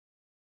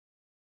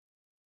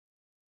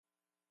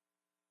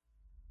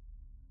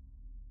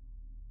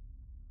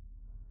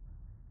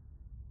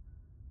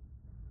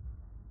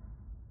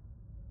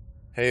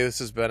Hey,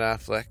 this is Ben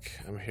Affleck.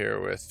 I'm here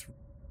with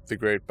the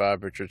great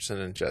Bob Richardson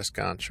and Jess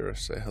Gonchor.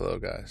 Say hello,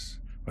 guys.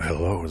 Well,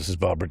 hello, this is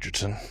Bob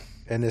Richardson.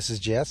 And this is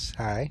Jess.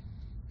 Hi.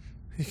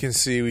 You can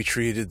see we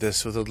treated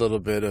this with a little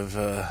bit of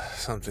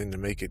something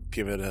to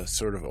give it a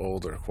sort of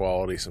older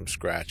quality, some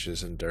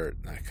scratches and dirt,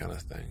 that kind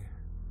of thing.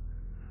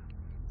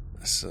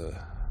 This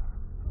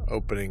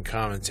opening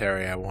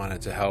commentary, I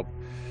wanted to help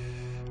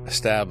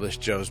establish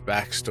Joe's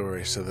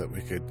backstory so that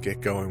we could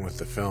get going with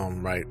the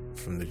film right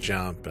from the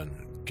jump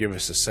and give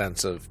us a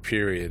sense of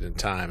period and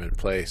time and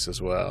place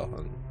as well.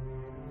 And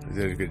we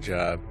did a good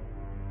job.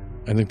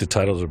 I think the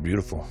titles are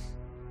beautiful.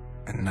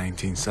 In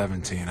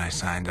 1917, I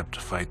signed up to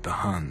fight the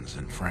Huns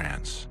in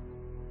France.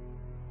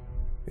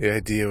 The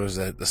idea was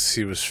that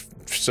he was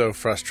so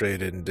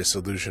frustrated and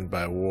disillusioned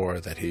by war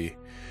that he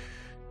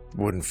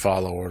wouldn't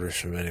follow orders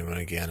from anyone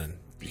again and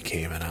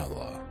became an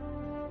outlaw.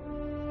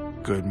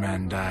 Good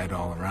men died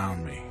all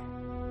around me,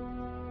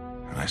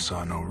 and I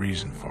saw no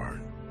reason for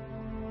it.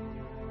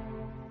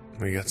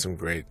 We got some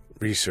great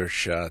research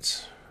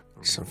shots,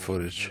 some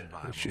footage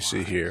that you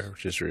see here,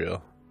 which is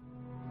real.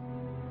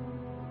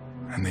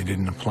 And they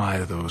didn't apply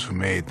to those who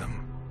made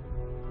them.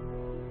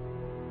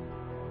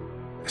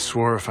 I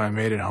swore if I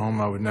made it home,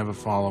 I would never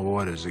follow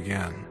orders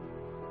again.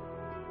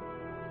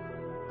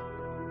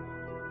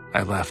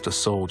 I left a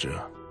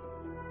soldier.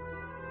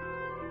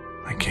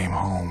 I came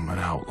home an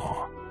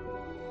outlaw.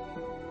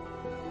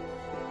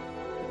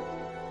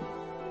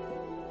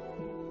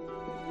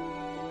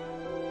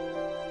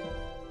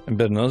 And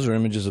Ben, those are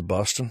images of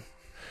Boston?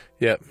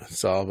 Yep,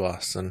 it's all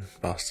Boston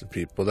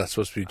people. That's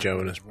supposed to be Joe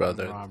and his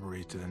brother. One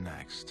robbery to the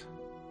next.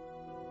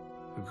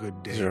 A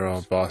good day. These are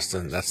all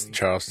Boston. That's the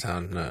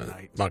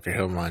Charlestown, Bunker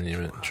Hill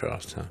Monument in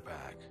Charlestown.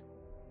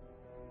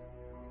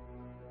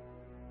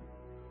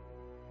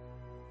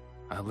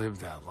 I lived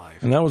that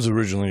life. And that was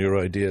originally your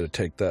idea, to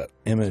take that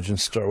image and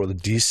start with a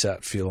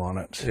desat feel on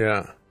it.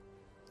 Yeah.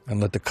 And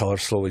let the color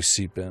slowly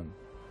seep in.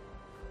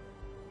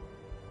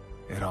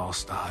 It all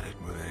started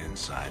with an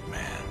inside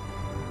man.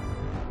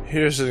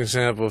 Here's an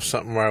example of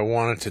something where I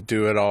wanted to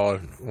do it all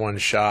in one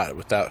shot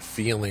without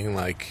feeling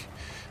like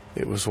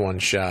it was one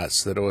shot,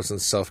 so that it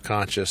wasn't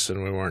self-conscious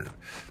and we weren't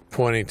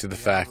pointing to the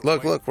fact,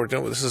 look, we're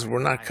doing this. We're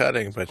not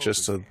cutting, but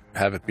just to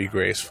have it be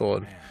graceful.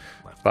 And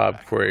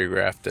Bob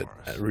choreographed it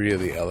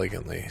really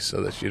elegantly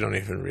so that you don't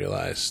even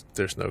realize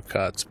there's no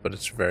cuts, but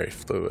it's very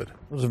fluid.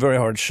 It was a very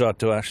hard shot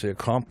to actually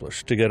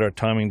accomplish, to get our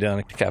timing down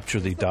and capture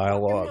the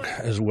dialogue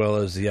as well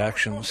as the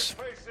actions.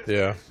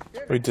 Yeah,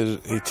 we did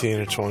it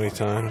 18 or 20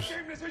 times.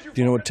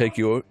 Do you know what take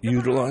you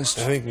utilized?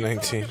 I think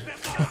 19.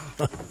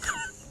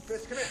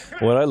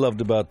 What I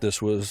loved about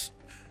this was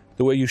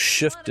the way you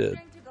shifted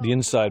the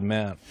inside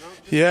man.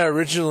 Yeah,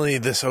 originally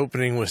this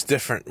opening was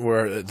different,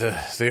 where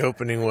the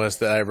opening was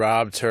that I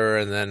robbed her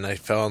and then I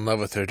fell in love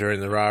with her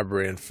during the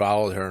robbery and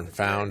followed her and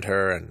found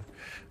her and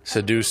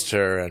seduced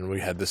her, and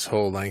we had this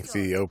whole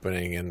lengthy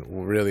opening.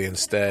 And really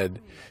instead,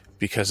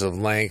 because of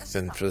length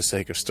and for the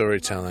sake of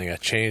storytelling, I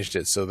changed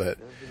it so that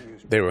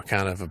they were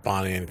kind of a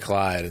Bonnie and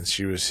Clyde, and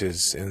she was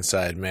his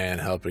inside man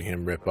helping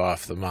him rip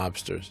off the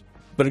mobsters.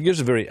 But it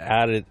gives a very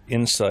added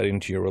insight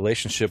into your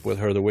relationship with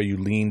her, the way you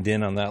leaned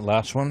in on that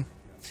last one.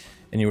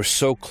 And you were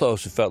so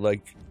close, it felt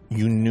like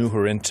you knew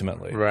her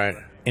intimately. Right.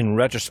 In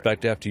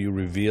retrospect, after you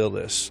reveal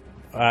this,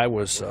 I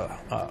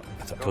thought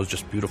it was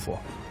just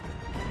beautiful.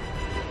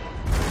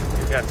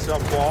 You got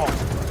some ball.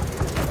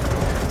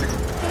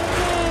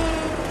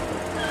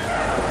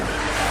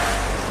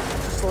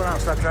 Slow down,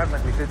 stop driving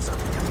like we did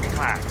something.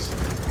 Relax.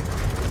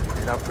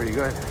 Made out pretty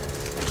good.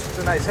 It's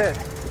a nice hit.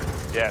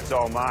 Yeah, it's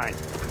all mine.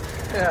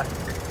 Yeah,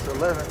 it's a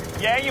living.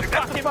 Yeah, you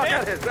fucking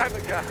Out here, drive the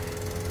car.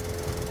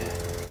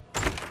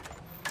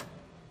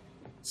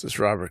 This is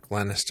Robert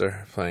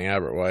Glenister playing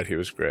Albert White. He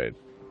was great.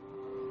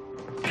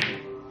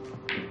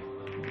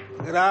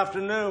 Good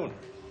afternoon.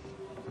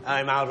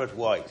 I'm Albert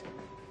White.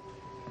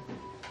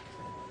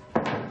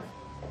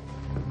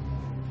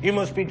 You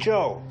must be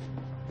Joe.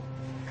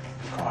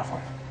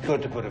 Coughlin.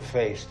 Good to put a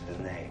face to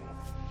the name.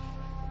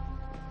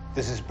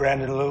 This is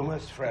Brandon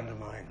Loomis, friend of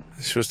mine.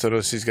 You're supposed to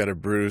notice he's got a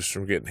bruise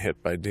from getting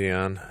hit by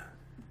Dion,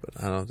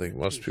 but I don't think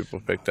most people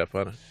picked up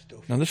on it.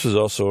 Now, this is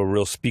also a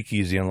real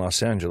speakeasy in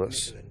Los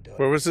Angeles.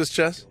 Where was this,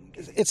 Jess?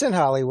 It's in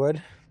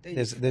Hollywood.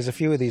 There's a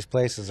few of these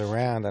places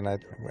around, and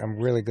I'm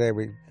really glad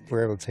we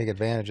were able to take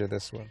advantage of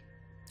this one.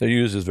 They're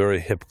used as very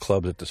hip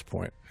clubs at this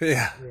point.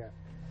 Yeah.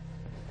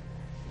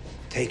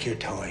 Take your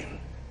time.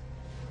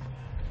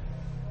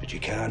 But you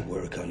can't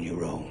work on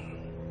your own.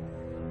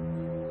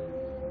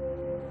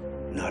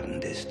 Not in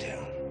this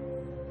town.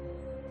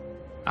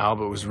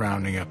 Albert was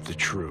rounding up the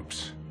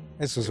troops.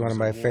 This was one of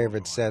my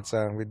favorite sets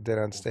we did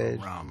on stage.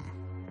 Rum.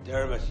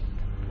 Dermot,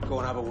 go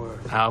and have a word.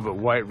 Albert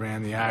White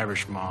ran the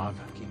Irish mob.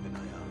 Keep an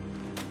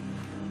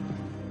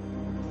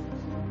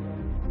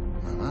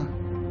eye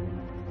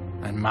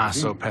out. And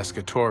Maso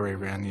Pescatore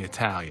ran the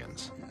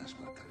Italians.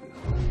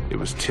 It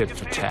was tit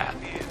for tat.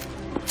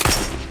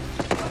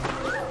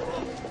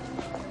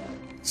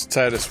 It's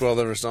Titus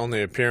Welliver's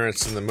only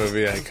appearance in the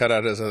movie. I cut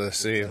out his other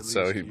scenes,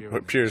 so he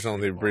appears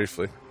only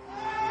briefly.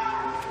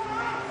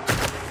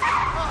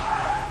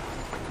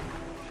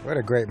 What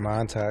a great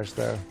montage,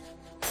 though.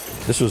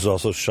 This was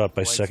also shot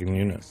by Second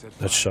Unit.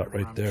 That's shot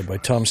right there by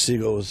Tom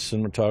Siegel, was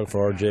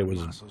cinematographer.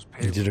 RJ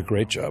he did a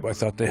great job. I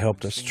thought they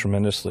helped us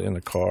tremendously in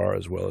the car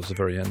as well as the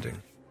very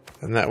ending.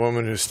 And that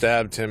woman who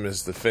stabbed him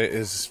is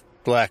is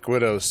Black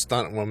Widow's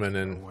stunt woman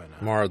in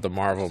more of the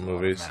Marvel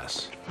movies.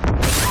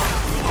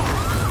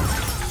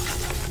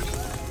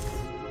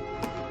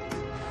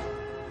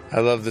 I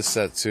love this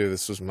set too.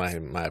 This was my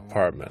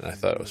apartment. I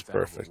thought it was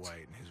perfect.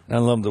 I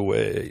love the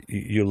way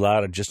you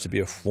allowed it just to be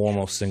a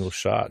formal single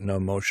shot, no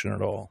motion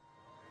at all.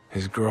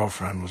 His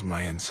girlfriend was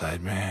my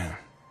inside man.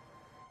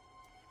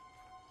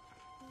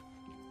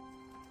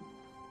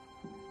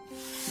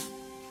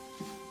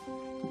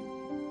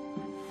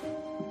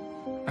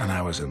 And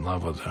I was in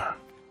love with her.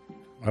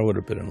 I would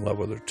have been in love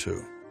with her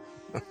too.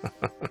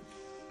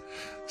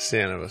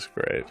 Sienna was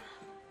great.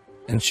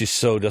 And she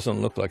so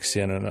doesn't look like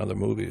Sienna in other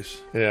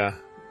movies. Yeah.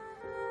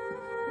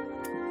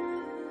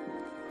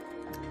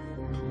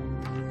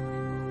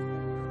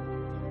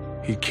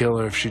 He'd kill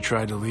her if she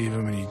tried to leave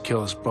him, and he'd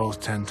kill us both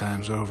 10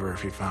 times over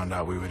if he found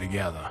out we were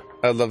together.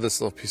 I love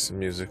this little piece of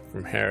music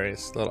from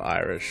Harry's, little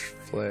Irish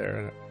flair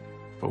in it.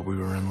 But we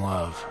were in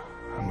love,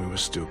 and we were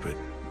stupid.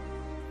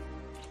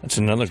 That's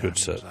another good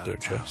set there,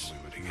 Jess.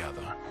 We were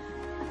together.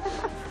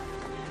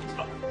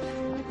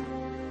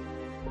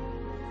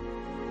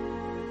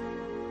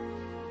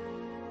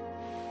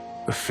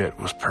 The fit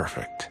was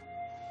perfect.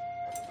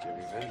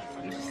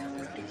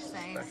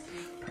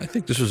 I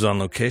think this was on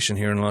location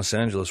here in Los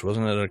Angeles.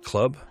 Wasn't it at a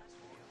club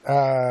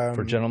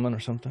for gentlemen or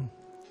something?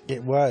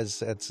 It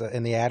was. It's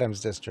in the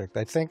Adams district.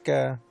 I think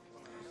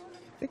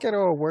it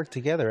all worked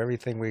together.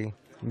 Everything we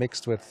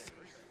mixed with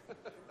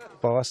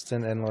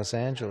Boston and Los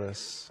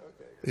Angeles.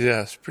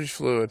 Yeah, it's pretty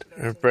fluid.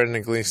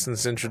 Brendan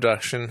Gleeson's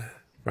introduction.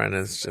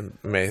 Brendan's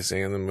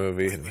amazing in the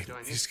movie, and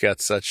he's got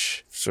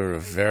such sort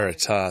of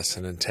veritas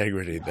and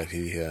integrity that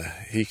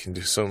he can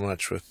do so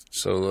much with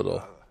so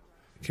little.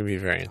 It can be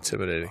very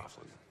intimidating.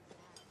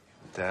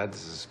 Dad,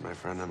 this is my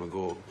friend Emma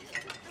Gould.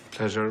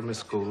 Pleasure,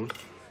 Miss Gould.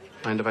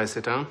 Mind if I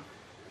sit down?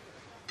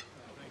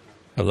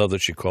 I love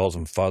that she calls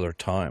him Father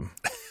Time.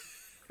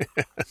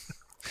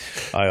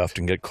 I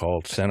often get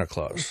called Santa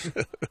Claus.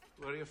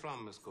 Where are you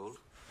from, Miss Gould?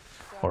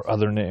 Or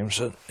other names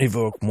that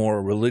evoke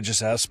more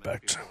religious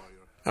aspect.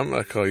 I'm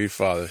going to call you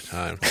Father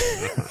Time.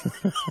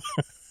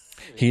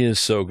 He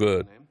is so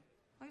good.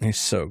 He's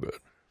so good.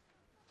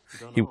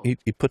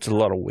 He puts a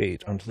lot of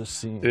weight onto the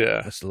scene.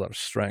 Yeah. That's a lot of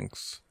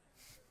strength.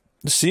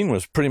 The scene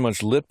was pretty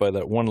much lit by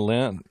that one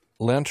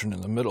lantern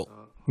in the middle.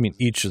 I mean,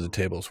 each of the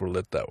tables were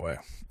lit that way.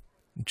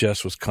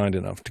 Jess was kind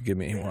enough to give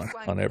me one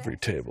on every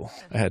table.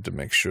 I had to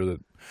make sure that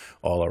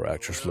all our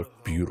actors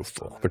looked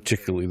beautiful,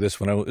 particularly this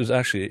one. It was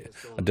actually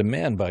a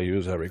demand by you,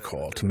 as I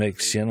recall, to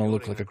make Sienna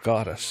look like a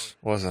goddess.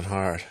 Wasn't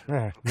hard.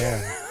 Yeah.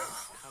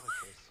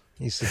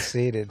 You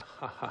succeeded.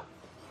 Are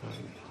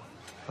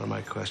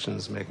my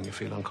questions making you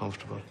feel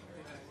uncomfortable?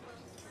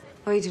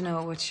 I don't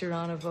know what you're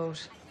on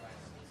about.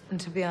 And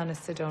to be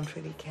honest, I don't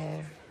really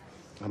care.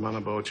 I'm on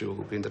about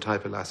you being the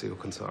type of lassie who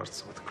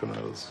consorts with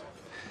criminals.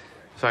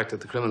 The fact that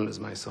the criminal is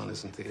my son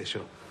isn't the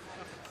issue.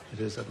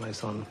 It is that my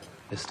son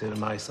is still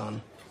my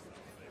son.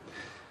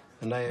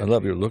 And I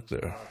love your look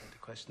there. To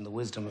question the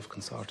wisdom of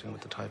consorting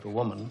with the type of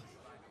woman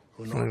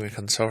who knows... Only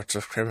consorts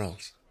of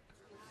criminals.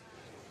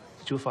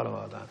 Did you follow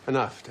all that?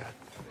 Enough, Dad.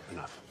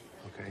 Enough.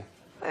 Okay?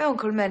 My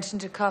uncle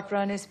mentioned a copper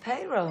on his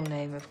payroll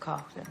name of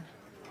Coughlin.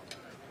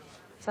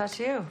 Is that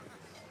you?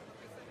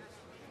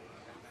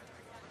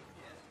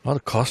 All the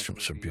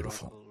costumes are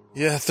beautiful.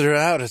 Yeah,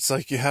 throughout, it's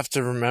like you have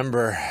to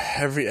remember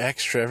every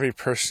extra, every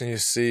person you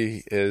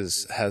see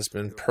has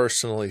been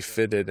personally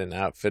fitted and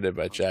outfitted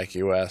by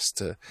Jackie West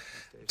to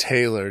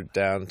tailored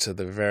down to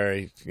the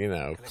very,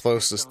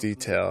 closest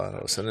detail. And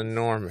it was an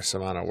enormous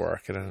amount of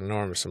work and an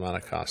enormous amount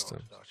of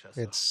costume.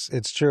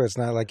 It's true. It's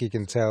not like you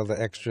can tell the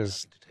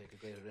extras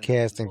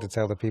casting to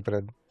tell the people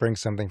to bring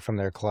something from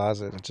their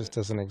closet. It just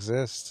doesn't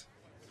exist.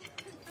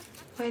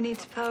 I need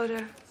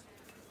powder.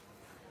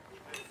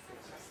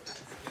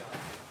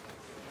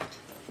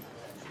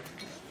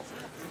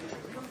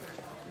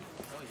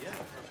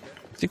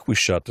 I think we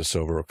shot this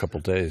over a couple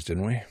days,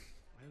 didn't we?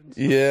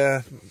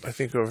 Yeah, I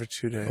think over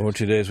 2 days. Over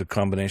 2 days with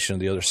combination of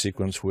the other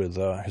sequence with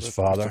his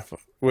father.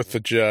 With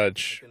the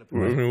judge.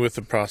 Right. I mean, with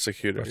the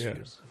prosecutor. Yeah.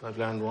 If I've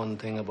learned one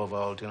thing above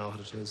all, do you know what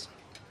it is?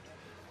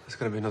 It's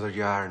going to be another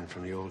yarn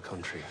from the old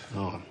country.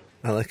 No.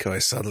 I like how I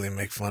suddenly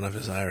make fun of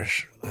his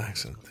Irish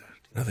accent.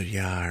 Another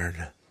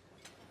yarn.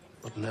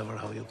 But never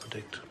how you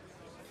predict.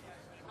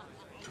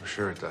 I'm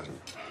sure it doesn't.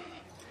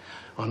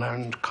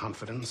 Unearned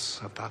confidence,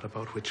 at that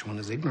about which one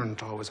is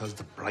ignorant, always has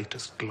the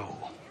brightest glow.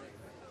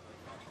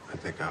 I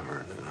think I've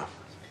earned enough.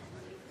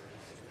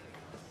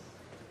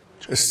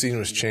 This scene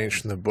was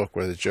changed from the book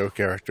where the Joe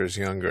character is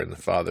younger and the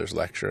father's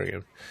lecturing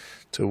him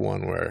to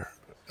one where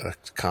a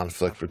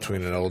conflict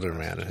between an older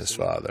man and his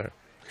father,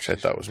 which I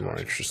thought was more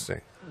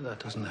interesting. That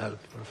doesn't help.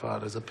 Her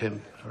father's a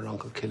pimp. Her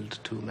uncle killed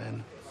 2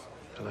 men.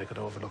 But I could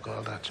overlook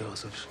all that,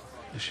 Joseph,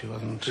 if she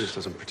wasn't... She just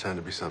doesn't pretend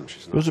to be something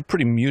she's It not. was a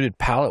pretty muted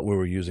palette we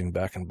were using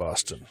back in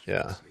Boston.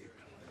 Yeah.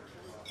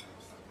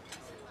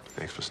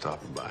 Thanks for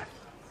stopping by.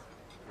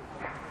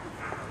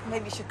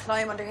 Maybe you should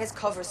climb under his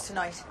covers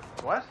tonight.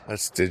 What?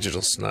 That's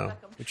digital snow.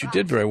 But you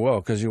did very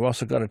well, because you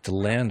also got it to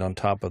land on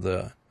top of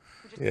the...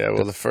 Yeah,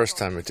 well, the first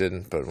time it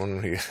didn't, but by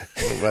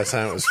the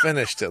time it was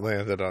finished, it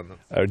landed on them.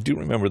 I do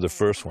remember the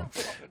first one.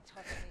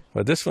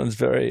 But this one's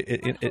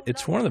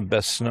it's one of the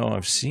best snow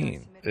I've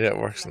seen. Yeah, it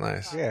works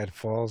nice. Yeah, it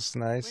falls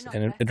nice.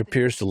 And it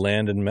appears to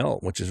land and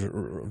melt, which is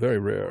very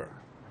rare.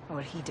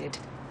 What he did.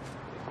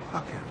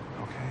 Fuck him,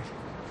 okay?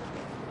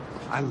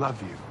 I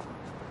love you.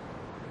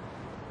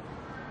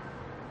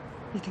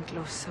 You think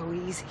love's so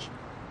easy.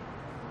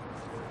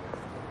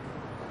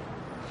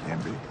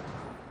 Can't be.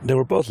 They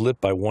were both lit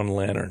by one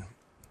lantern.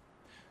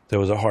 There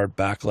was a hard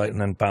backlight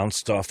and then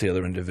bounced off the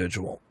other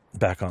individual,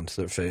 back onto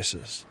their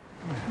faces.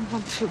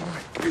 I'm sure.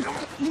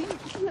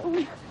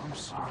 I'm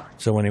sorry.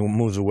 So when he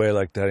moves away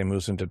like that, he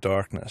moves into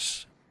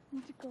darkness.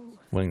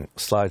 When he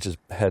slides his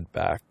head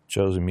back,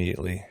 Joe's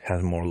immediately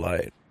has more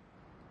light.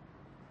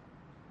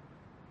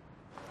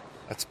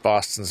 That's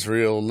Boston's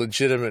real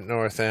legitimate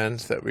North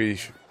End that we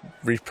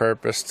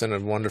repurposed in a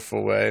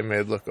wonderful way,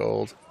 made look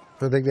old.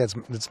 I think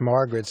that's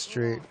Margaret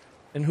Street.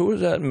 And who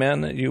was that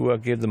man that you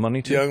gave the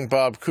money to? Young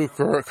Bob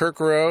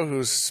Kirkorow,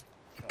 who's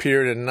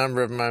appeared in a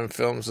number of my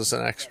films as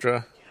an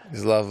extra.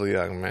 He's a lovely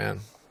young man.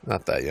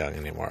 Not that young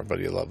anymore, but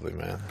he's a lovely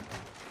man.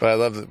 But I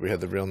love that we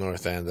had the real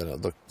North End and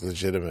it looked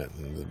legitimate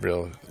and the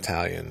real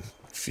Italian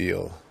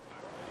feel.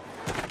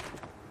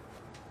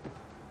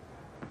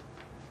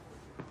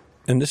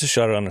 And this is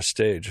shot on a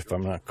stage, if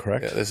I'm not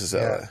correct. Yeah, this is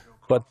LA.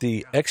 But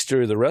the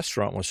exterior of the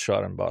restaurant was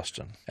shot in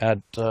Boston at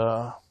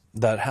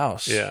that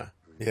house. Yeah.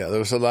 Yeah, there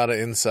was a lot of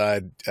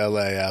inside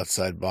LA,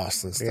 outside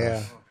Boston stuff.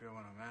 Yeah.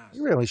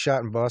 You really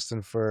shot in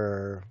Boston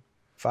for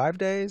 5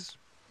 days?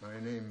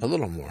 A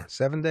little more.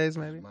 7 days,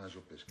 maybe? I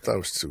thought it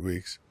was 2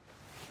 weeks.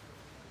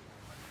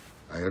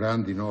 I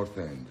ran the North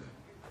End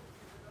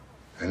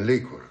and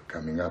liquor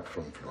coming up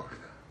from Florida.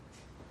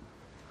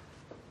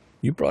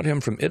 You brought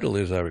him from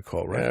Italy, as I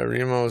recall, right? Yeah,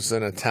 Remo's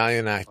an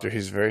Italian actor.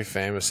 He's very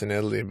famous in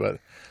Italy, but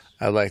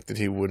I like that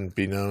he wouldn't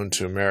be known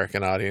to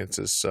American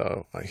audiences,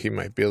 so he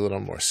might be a little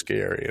more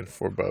scary and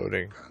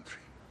foreboding.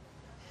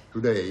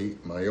 Today,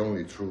 my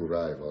only true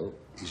rival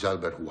is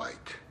Albert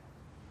White.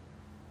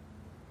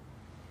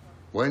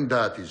 When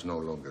that is no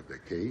longer the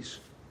case,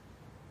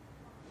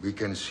 we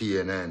can see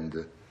an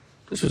end.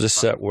 This was a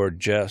set where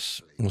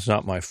Jess was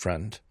not my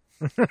friend.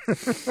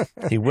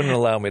 He wouldn't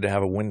allow me to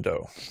have a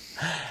window.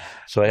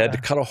 So I had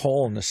to cut a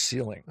hole in the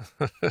ceiling.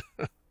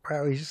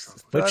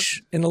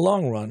 Which, in the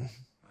long run,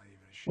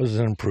 was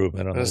an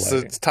improvement on the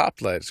lighting. It's top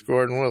lights,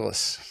 Gordon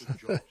Willis.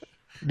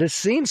 The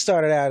scene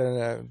started out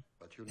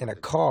in a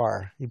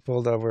car. He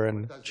pulled over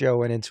and Joe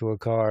went into a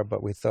car,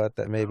 but we thought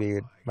that maybe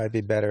it might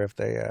be better if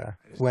they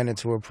went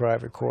into her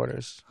private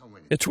quarters.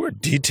 It's where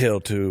detail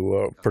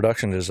to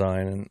production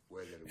design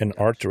and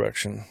art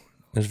direction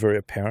is very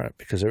apparent,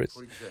 because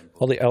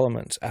all the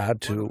elements add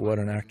to what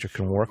an actor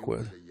can work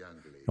with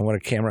and what a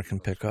camera can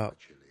pick up.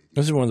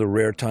 This is one of the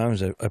rare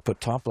times I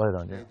put top light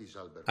on you.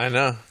 I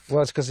know.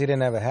 Well, it's because he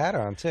didn't have a hat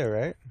on, too,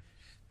 right?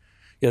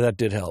 Yeah, that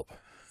did help.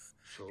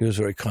 He was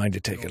very kind to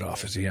take it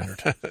off as he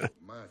entered.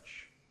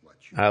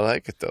 I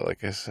like it, though,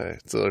 like I say.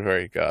 It's a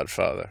very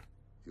Godfather.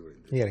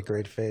 He had a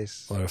great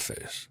face. What a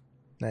face.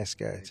 Nice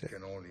guy, too.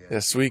 Yeah,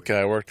 sweet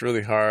guy. Worked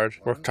really hard.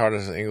 Worked hard on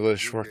his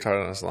English. Worked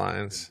hard on his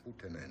lines.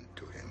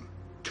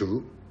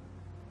 Two,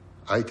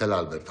 I tell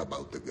Albert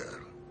about the girl.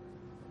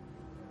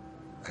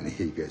 And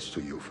he gets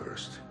to you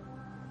first.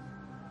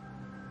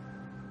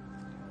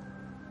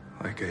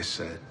 Like I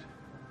said,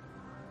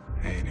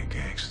 I ain't a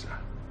gangster.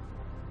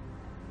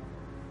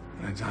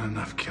 I've done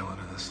enough killing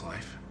in this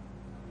life.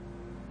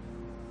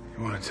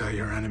 You want to tell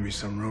your enemy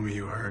some rumor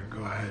you heard, go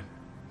ahead.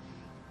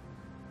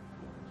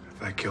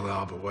 If I kill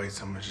Albert White,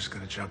 someone's just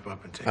going to jump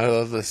up and take I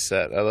love this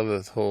set. I love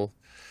this whole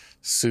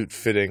suit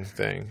fitting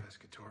thing.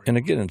 And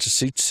again, it's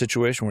a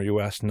situation where you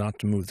asked not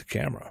to move the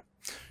camera.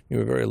 You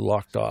were very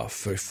locked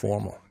off, very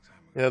formal.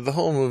 Yeah, the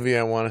whole movie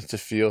I wanted to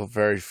feel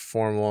very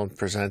formal and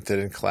presented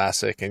and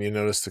classic, and you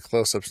notice the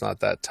close-up's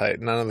not that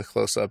tight. None of the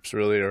close-ups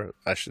really, or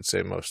I should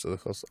say most of the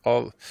close-ups,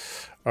 all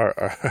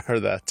are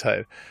that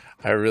tight.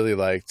 I really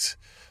liked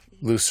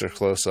looser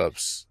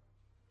close-ups.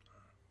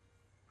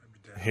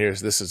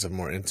 This is a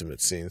more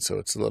intimate scene, so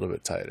it's a little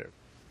bit tighter.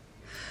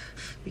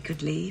 We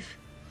could leave.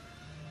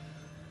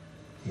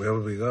 Where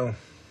would we go?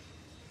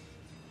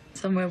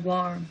 Somewhere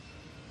warm.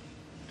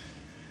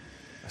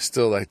 I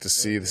still like to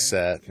see the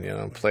set,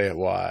 play it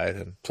wide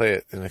and play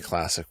it in a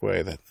classic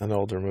way that an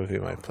older movie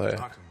might play it. I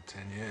talked to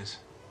him 10 years.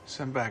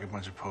 Sent back a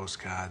bunch of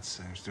postcards,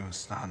 and he was doing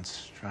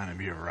stunts, trying to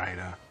be a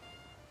writer.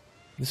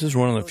 This is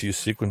one of the few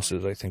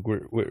sequences, I think,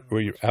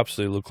 where you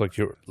absolutely look like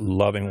you're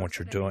loving what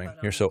you're doing.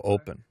 You're so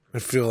open. I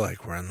feel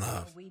like we're in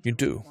love. You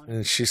do.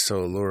 And she's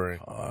so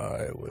alluring.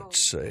 I would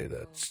say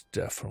that's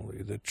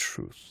definitely the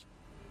truth.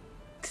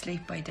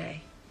 Sleep by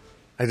day.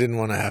 I didn't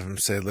want to have him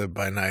say live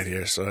by night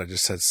here, so I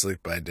just said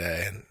sleep by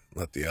day and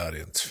let the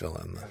audience fill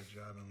in the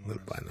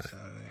live by night.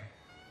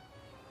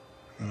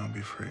 And I'll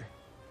be free.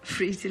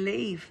 Free to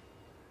leave.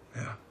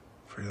 Yeah,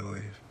 free to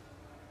leave.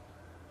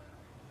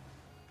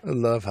 I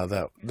love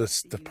how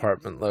this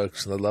department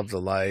looks, and I love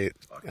the light.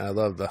 And I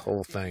love the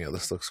whole thing. It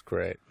just looks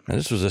great. And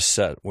this was a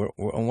set. We're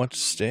on what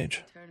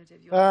stage?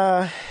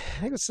 I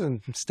think it's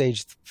in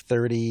stage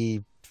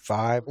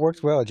 35.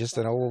 Worked well. Just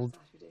an old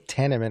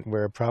tenement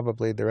where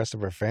probably the rest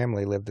of her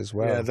family lived as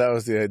well. Yeah, that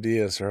was the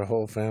idea. So her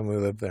whole family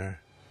lived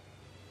there.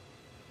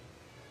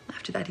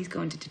 After that, he's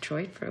going to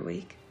Detroit for a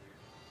week.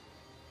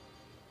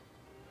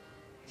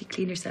 If you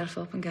clean yourself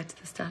up and get to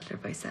the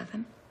Statler by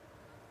 7.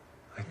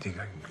 I think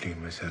I can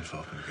clean myself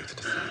up and get to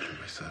the Statler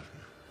by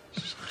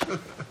 7.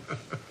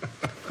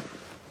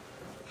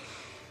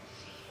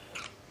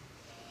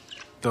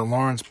 The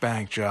Lawrence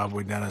Bank job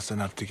would net us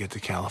enough to get to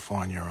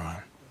California on.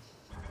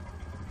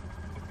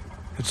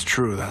 It's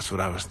true, that's what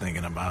I was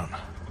thinking about.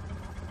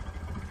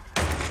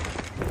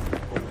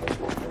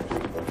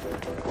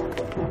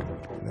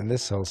 And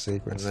this whole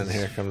sequence. And then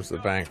here comes the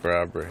bank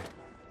robbery.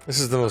 This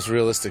is the most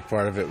realistic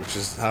part of it, which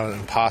is how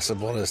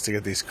impossible it is to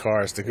get these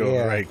cars to go in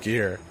the right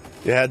gear.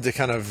 You had to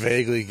kind of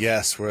vaguely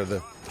guess where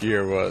the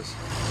gear was.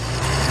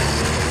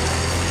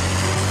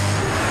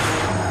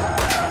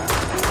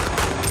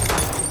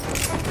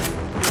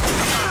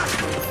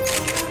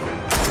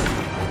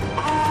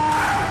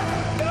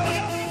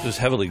 It was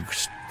heavily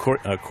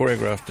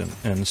choreographed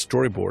and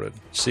storyboarded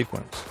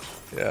sequence.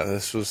 Yeah,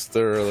 this was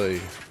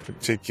thoroughly,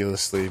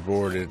 meticulously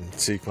boarded and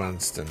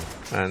sequenced,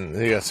 and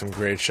they got some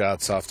great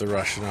shots off the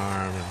Russian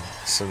arm, and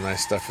some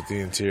nice stuff at the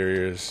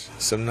interiors.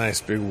 Some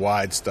nice big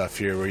wide stuff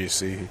here where you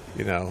see,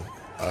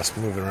 us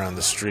moving around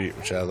the street,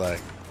 which I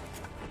like.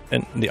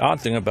 And the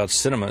odd thing about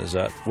cinema is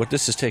that what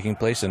this is taking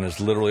place in is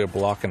literally a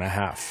block and a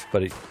half,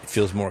 but it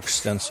feels more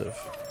extensive.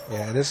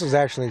 Yeah, this was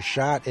actually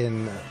shot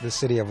in the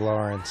city of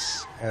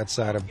Lawrence,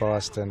 outside of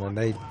Boston, and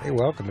they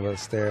welcomed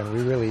us there, and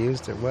we really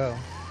used it well.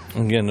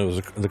 Again, it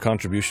was the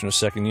contribution of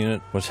second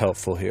unit was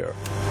helpful here.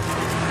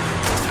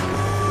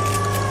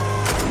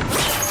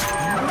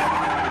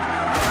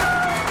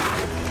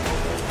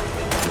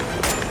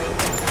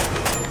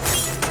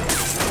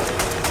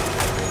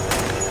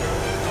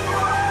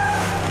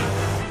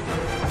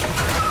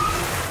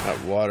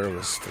 That water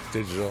was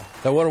digital.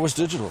 That water was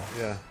digital?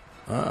 Yeah.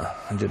 Ah,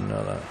 I didn't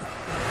know that.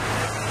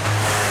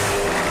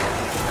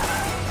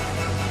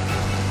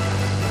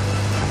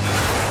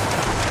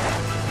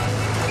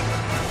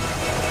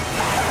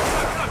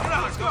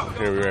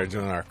 Here we are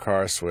doing our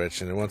car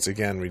switch, and once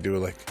again we do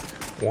like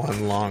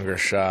one longer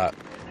shot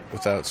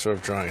without sort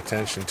of drawing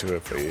attention to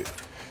it, but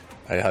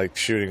I like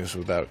shooting this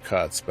without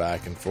cuts,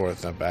 back and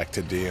forth, and back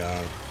to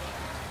Dion,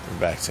 and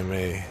back to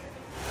me,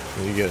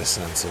 and you get a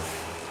sense of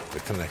the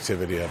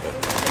connectivity of it.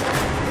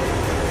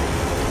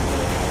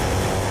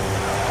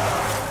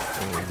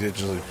 And we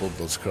digitally pulled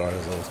those cars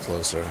a little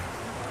closer.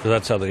 So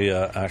that's how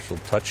the actual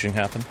touching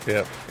happened?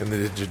 Yep, in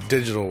the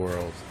digital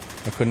world.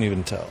 I couldn't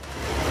even tell.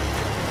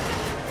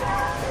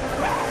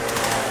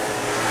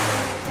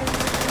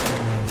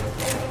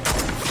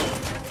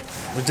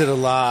 We did a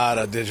lot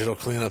of digital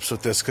cleanups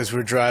with this because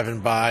we're driving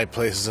by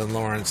places in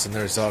Lawrence and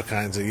there's all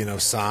kinds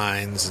of,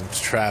 signs and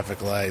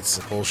traffic lights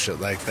and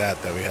bullshit like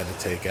that we had to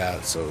take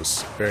out. So it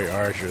was very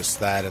arduous,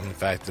 that and the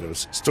fact that it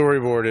was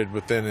storyboarded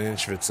within an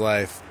inch of its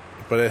life.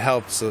 But it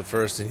helped so the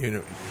first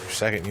and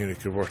second unit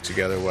could work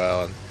together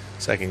well, and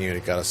second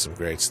unit got us some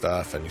great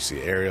stuff, and you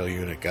see aerial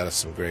unit got us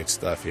some great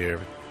stuff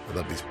here. I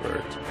love these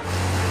birds.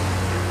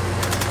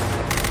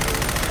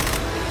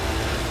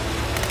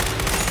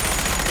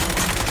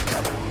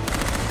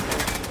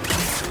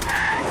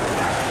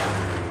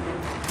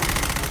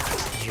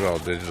 These are all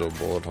digital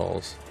bullet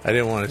holes. I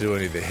didn't want to do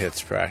any of the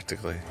hits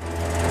practically.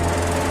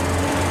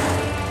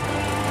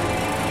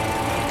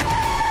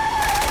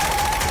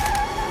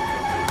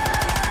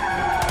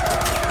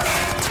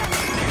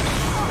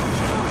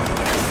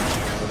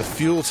 The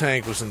fuel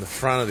tank was in the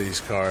front of these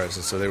cars,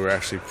 and so they were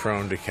actually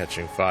prone to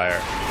catching fire.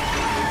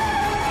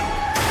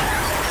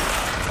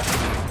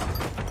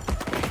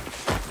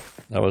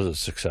 That was a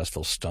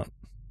successful stunt.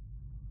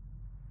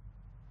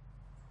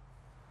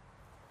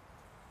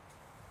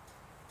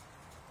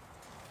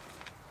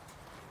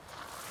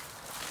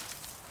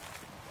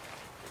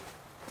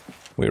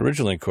 We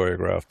originally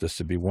choreographed this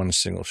to be one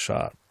single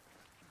shot,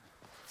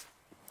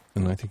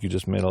 and I think you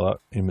just made a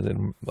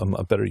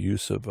better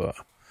use of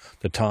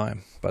the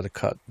time by the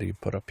cut that you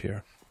put up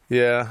here.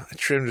 Yeah, I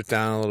trimmed it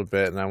down a little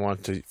bit, and I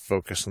want to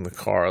focus on the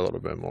car a little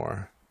bit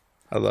more.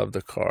 I love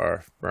the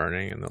car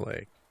burning in the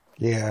lake.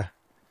 Yeah,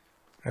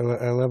 I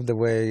love the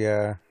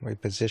way we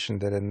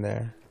positioned it in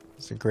there.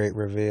 It's a great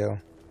reveal.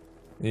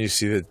 You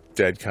see the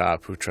dead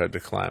cop who tried to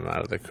climb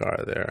out of the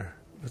car there,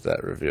 but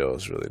that reveal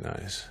is really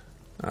nice.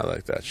 I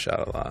like that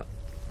shot a lot.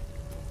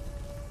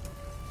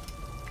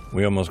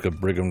 We almost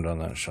got Brighammed on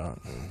that shot.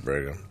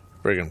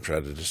 Brigham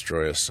tried to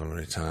destroy us so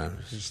many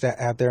times. Just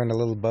out there in a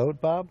little boat,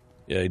 Bob?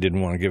 Yeah, he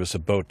didn't want to give us a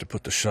boat to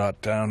put the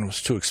shot down. It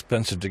was too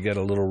expensive to get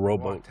a little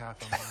rowboat.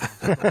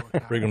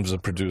 Brigham's a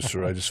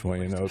producer, I just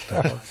want you to know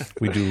that.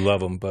 We do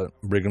love him, but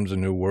Brigham's a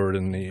new word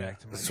in the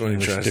That's when he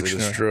English tries to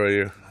dictionary. destroy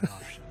you.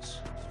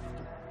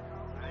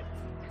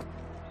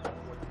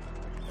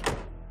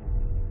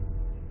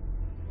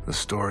 The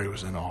story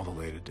was in all the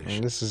late editions.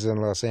 And this is in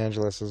Los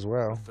Angeles as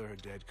well.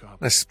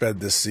 I sped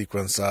this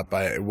sequence up.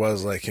 It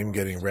was like him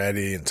getting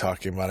ready and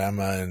talking about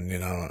Emma, and you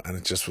know, and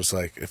it just was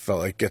like, it felt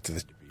like cut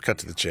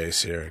to the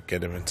chase here,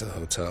 get him into the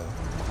hotel.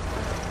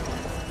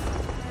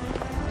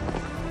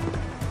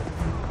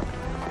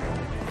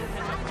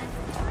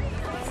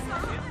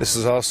 This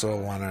is also a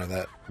one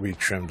that we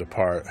trimmed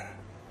apart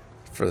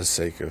for the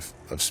sake of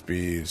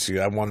speed. See,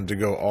 I wanted to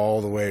go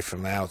all the way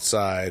from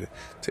outside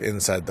to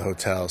inside the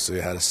hotel, so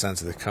you had a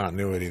sense of the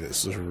continuity that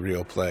this was a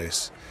real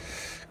place.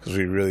 Because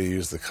we really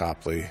used the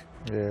Copley.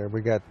 Yeah,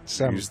 we got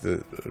some. Used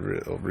the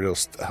real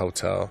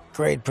hotel.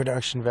 Great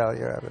production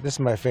value out of it. This is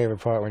my favorite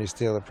part when you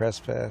steal the press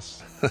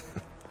pass.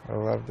 I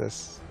love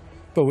this.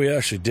 But we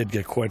actually did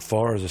get quite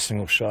far as a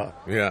single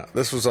shot. Yeah,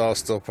 this was all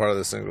still part of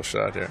the single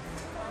shot here.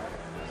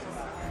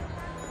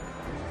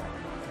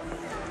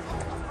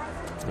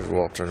 There's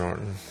Walter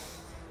Norton.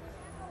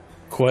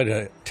 Quite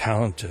a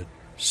talented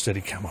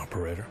Steadicam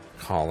operator.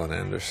 Colin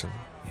Anderson.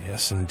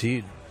 Yes,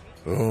 indeed.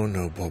 Oh,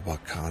 no, Bob, I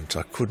can't.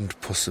 I couldn't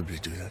possibly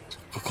do that.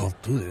 I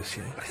can't do this,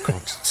 yeah? I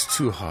can't. It's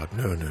too hard.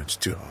 No, it's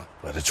too hard.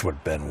 But it's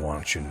what Ben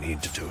wants. You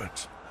need to do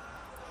it.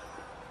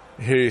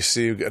 Here you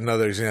see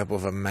another example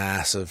of a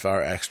mass of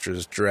our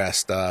extras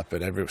dressed up,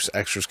 and every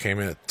extras came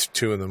in at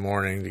 2 in the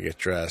morning to get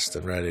dressed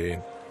and ready.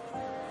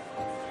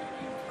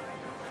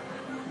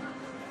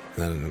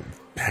 Then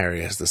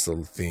Harry has this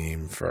little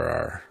theme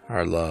for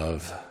our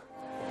love.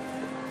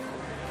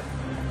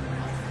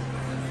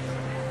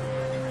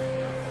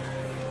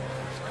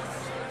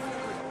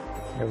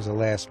 That was a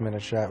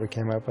last-minute shot we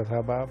came up with,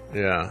 huh, Bob?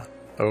 Yeah,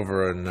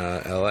 over in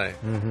L.A.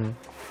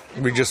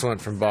 Mm-hmm. We just went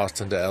from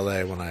Boston to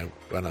L.A. when I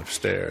went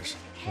upstairs.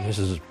 And this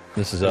is L.A.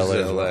 This is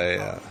L.A.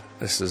 Yeah.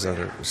 This is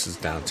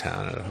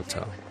downtown at a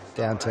hotel.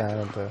 Downtown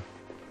at the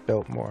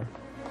Biltmore.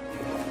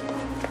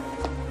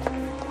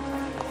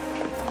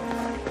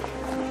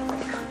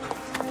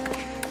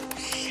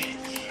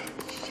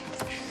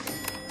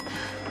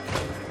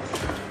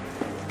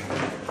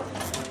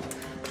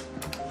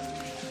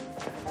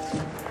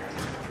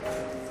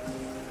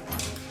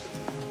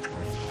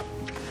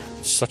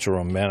 Such a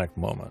romantic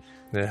moment.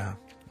 Yeah.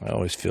 I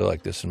always feel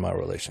like this in my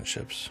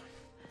relationships.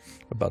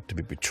 About to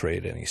be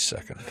betrayed any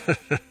second.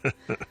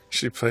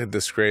 She played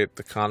this great,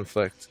 the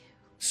conflict.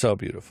 So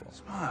beautiful.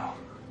 Smile.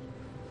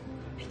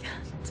 I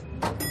can't.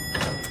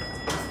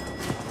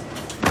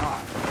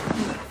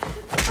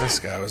 This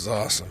guy was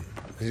awesome.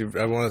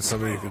 I wanted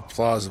somebody who could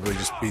plausibly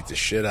just beat the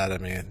shit out of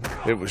me, and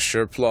it was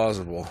sure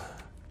plausible.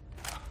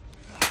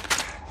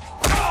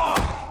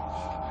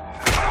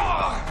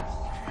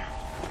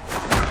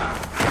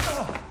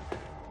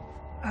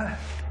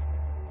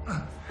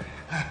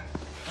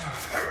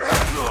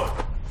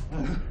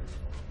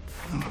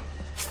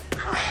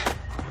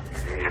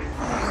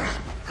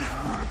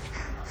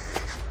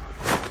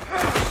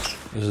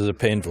 This is a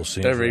painful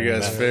scene. Every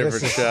guy's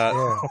favorite shot.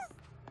 Yeah.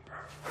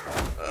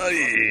 Oh,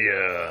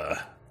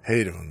 yeah.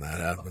 Hate it when that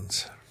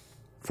happens.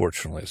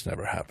 Fortunately, it's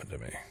never happened to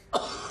me.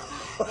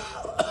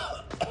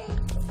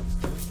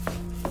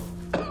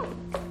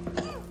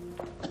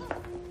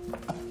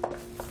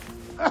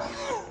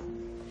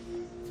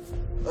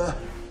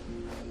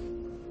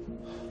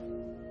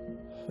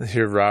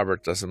 Here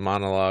Robert does a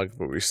monologue,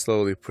 but we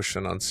slowly push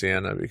in on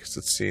Sienna because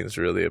the scene's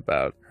really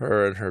about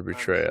her and her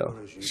betrayal.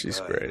 She's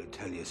great. You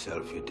tell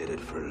yourself you did it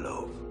for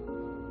love.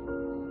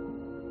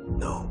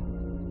 No.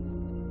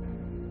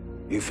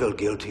 You feel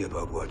guilty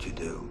about what you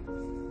do.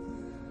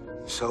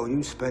 So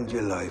you spend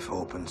your life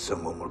hoping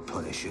someone will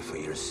punish you for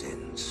your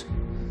sins.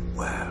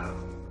 Well,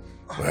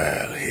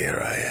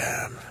 Here I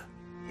am.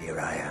 here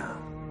I am.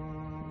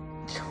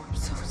 Joe, I'm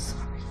so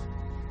sorry.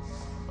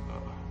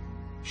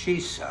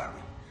 She's sorry.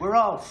 We're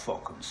all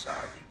fucking sorry.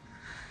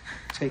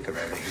 Take her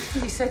out of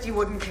here. You said you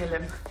wouldn't kill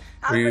him.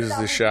 We used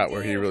the shot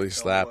where he really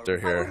slapped her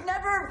here.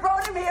 Never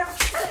brought him here.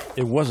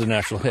 It was an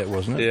actual hit,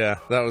 wasn't it? Yeah,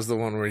 that was the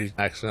one where he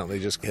accidentally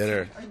just hit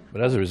her.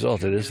 But as a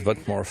result, it is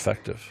much more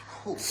effective.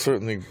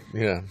 Certainly,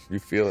 yeah, you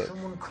feel it.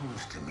 Someone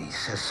comes to me,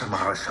 says some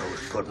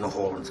arsehole's putting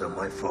horns on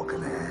my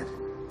fucking head.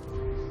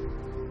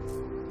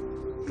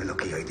 You're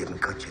lucky I didn't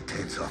cut your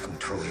tits off and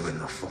throw you in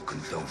the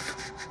fucking dump.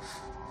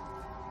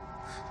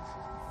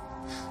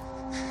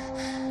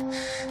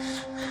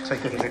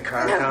 Take it in the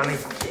car, Connie.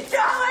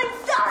 No, I'm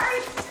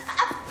sorry.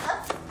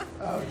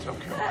 Oh, it's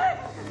okay.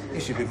 You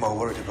should be more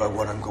worried about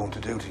what I'm going to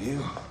do to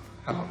you.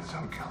 Oh, it's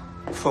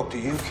okay. Fuck do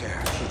you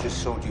care? She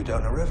just sold you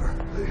down the river.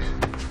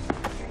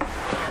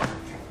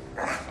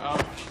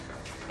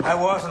 I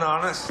wasn't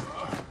honest.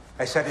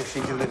 I said if she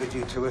delivered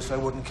you to us, I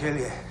wouldn't kill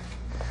you.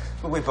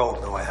 But we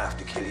both know I have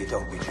to kill you,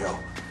 don't we, Joe?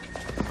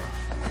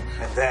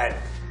 And then,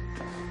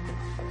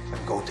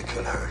 I'm going to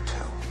kill her, too.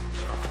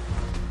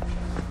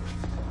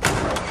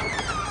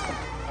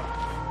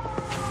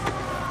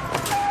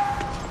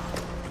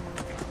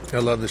 I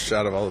love the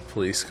shot of all the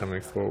police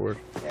coming forward.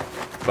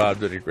 Bob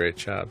did a great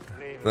job.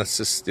 That's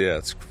just, yeah,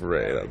 it's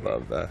great. I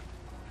love that.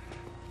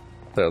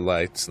 Their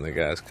lights and the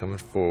guys coming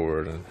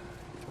forward, and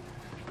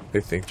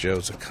they think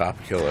Joe's a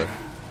cop killer.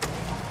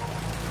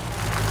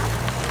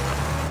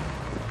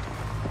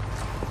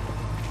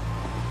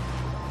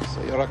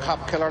 So you're a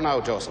cop killer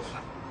now, Joseph.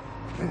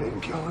 I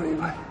didn't kill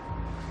anybody.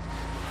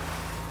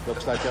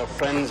 Looks like your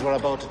friends were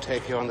about to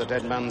take you on the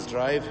dead man's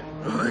drive.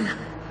 Really?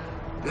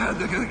 Yeah,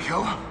 they're gonna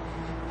kill him.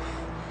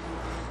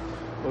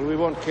 Well, we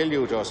won't kill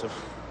you, Joseph.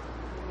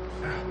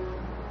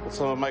 But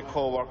some of my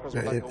co-workers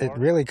would like to It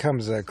really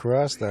comes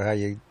across, though, how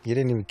you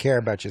didn't even care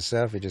about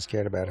yourself, you just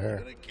cared about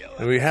her.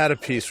 And we had a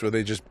piece where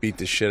they just beat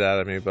the shit out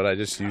of me, but I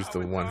just used the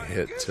one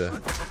hit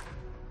to...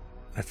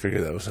 I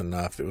figured that was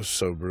enough. It was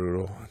so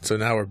brutal. So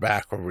now we're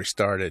back where we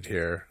started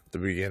here at the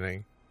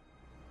beginning.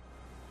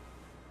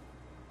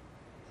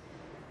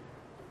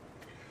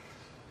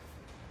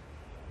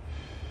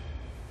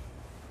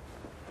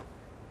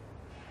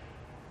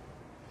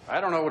 I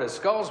don't know what his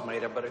skull's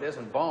made of, but it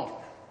isn't bone.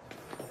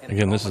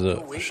 Again, this is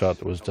a shot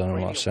that was done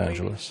in Los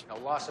Angeles.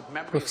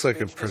 Looks like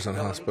a prison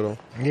hospital.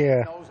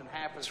 Yeah.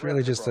 It's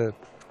really just a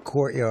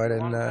courtyard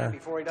in,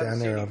 down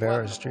there on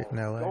Alvaro Street in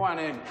L.A. Go on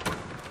in.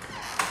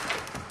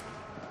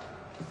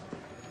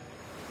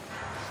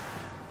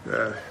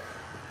 Dad,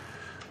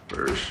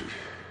 where is she?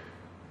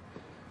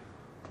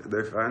 Did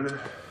they find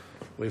her?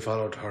 We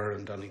followed her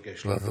and Donny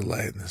Gish. Love the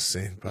light in this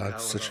scene, Bob.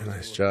 Such a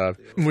nice job.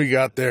 When we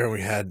got there,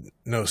 we had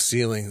no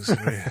ceilings.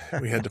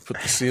 We had to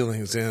put the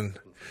ceilings in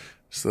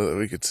so that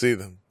we could see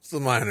them. It's a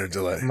minor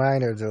delay.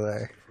 Minor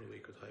delay.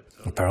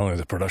 Apparently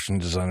the production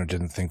designer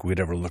didn't think we'd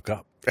ever look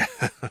up.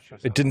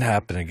 It didn't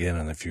happen again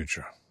in the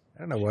future. I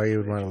don't know why you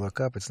would want to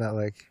look up. It's not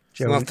like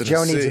nothing to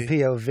Joe needs see. a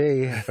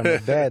POV from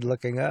the bed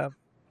looking up.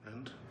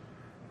 And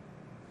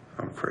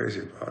I'm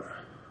crazy about her.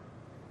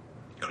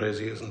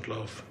 crazy isn't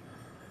love.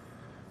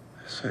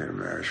 So your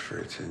marriage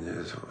for 18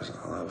 years, it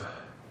wasn't love.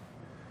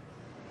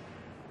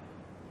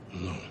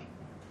 No.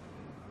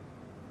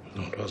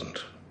 No, it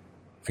wasn't.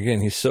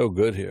 Again, he's so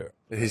good here.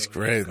 He's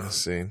great in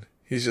this scene.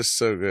 He's just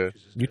so good.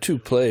 You two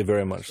play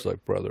very much like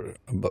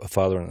a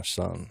father and a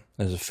son,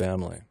 as a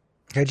family.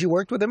 Had you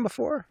worked with him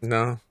before?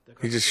 No.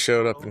 He just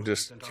showed up and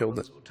just killed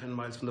it. 10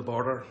 miles from the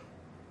border,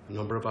 a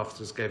number of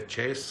officers gave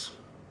chase.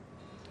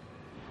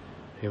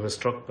 He was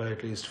struck by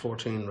at least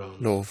 14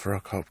 rounds. Low for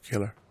a cop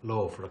killer.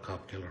 Low for a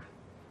cop killer.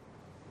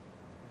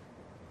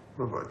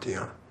 What about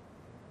Dion?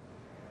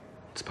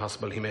 It's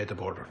possible he made the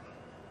border.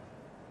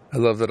 I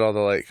love that all the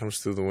light comes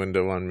through the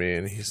window on me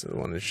and he's the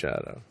one in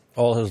shadow.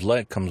 All his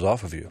light comes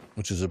off of you,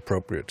 which is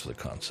appropriate to the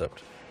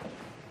concept.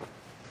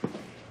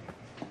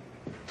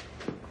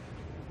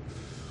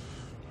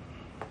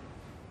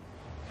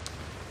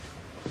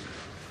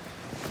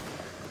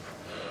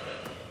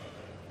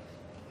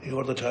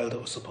 You're the child that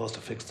was supposed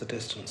to fix the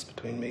distance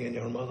between me and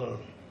your mother.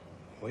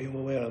 Were you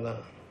aware of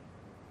that?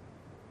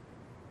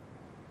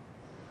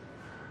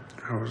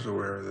 I was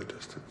aware of the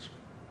distance.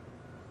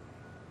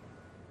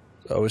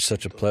 It's always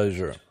such a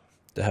pleasure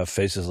to have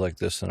faces like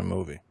this in a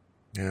movie.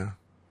 Yeah.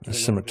 The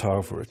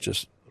cinematographer,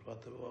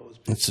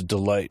 it's a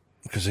delight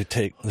because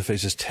the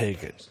faces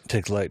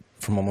take light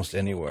from almost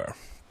anywhere.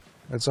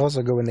 It's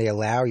also good when they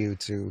allow you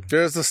to.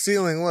 There's the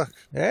ceiling, look.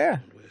 Yeah.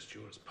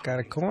 Got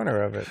a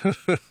corner of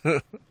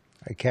it.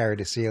 I carried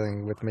the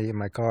ceiling with me in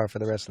my car for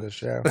the rest of the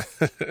show.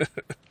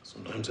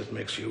 Sometimes it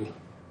makes you.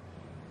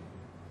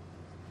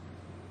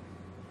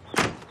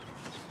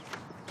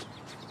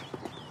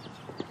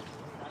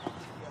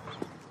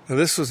 Now,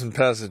 this was in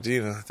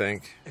Pasadena, I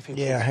think.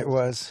 Yeah, it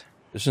was.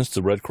 Since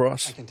the Red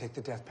Cross? I can take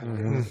the death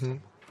penalty. Mm-hmm.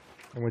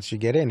 And once you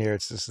get in here,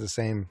 it's just the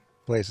same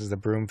place as the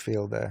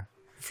Broomfield.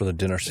 For the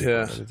dinner scene.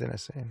 Yeah. For the dinner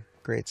scene.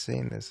 Great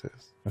scene this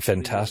is. A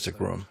fantastic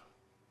room.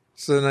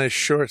 It's a nice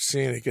short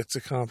scene. It gets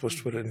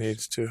accomplished what it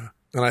needs to.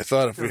 And I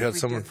thought if we had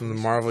someone from the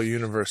Marvel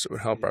Universe, it would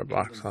help our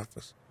box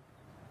office.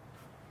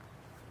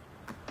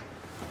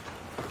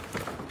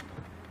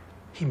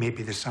 He may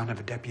be the son of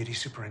a deputy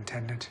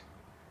superintendent,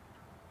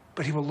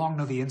 but he will long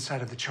know the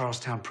inside of the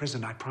Charlestown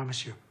prison, I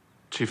promise you.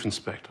 Chief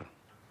Inspector,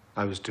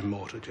 I was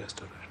demoted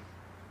yesterday.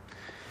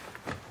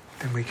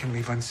 Then we can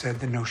leave unsaid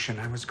the notion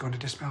I was going to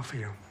dispel for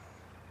you.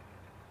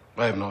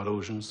 I have no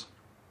illusions.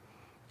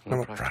 I'm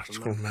a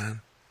practical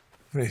man.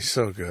 I mean, he's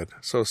so good.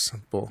 So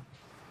simple.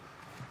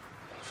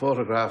 The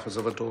photograph is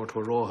of a door to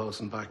a row house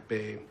in Back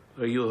Bay,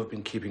 where you have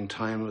been keeping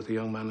time with a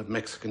young man of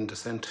Mexican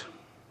descent.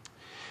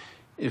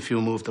 If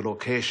you move the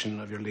location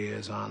of your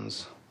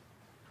liaisons,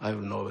 I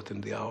will know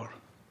within the hour.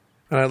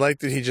 And I like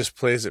that he just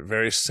plays it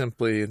very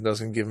simply and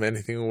doesn't give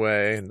anything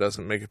away and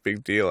doesn't make a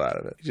big deal out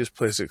of it. He just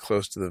plays it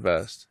close to the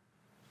vest.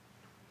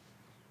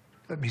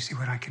 Let me see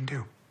what I can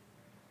do.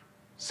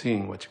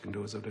 Seeing what you can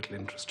do is of little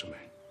interest to me.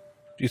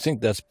 Do you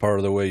think that's part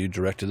of the way you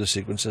directed the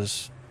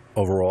sequences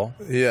overall?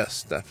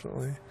 Yes,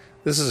 definitely.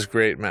 This is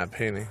great matte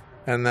painting.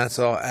 And that's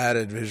all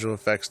added visual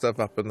effects stuff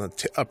up in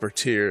the upper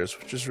tiers,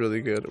 which is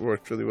really good. It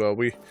worked really well.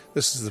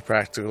 This is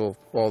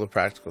all the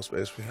practical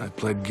space we I had.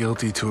 pled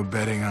guilty to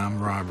abetting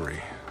armed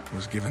robbery.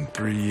 Was given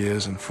 3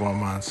 years and 4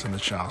 months in the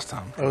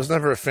Charlestown. I was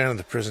never a fan of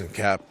the prison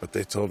cap, but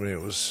they told me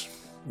it was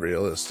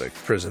realistic.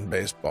 Prison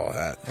baseball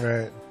hat.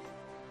 Right.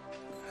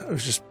 It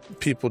was just,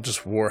 people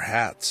just wore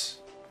hats.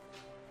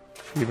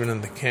 Even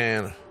in the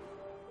can.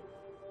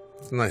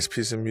 It's a nice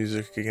piece of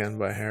music again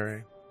by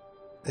Harry.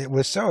 It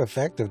was so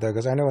effective, though,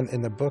 because I know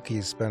in the book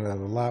he spent a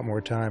lot more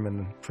time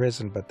in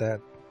prison, but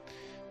that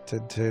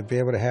to be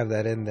able to have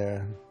that in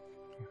there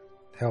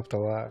helped a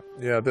lot.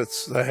 Yeah,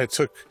 I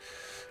took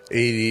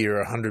 80 or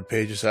 100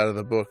 pages out of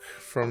the book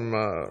from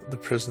the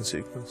prison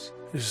sequence.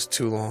 It was just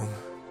too long.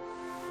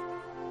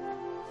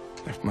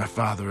 If my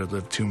father had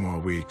lived 2 more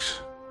weeks,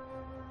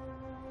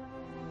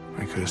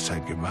 I could have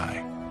said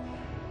goodbye.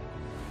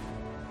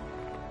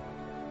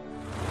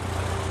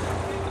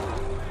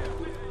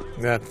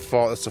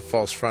 That's a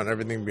false front.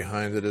 Everything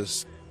behind it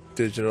is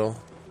digital.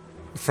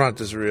 The front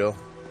is real.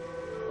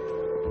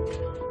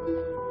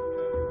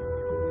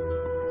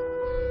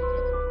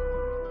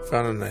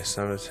 Found a nice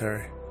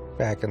cemetery.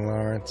 Back in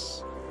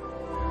Lawrence.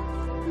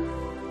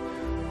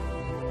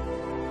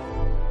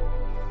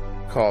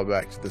 Call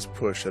back to this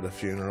push at a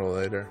funeral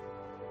later.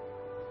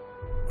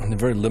 And the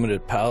very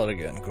limited palette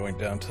again, going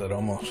down to that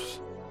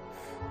almost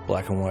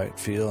black and white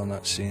feel in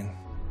that scene.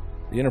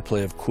 The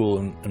interplay of cool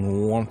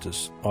and warmth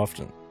is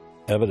often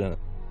evident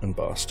in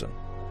Boston.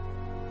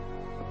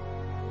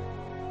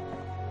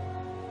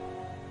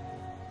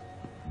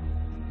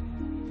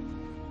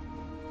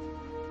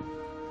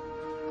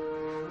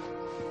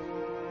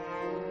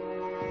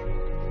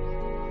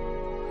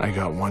 I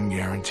got one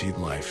guaranteed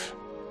life.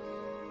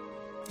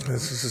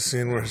 This is a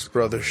scene where his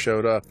brother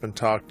showed up and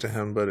talked to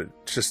him, but it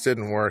just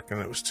didn't work and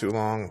it was too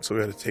long, so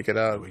we had to take it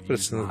out. But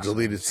it's in the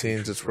deleted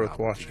scenes, it's worth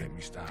watching.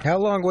 How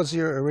long was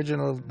your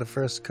the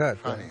first cut?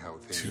 Funny how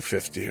things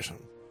 250 or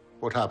something.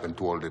 What happened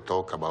to all the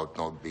talk about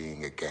not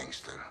being a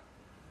gangster?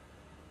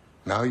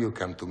 Now you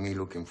come to me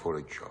looking for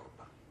a job.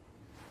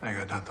 I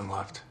got nothing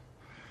left.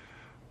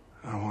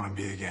 I don't want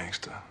to be a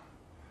gangster.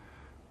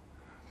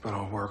 But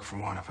I'll work for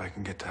one if I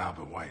can get to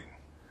Albert White.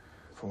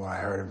 From what I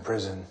heard in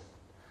prison,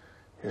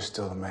 you're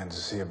still the man to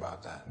see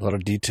about that. A lot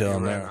of detail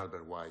in there.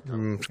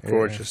 It's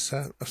gorgeous.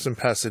 That's in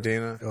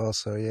Pasadena.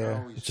 Also,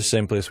 yeah. It's the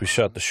same place we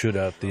shot the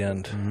shootout at the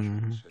end.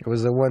 Mm-hmm. It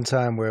was the one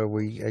time where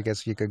I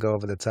guess you could go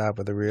over the top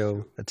with a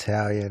real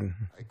Italian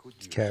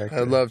character.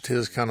 I loved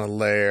his kind of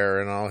lair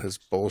and all his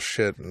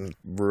bullshit and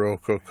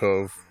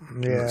Rococo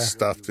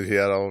stuff that he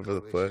had all over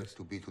the place.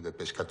 To be to the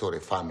Pescatore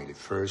family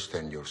first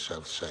and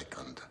yourself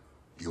second.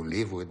 You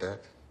live with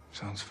that?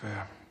 Sounds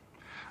fair.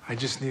 I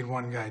just need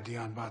one guy,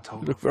 Dion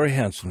Bartolo. You look very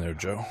handsome there,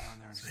 Joe.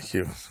 Thank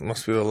you. It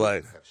must be the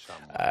light.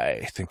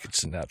 I think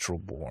it's a natural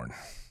born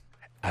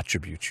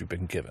attribute you've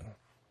been given.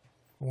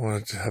 I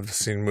wanted to have the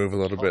scene move a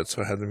little bit,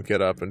 so I had them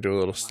get up and do a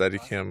little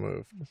Steadicam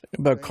move. The thing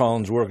about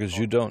Colin's work is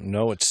you don't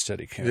know it's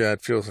Steadicam. Yeah,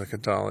 it feels like a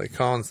dolly.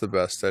 Colin's the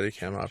best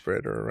Steadicam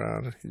operator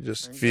around. He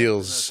just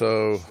feels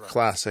so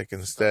classic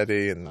and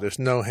steady, and there's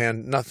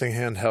nothing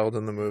handheld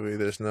in the movie.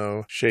 There's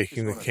no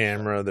shaking the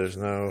camera.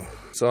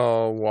 It's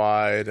all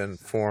wide and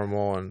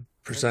formal and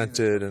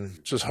presented, and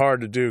it's just hard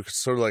to do. It's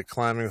sort of like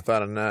climbing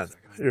without a net.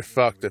 You're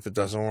fucked if it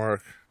doesn't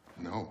work.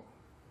 No.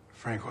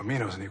 Franco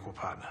Amino's an equal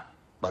partner.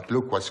 But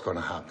look what's going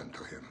to happen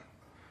to him.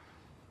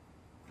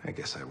 I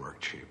guess I work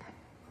cheap.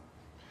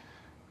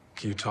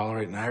 Can you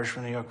tolerate an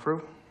Irishman in your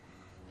crew?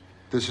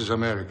 This is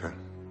America.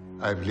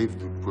 I've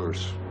lived with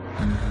worse.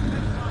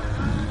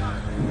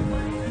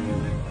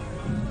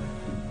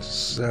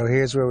 So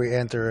here's where we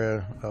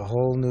enter a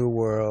whole new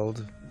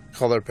world.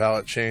 Color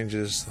palette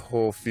changes, the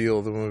whole feel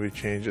of the movie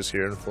changes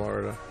here in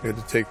Florida. We had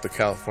to take the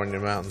California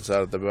mountains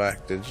out of the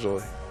back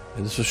digitally.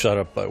 And this was shot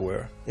up by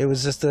where? It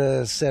was just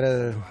a set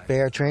of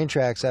bare train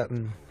tracks out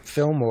in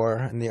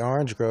Fillmore in the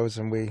orange groves,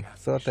 and we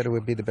thought that it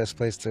would be the best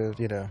place to,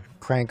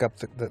 crank up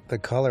the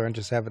color and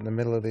just have it in the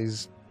middle of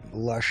these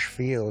lush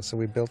fields. So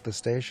we built the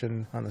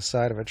station on the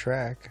side of a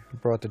track,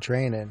 brought the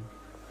train in.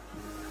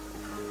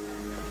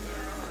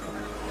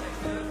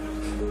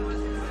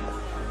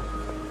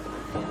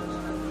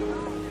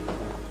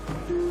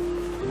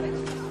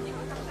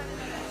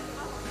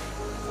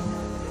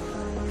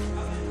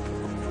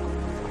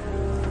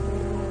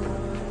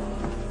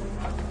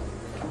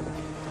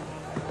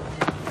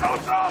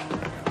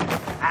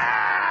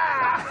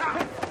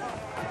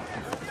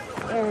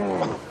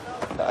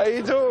 How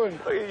you doing?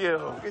 Look at you.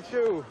 Look at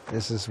you.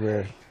 This is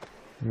where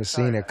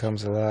Messina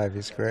comes alive.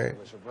 He's great.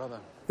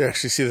 You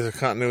actually see the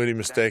continuity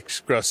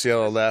mistakes.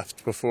 Graciela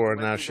left before,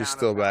 and now she's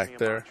still back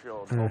there.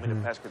 Told me the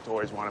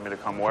Pescatores wanted me to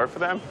come work for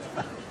them.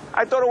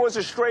 I thought it was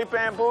a straight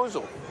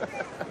bamboozle.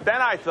 Then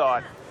I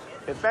thought,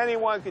 if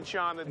anyone could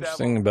charm the devil... The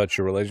thing about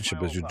your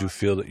relationship is you do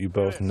feel that you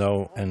both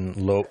know and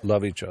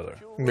love each other.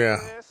 Yeah.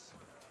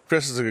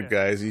 Chris is a good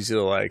guy. He's easy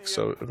to like,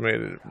 so it made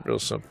it real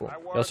simple.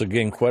 He also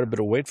gained quite a bit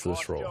of weight for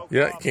this role.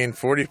 Yeah, he gained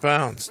 40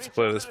 pounds to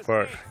play this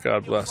part.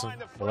 God bless him.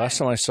 The last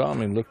time I saw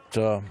him, he looked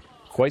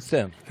quite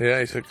thin.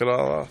 Yeah, he took it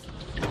all off.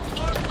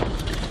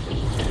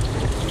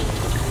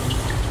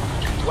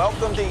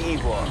 Welcome to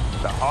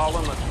Ybor, the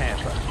Harlem of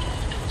Tampa.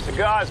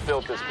 Cigars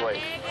built this place.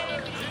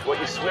 What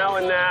you're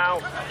smelling now,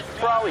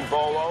 probably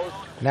bolos.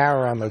 Now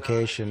we're on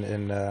location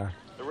in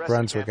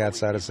Brunswick,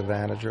 outside of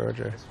Savannah,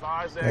 Georgia.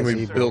 And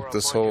we built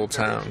this whole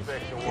town.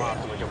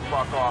 We can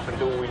fuck off and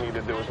do what we need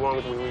to do as long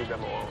as we leave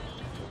them alone.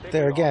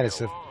 There again,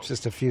 it's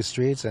just a few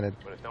streets, and it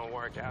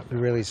We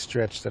really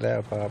stretched it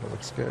out, Bob. It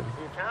looks good.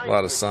 A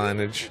lot of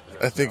signage.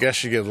 I think I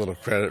should get a little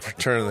credit for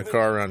turning the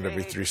car around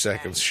every 3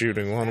 seconds,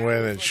 shooting one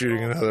way, then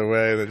shooting another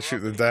way, then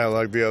shooting the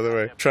dialogue the other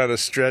way. Trying to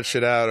stretch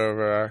it out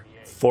over our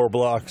 4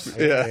 blocks.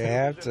 Yeah. You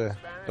have to.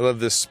 I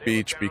love this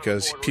speech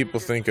because people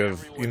think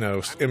of,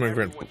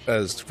 immigrants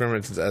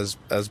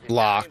as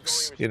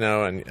blocks,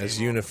 and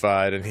as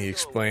unified, and he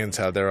explains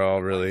how they're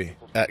all really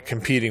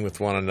competing with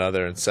one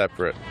another and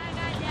separate.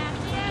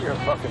 You're a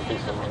fucking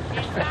piece of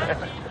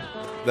work.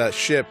 That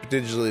ship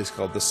digitally is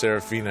called the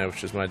Serafina,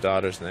 which is my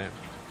daughter's name.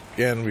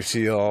 Again, we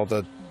see all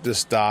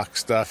this dock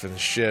stuff and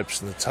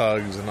ships and the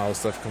tugs and all the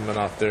stuff coming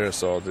off there.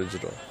 It's all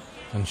digital.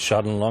 And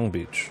shot in Long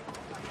Beach.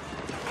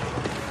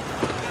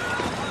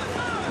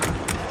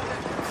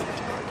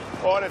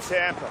 Order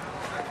Tampa.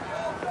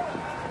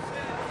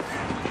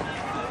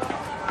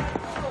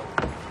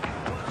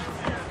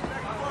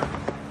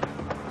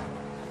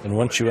 And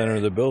once you enter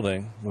the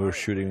building, we were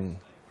shooting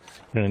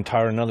in an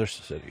entire another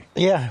city.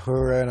 Yeah, we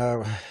were in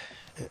a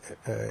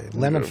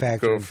lemon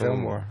factory in from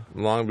Fillmore.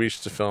 Long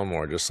Beach to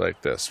Fillmore, just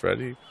like this.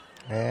 Ready?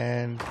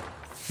 And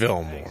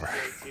Fillmore.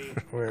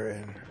 we're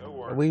in.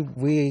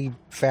 We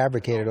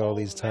fabricated all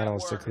these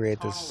tunnels to create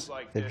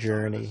the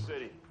journey.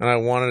 And I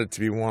wanted it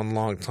to be one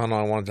long tunnel.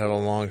 I wanted to have a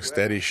long,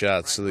 steady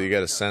shot so that you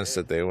get a sense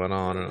that they went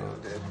on and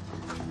on.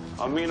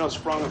 Amino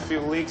sprung a few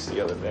leaks the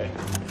other day.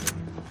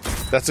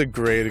 That's a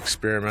great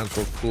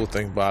experimental, cool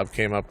thing Bob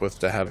came up with,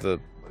 to have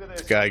the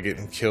guy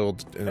getting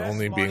killed and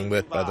only being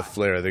lit by the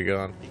flare of the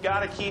gun. You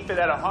gotta keep it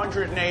at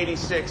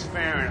 186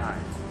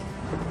 Fahrenheit.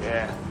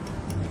 Yeah,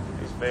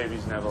 these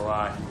babies never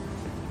lie.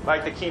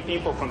 Like to keep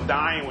people from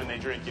dying when they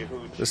drink your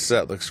hooch. The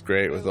set looks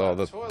great with all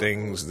the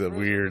things, the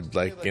weird,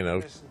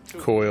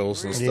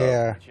 coils and stuff.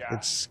 Yeah,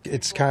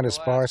 it's kind of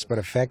sparse but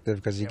effective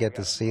because you get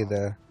to see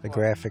the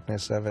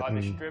graphicness of it,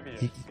 and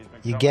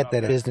you get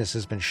that business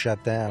has been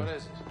shut down.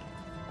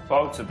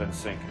 Boats have been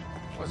sinking.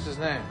 What's his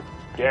name?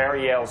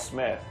 Gary L.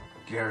 Smith.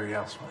 Gary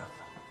L. Smith.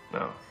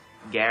 No.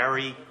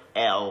 Gary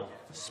L.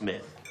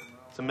 Smith.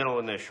 It's a middle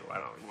initial. I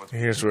don't know.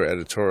 Here's where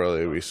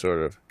editorially we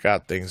sort of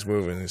got things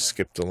moving and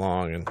skipped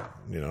along, and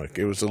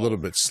it was a little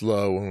bit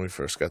slow when we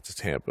first got to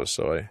Tampa,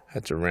 so I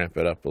had to ramp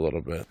it up a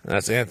little bit. And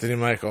that's Anthony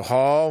Michael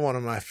Hall, one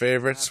of my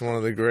favorites, one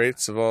of the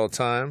greats of all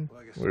time.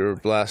 We were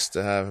blessed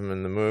to have him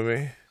in the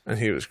movie, and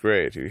he was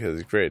great. He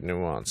has great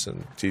nuance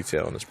and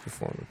detail in his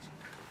performance.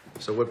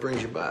 So what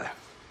brings you by?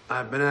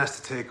 I've been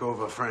asked to take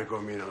over Franco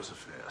Amino's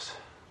affairs.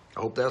 I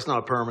hope that's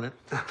not permanent.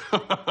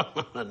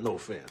 No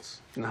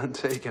offense. None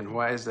taken.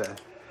 Why is that?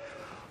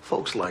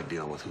 Folks like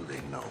dealing with who they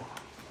know.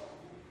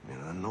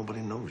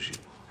 Nobody knows you.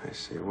 I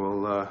see.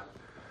 Well,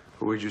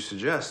 who would you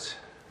suggest?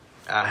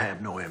 I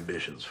have no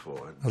ambitions for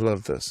it. I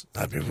love this.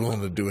 I'd be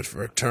willing to do it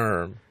for a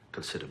term.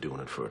 Consider doing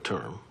it for a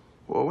term.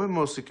 Well, we're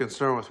mostly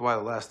concerned with why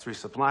the last 3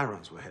 supply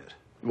runs were hit.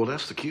 Well,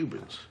 that's the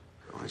Cubans.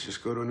 Let's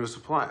just go to a new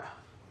supplier.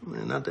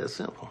 Not that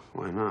simple.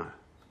 Why not?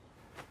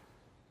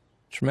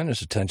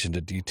 Tremendous attention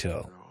to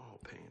detail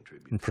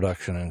in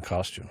production and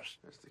costumes.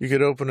 You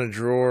could open a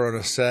drawer on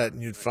a set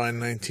and you'd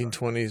find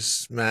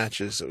 1920s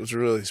matches. It was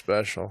really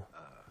special.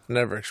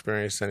 Never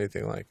experienced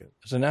anything like it.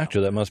 As an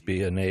actor, that must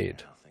be an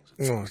aid.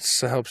 Oh, it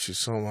helps you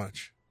so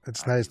much.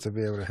 It's nice to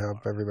be able to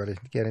help everybody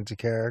get into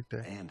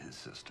character. And his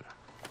sister.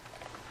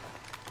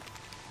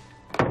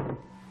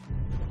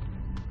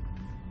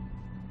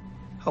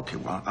 Okay,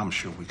 well, I'm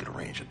sure we could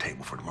arrange a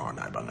table for tomorrow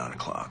night about 9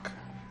 o'clock.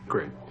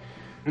 Great.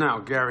 Now,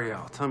 Gary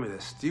L., tell me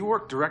this. Do you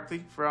work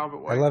directly for Albert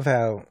White? I love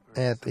how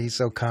he's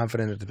so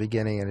confident at the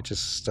beginning, and it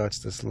just starts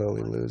to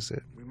slowly lose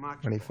it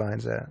when he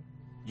finds out.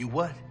 You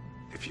what?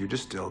 If you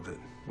distilled it,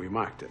 we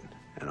marked it.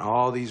 And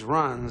all these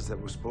runs that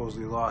were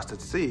supposedly lost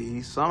at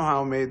sea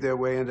somehow made their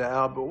way into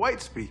Albert White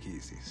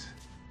speakeasies.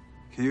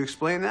 Can you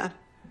explain that?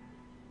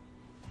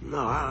 No,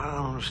 I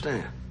don't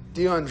understand.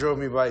 Dion drove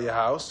me by your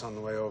house on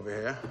the way over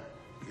here.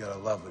 You got a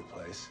lovely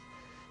place.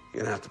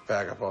 You're gonna have to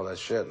pack up all that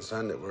shit and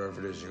send it wherever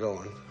it is you're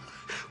going.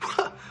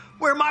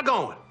 Where am I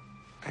going?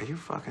 Are you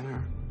fucking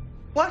her?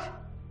 What?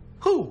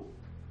 Who?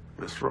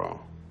 Miss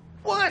Rowe.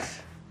 What?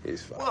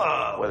 He's fine.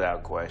 Whoa.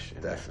 Without question.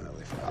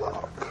 Definitely fine.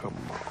 Oh, come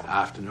on.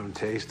 Afternoon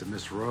taste of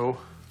Miss Rowe.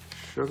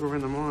 Sugar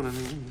in the morning.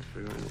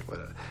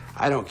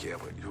 I don't care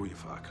who you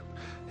fuck.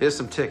 Here's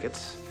some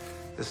tickets.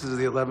 This is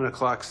the 11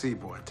 o'clock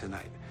Seaboard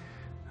tonight.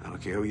 I don't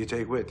care who you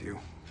take with you,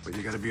 but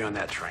you gotta be on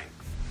that train.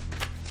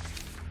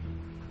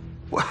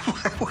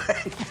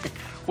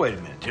 Wait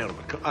a minute,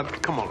 gentlemen.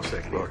 Come on a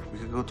second. Look, we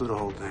could go through the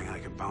whole thing and I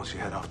could bounce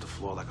your head off the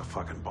floor like a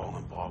fucking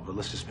bowling ball, but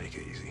let's just make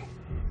it easy.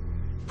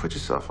 Put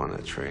yourself on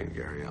that train,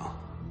 Gary L.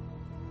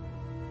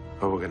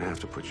 Or we're gonna have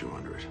to put you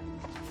under it.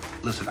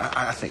 Listen,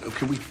 I think,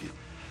 can we...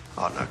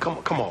 Oh, no,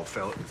 come on,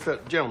 fella.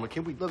 Gentlemen,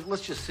 can we...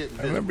 Let's just sit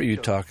and... I remember you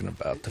talking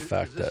about the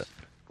fact that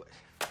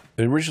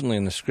originally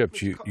in the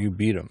script, you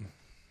beat him.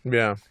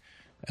 Yeah.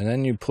 And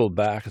then you pulled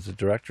back as a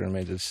director and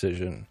made the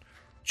decision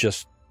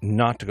just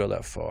not to go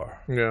that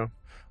far. Yeah.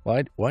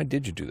 Why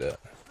did you do that?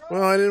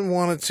 Well, I didn't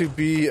want it to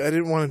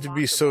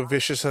be so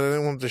vicious. I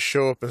didn't want it to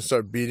show up and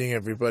start beating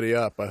everybody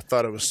up. I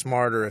thought it was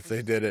smarter if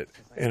they did it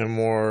in a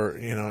more,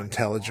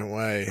 intelligent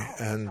way.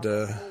 And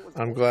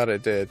I'm glad I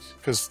did.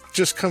 Because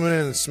just coming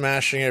in and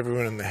smashing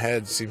everyone in the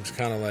head seems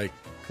kind of like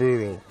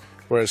brutal.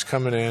 Whereas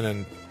coming in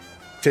and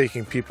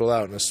taking people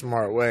out in a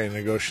smart way and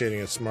negotiating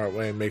in a smart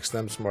way makes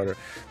them smarter.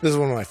 This is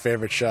one of my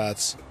favorite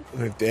shots.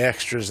 Like the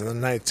extras in the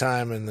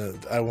nighttime,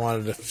 and I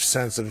wanted a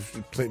sense of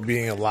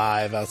being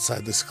alive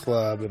outside this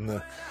club,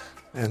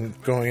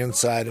 and going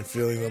inside and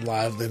feeling the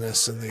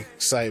liveliness and the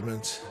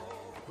excitement.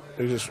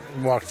 We just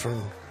walked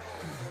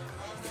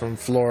from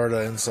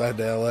Florida inside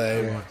to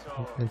L.A. Yeah,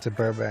 into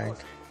Burbank.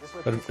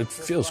 But it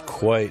feels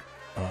quite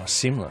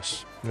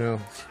seamless. Yeah.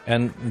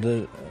 And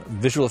the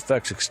visual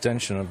effects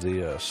extension of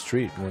the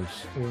street was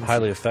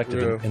highly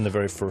effective in the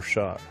very first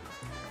shot.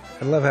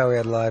 I love how we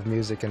had live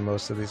music in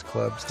most of these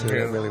clubs, too.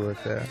 Yeah. It really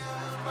worked there.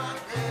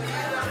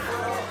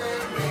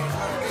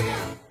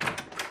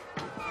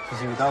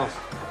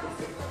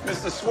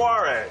 Mr.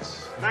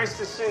 Suarez, nice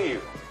to see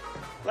you.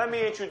 Let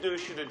me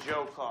introduce you to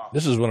Joe Carr.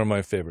 This is one of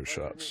my favorite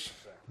shots.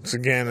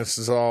 Again, this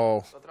is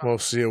all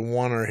mostly a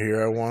oneer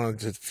here. I wanted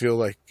to feel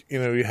like,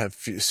 you have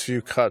as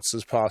few cuts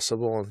as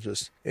possible and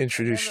just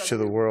introduce you to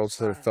the world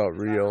so that it felt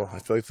real. I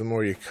feel like the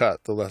more you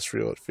cut, the less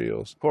real it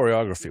feels.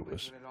 Choreography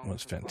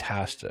was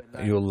fantastic.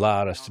 You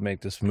allowed us to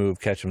make this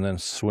move, catch him, then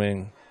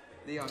swing.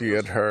 You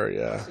get her,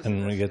 yeah.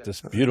 And we get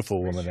this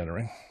beautiful woman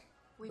entering.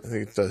 I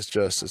think it does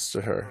justice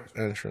to her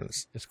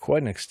entrance. It's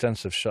quite an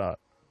extensive shot.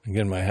 I'm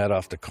getting my head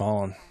off to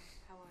Colin.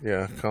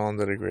 Yeah, Colin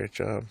did a great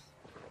job.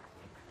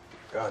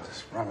 God,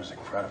 this rum is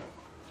incredible.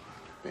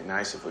 Be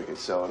nice if we could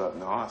sell it up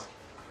north.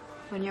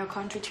 When your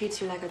country treats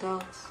you like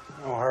adults.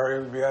 No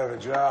hurry, we'll be out of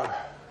a job.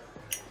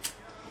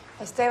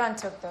 Esteban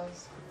took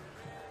those.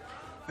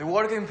 The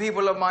working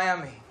people of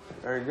Miami.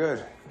 Very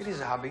good. It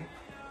is a hobby.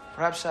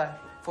 Perhaps I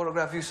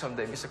photograph you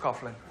someday, Mr.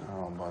 Coughlin. I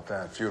don't know about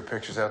that. Fewer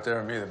pictures out there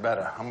of me, the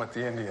better. I'm with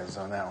the Indians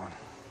on that one.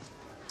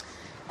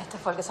 Este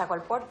fue el que sacó el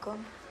porco.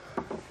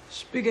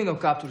 Speaking of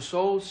captured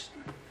souls,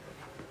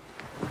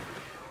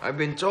 I've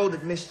been told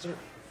that Mr.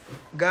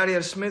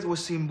 Gary Smith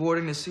was seen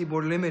boarding the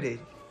Seaboard Limited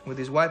with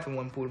his wife in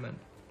one Pullman.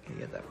 He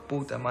had that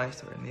puta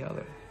meister in the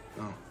other.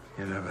 Oh,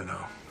 you never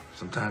know.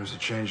 Sometimes a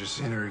change of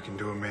scenery can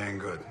do a man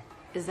good.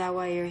 Is that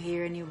why you're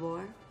here and you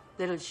bore?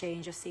 Little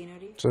change of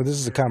scenery? So this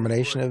is a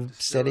combination of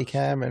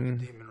Steadicam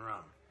and...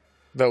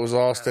 That was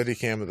all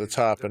Steadicam at the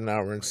top, and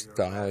now we're in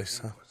Dolly,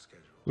 so...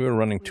 We were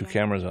running 2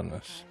 cameras on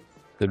this.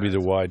 There'd be the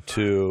wide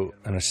 2,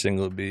 and a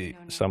single would be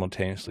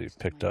simultaneously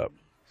picked up.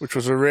 Which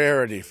was a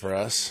rarity for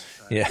us.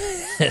 Yeah.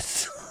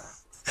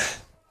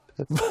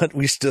 But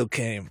we still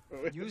came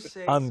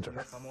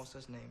under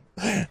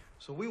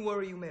So we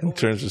worry you may in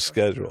terms of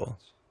schedule.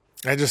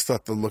 I just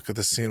thought the look of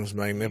the scene was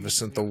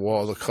magnificent. The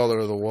wall, the color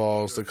of the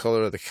walls, the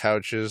color of the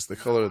couches, the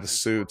color of the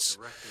suits,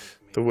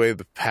 the way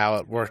the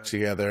palette worked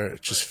together.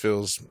 It just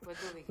feels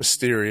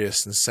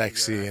mysterious and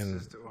sexy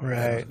and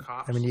Right.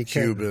 I mean,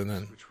 Cuban.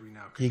 And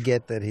you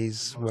get that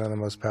he's one of the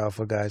most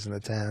powerful guys in the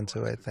town,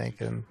 too, I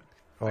think, and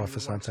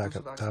office on top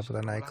of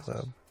the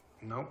nightclub.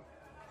 Nope.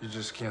 You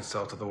just can't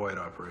sell to the white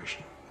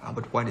operation.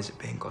 Albert White is a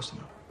paying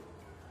customer.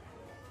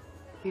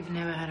 We've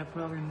never had a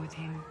problem with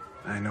him.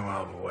 I know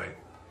Albert White.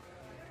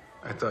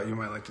 I thought you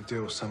might like to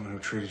deal with someone who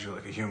treated you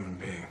like a human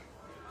being.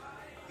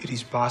 It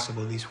is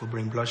possible this will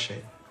bring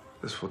bloodshed.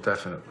 This will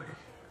definitely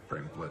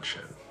bring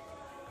bloodshed.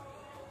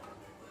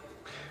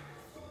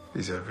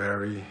 These are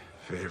very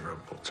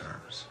favorable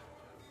terms.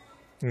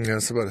 yeah,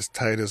 that's about as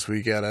tight as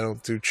we get. I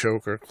don't do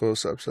choker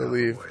close-ups. I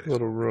leave a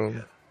little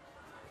room.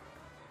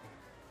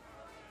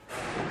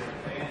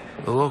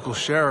 The local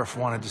sheriff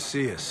wanted to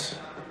see us.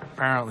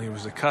 Apparently, it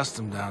was a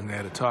custom down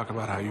there to talk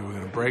about how you were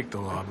going to break the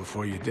law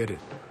before you did it.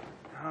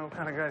 What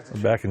kind of guys?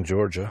 We're back in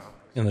Georgia,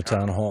 in the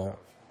town hall.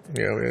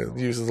 Yeah,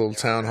 we used a little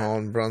town hall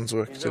in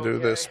Brunswick to do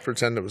this,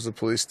 pretend it was the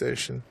police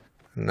station.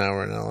 And now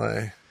we're in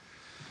L.A.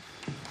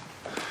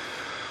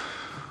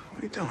 What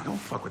are you doing? Don't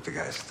fuck with the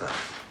guy's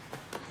stuff.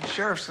 The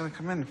sheriff's going to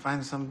come in and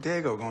find some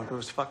Dago going through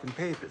his fucking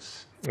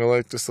papers. I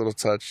like this little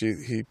touch.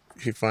 He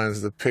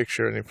finds the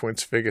picture and he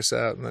points Figgis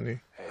out, and then he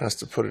has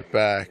to put it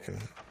back. And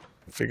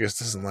Figgis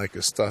doesn't like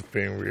his stuff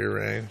being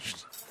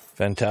rearranged.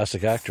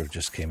 Fantastic actor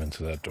just came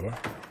into that door.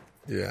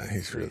 Yeah,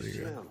 he's really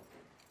good.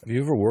 Have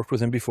you ever worked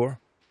with him before?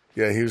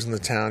 Yeah, he was in the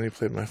town. He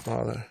played my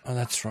father. Oh,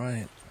 that's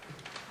right.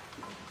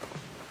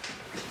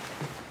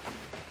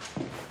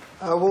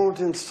 I won't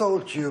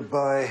insult you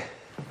by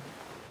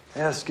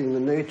asking the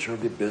nature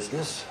of your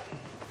business.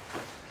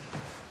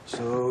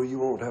 So you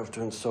won't have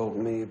to insult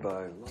me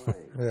by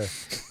lying. Yeah,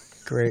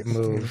 great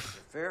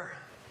move. Fair?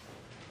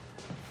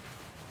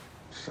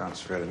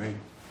 Sounds fair to me.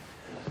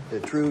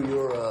 True,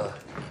 you're a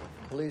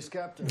police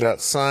captain?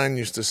 That sign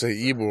used to say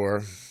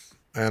Ybor,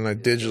 and I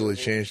digitally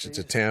changed it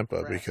to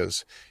Tampa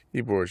because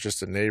Ybor is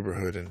just a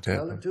neighborhood in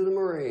Tell Tampa. it to the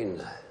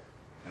Marines.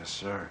 Yes,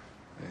 sir.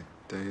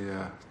 They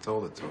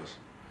told it to us.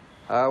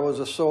 I was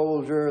a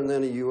soldier and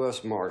then a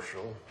U.S.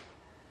 Marshal.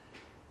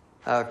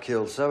 I've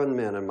killed 7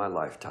 men in my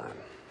lifetime.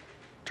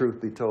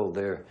 Truth be told,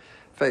 they're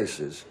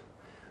faces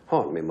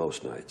haunt me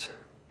most nights.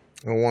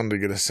 I wanted to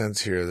get a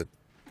sense here that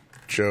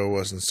Joe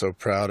wasn't so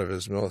proud of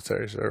his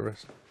military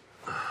service.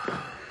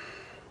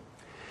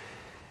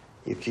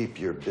 You keep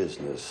your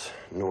business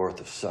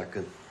north of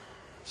 2nd,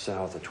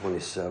 south of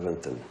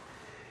 27th, and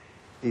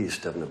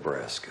east of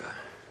Nebraska.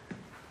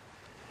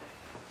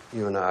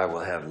 You and I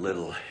will have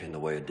little in the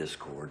way of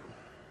discord.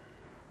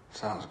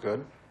 Sounds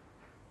good.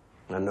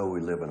 I know we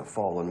live in a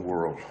fallen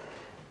world.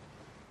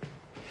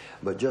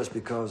 But just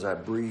because I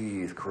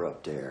breathe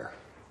corrupt air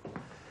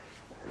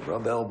and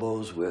rub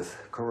elbows with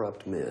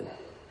corrupt men,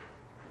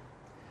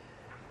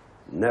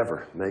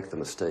 never make the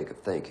mistake of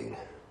thinking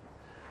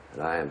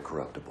that I am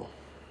corruptible.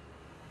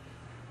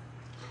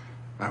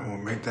 I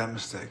won't make that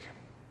mistake.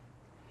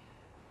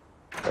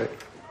 Hey.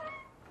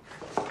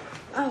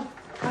 Oh,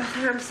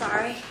 Arthur, I'm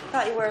sorry.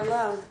 Thought you were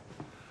alone.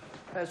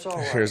 That's all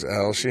right. Here's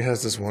Elle. She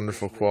has this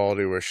wonderful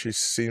quality where she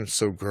seems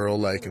so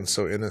girl-like and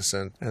so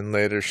innocent, and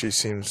later she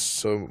seems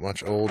so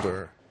much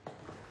older.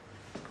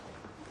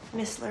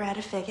 Miss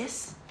Loretta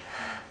Figgis.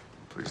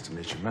 Pleased to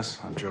meet you, miss.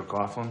 I'm Joe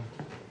Coughlin.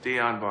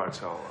 Dion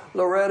Bartola.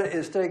 Loretta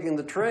is taking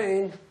the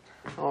train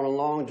on a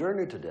long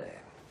journey today.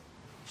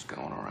 What's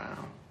going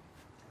around?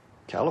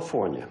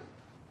 California.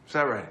 Is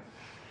that right?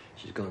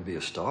 She's going to be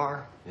a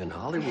star in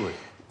Hollywood.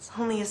 It's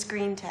only a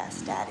screen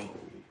test, Daddy.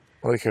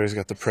 I like how he's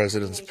got the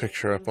president's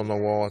picture up on the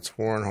wall. It's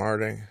Warren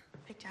Harding.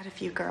 Picked out a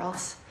few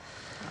girls.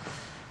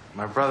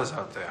 My brother's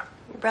out there.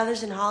 Your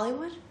brother's in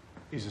Hollywood?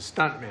 He's a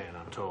stuntman,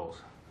 I'm told.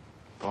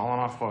 Falling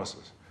off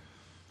horses.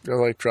 I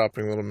like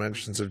dropping little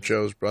mentions of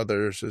Joe's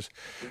brothers. It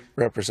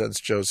represents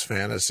Joe's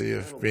fantasy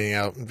of being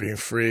out and being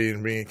free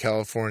and being in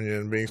California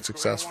and being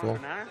successful.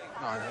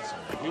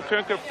 You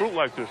can't get fruit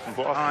like this in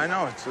Boston. Oh, I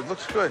know. It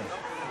looks good.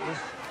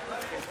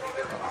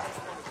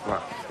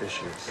 What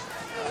issues?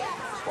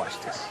 Let's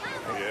watch this.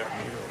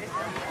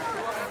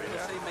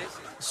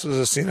 This was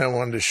a scene I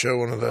wanted to show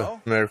one of the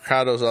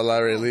mercados al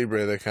aire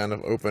libre, the kind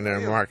of open-air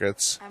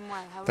markets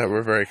that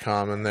were very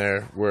common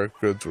there, where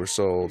goods were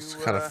sold,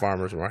 kind of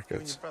farmers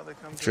markets.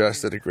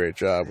 Jess did a great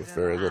job with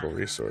very little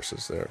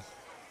resources there.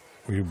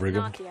 Were you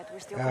Brigham?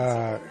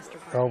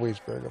 Always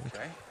Brigham.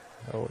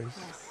 Always.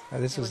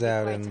 This was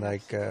out in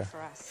like the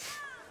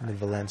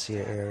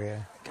Valencia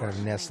area, kind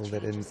of nestled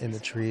it in the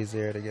trees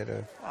there to get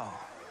the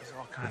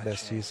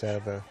best use out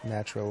of the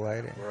natural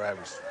lighting. Where I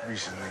was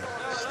recently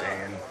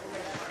staying,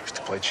 used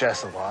to play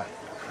chess a lot.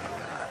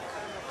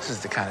 This is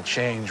the kind of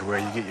change where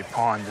you get your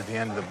pawn to the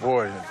end of the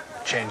board and it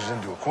changes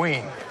into a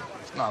queen.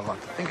 There's not a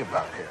lot to think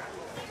about here.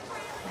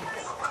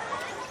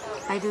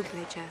 I do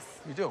play chess.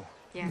 You do?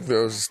 Yes.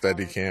 There was a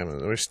steady cam,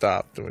 and we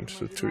stopped and went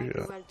to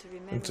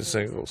into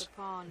singles.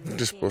 We're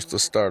just supposed to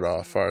start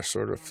off our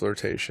sort of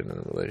flirtation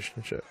and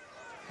relationship.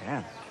 The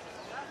end.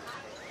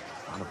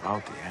 It's not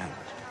about the end.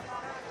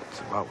 It's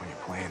about when you're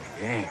playing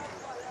the game.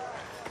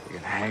 You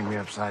can hang me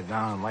upside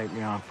down and light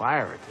me on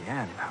fire at the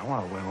end. I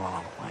want to win while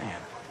I'm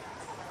playing.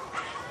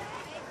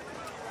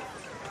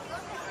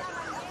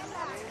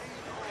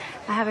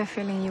 I have a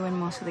feeling you win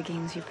most of the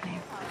games you play.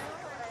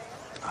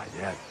 Not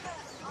yet.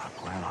 I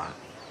plan on it.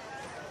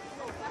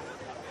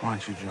 Why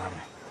don't you join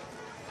me?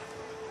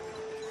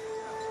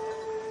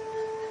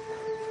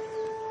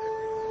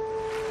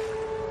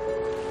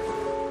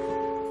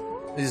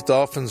 These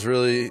dolphins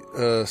really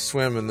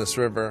swim in this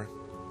river.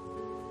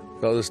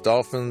 Well, there's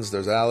dolphins,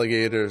 there's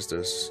alligators,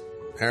 there's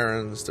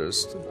herons,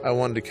 I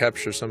wanted to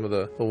capture some of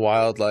the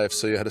wildlife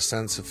so you had a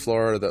sense of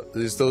Florida.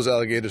 Those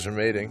alligators are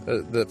mating.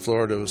 That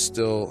Florida was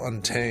still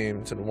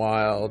untamed and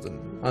wild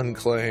and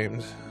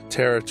unclaimed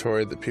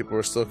territory that people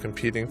were still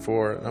competing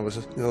for. And I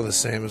was, the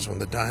same as when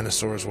the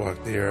dinosaurs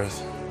walked the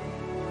earth.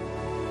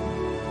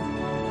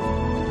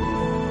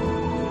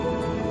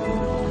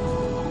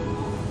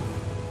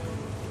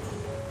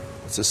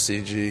 It's a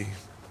CG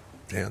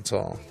dance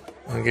hall.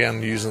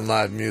 Again, using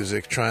live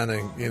music, trying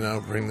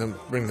to, bring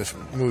the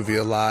movie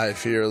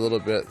alive here a little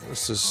bit.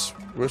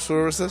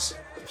 Where was this?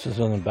 This is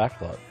on the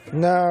back lot.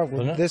 No,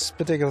 this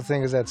particular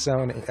thing is at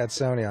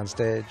Sony on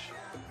stage.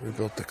 We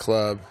built the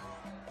club.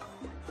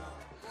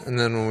 And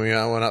then when we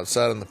went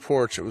outside on the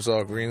porch, it was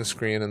all green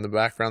screen. And the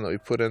background that we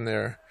put in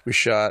there, we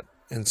shot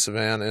in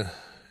Savannah,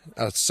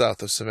 out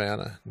south of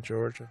Savannah,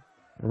 Georgia.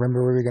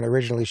 Remember, we were going to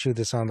originally shoot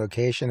this on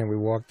location, and we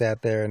walked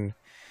out there and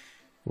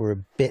we were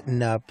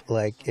bitten up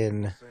like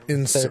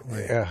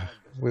instantly.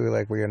 We were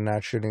like, we are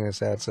not shooting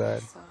this outside.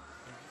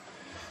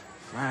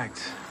 In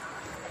fact,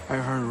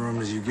 I've heard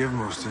rumors you give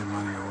most of your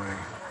money away.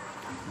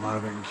 A lot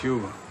of it in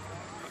Cuba.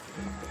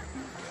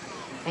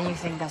 And you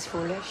think that's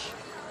foolish?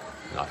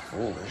 Not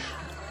foolish.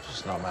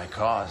 Just not my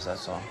cause,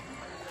 that's all.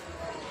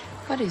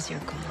 What is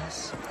your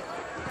cause?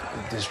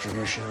 The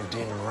distribution of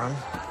demon rum.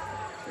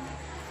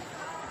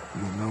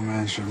 No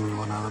man should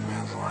rule another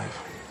man's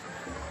life.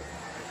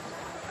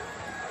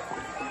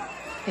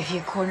 If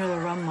you corner the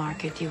rum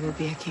market, you will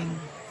be a king.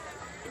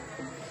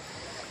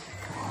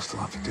 I'll still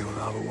have to deal with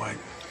Albert White.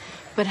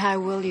 But how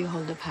will you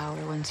hold the power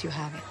once you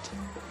have it?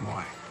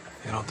 Why?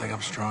 You don't think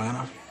I'm strong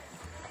enough?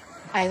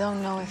 I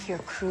don't know if you're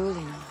cruel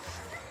enough.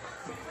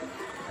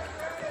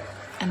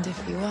 And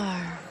if you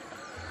are,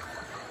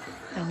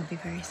 That would be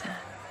very sad.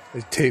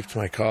 They taped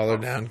my collar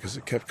down because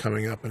it kept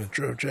coming up and it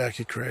drove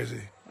Jackie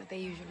crazy. What they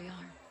usually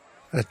are.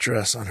 That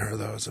dress on her,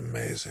 though, is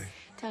amazing.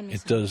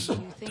 It does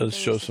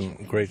show some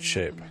great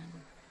shape.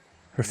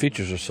 Her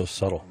features are so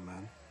subtle.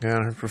 Yeah,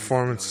 and her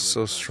performance is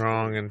so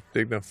strong and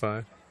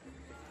dignified.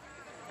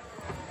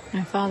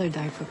 My father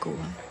died for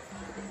Cuba.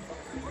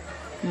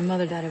 My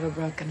mother died of a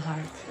broken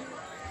heart.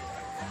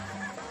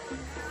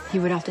 He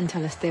would often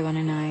tell Esteban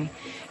and I,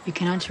 you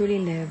cannot truly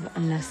live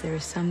unless there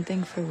is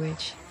something for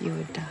which you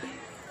would die.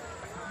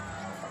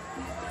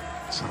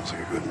 Sounds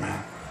like a good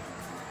man.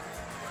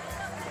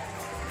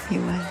 He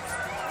was.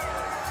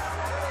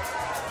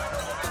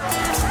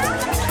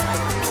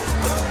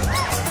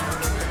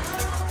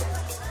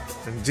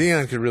 And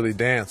Dion could really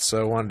dance,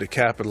 so I wanted to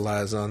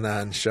capitalize on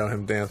that and show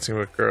him dancing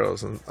with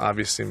girls. And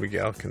obviously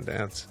Miguel can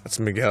dance. That's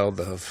Miguel,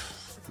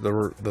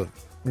 the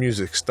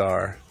music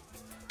star.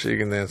 She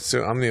can dance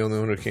too. I'm the only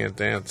one who can't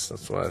dance.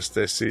 That's why I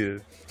stay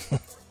seated.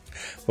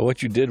 But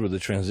what you did with the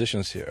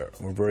transitions here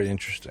were very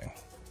interesting.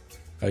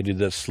 I did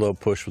that slow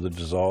push with the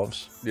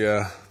dissolves.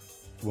 Yeah.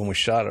 When we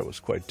shot it was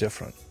quite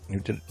different. You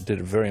did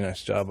a very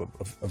nice job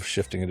of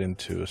shifting it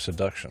into a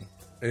seduction.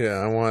 Yeah,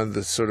 I wanted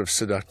the sort of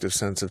seductive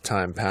sense of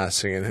time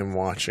passing and him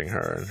watching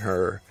her and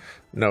her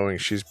knowing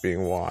she's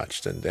being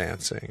watched and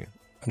dancing.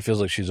 It feels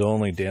like she's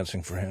only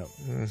dancing for him.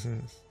 Mm-hmm.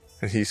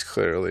 And he's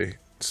clearly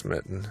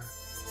smitten.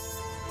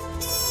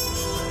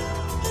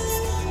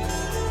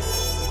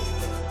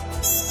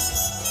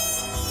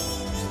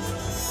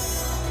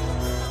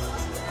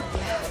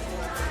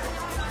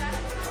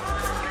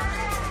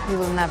 We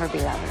will never be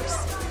lovers.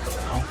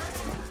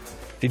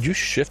 Did you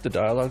shift the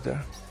dialogue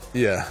there?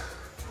 Yeah.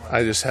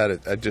 I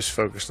just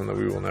focused on the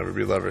we will never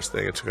be lovers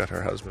thing. It took out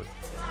her husband.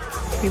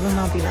 We will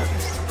not be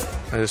lovers.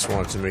 I just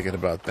wanted to make it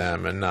about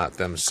them and not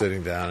them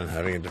sitting down and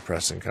having a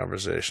depressing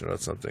conversation about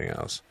something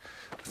else.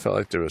 I felt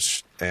like there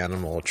was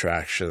animal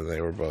attraction.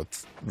 They were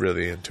both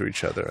really into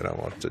each other, and I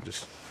wanted to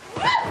just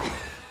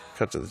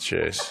cut to the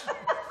chase.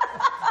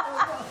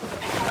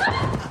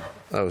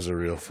 That was a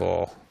real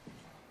fall.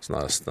 It's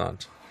not a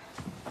stunt.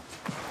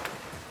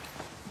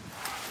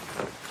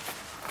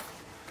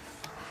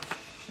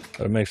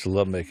 But it makes the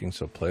lovemaking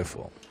so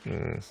playful.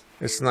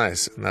 It's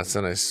nice, and that's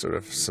a nice sort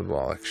of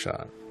symbolic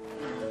shot.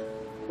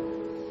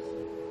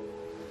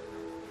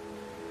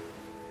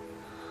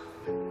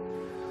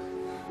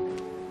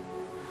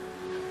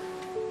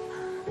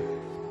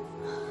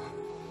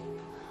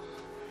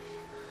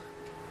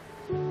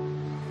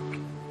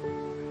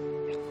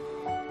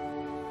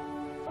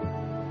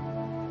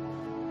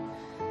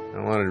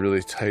 I wanted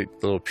really tight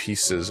little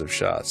pieces of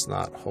shots,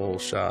 not whole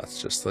shots,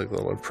 just like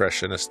little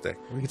impressionistic.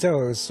 We could tell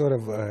it was sort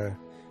of a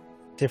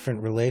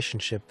different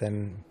relationship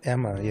than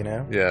Emma, you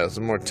know? Yeah, it was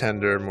more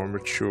tender, more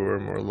mature,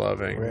 more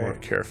loving, more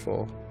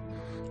careful,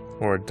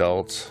 more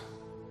adult.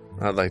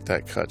 I like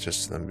that cut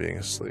just to them being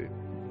asleep.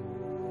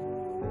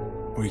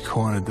 We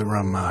cornered the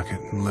rum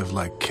market and lived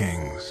like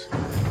kings.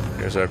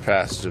 Here's our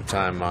passage of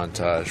time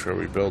montage where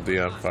we build the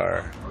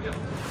empire.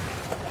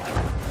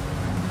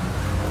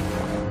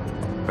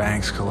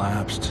 Banks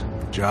collapsed,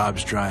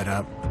 jobs dried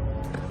up,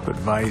 but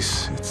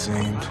Vice, it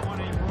seemed,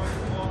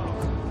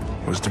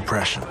 was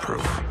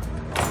depression-proof.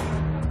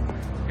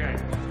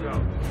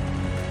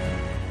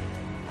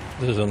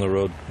 This is on the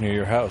road near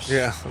your house.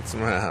 Yeah, that's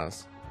my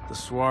house. The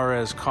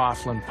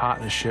Suarez-Coughlin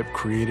partnership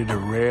created a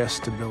rare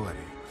stability.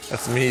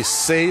 That's me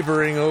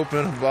sabering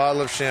open a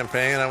bottle of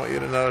champagne, I want you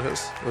to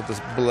notice, with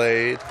this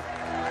blade.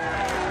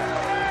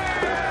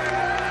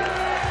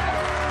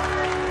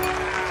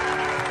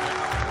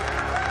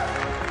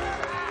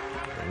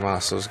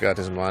 Masso's got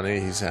his money,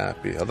 he's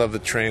happy. I love the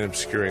train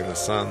obscuring the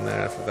sun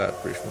there for that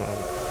brief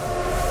moment.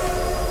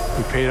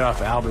 We paid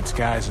off Albert's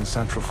guys in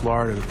Central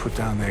Florida to put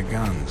down their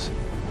guns.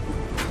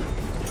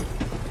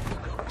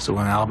 So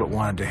when Albert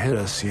wanted to hit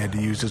us, he had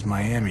to use his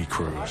Miami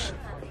cruise.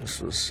 This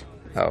was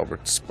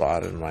Albert's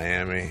spot in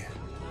Miami.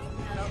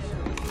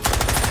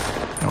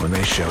 And when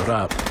they showed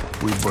up,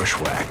 we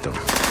bushwhacked them.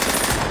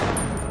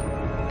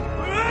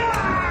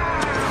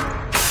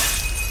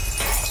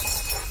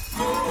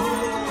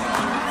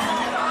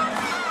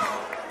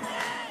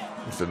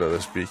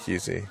 Another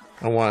speakeasy.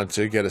 I wanted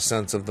to get a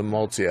sense of the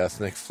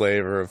multi-ethnic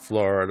flavor of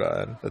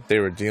Florida and that they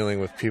were dealing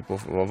with people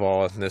of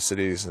all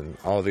ethnicities and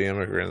all the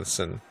immigrants,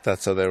 and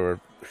that's how they were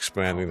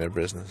expanding their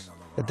business.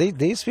 But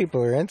these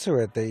people are into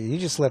it. You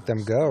just let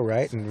them go,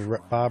 right? And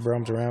Bob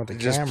roams around with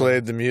the Just camera.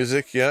 played the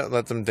music, yeah,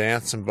 let them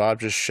dance, and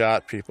Bob just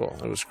shot people.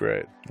 It was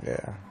great.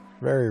 Yeah,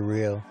 very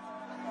real.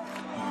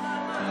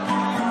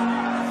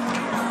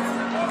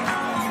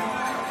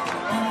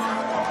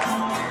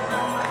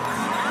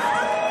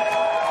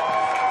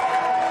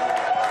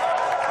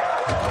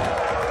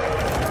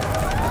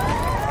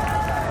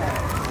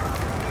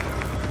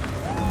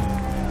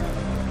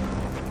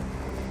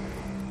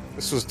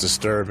 This was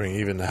disturbing,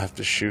 even to have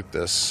to shoot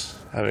this.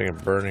 Having a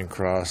burning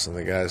cross and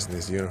the guys in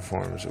these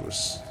uniforms,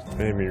 it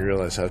made me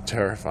realize how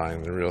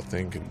terrifying the real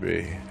thing could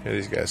be. Here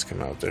these guys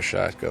come out with their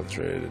shotguns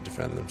ready to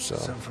defend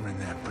themselves. Send from in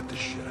there, put the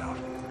shit out.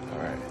 All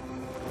right.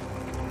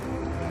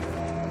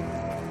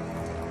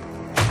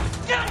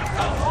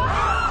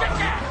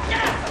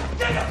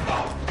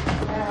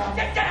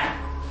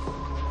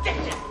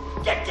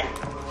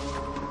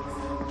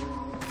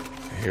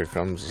 Here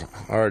comes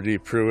R.D.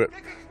 Pruitt,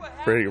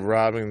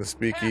 robbing the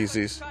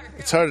speakeasies.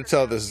 It's hard to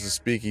tell if this is a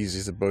speakeasy,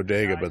 it's a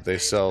bodega, but they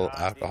sell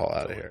alcohol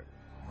out of here.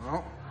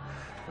 Well,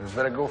 we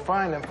better go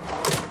find him.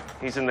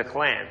 He's in the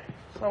Klan.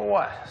 So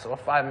what? So are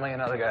 5 million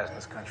other guys in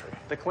this country.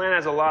 The Klan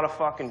has a lot of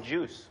fucking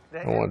juice.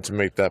 I wanted to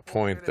make that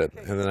point that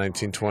in the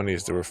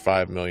 1920s there were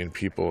 5 million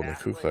people in the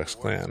Ku Klux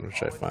Klan,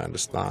 which I find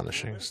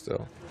astonishing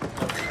still.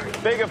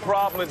 Bigger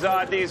problem is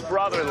R.D.'s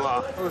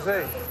brother-in-law. Who's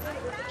he?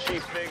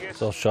 Chief biggest.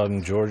 It's all shot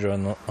in Georgia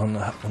on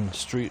the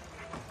street.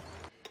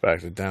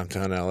 Back to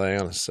downtown L.A.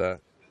 on a set.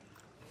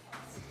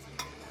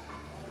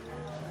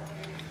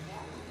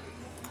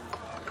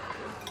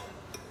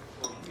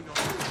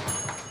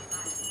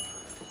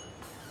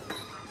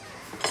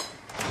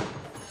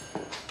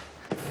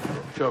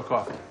 Joe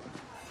Coffin.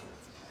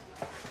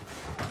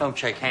 Don't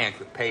shake hands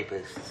with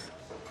papists.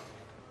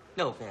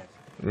 No offense.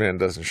 Man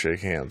doesn't shake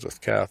hands with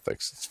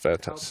Catholics. It's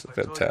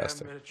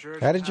fantastic.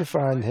 How did you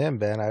find him,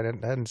 Ben? I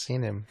hadn't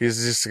seen him.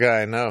 He's just a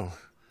guy I know.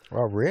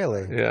 Oh,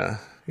 really? Yeah,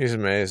 he's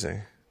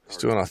amazing. He's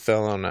doing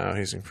Othello now.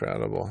 He's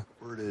incredible.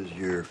 Word is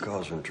you're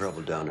causing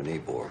trouble down in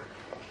Ybor.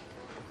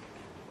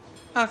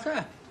 How's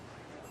that?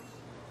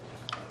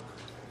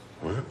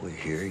 Well, we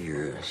hear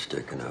you're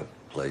sticking up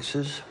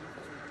places.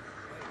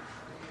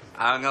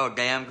 I don't know a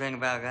damn thing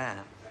about that.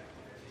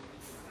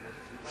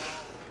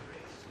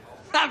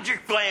 I'm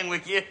just playing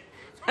with you.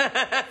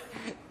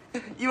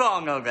 You all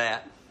know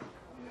that.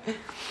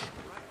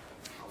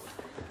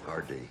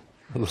 R.D.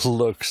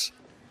 Looks.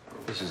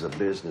 This is a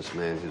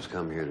businessman who's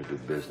come here to do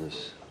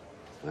business.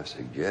 I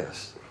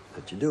suggest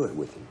that you do it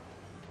with him.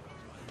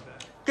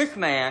 This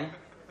man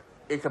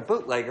is a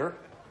bootlegger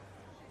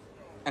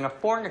and a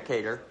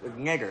fornicator with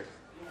niggers.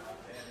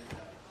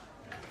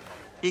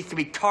 He's to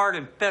be tarred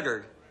and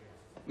feathered,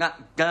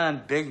 not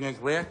done business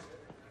with.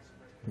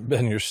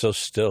 Ben, you're so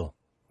still.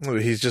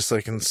 He's just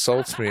like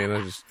insults me, and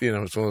I just, it's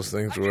one of those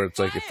things where it's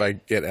like if I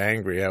get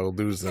angry, I will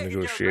lose the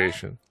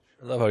negotiation.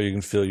 I love how you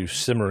can feel you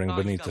simmering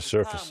beneath the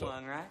surface.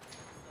 One, right?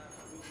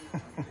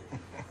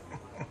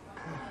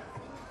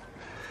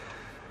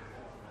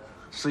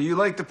 So you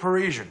like the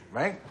Parisian,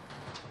 right?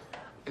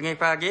 And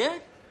if I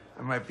did?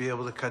 I might be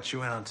able to cut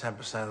you in on 10%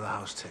 of the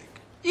house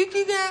take. You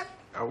do that?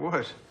 I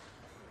would.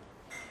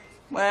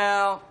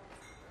 Well,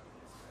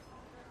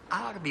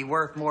 I ought to be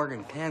worth more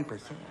than 10%.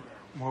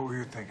 What were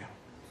you thinking?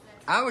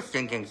 I was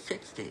thinking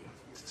 60.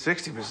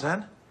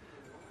 60%?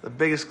 The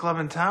biggest club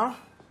in town?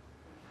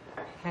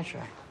 That's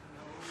right.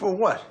 For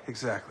what,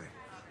 exactly?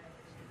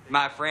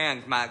 My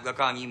friends might look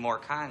on you more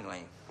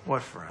kindly.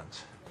 What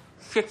friends?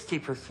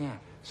 60%.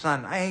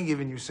 Son, I ain't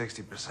giving you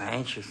 60%.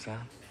 Ain't your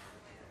son?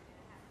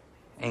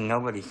 Ain't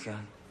nobody's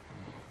son.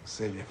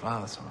 Save your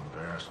father some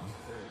embarrassment.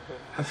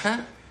 What's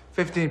that?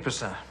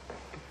 15%.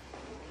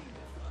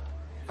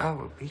 I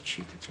will beat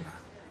you to death.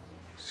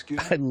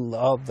 I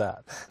love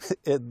that.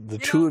 The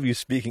two of you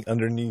speaking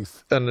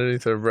underneath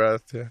our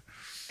breath, yeah.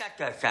 That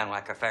does sound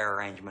like a fair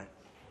arrangement.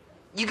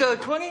 You go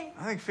 20?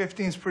 I think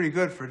 15's pretty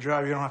good for a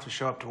job you don't have to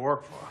show up to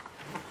work for.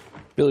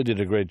 Billy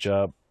did a great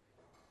job.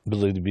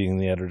 Billy being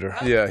the editor.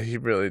 Yeah, he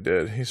really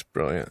did. He's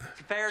brilliant.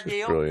 Fair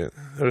deal? Brilliant.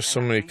 There were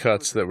so many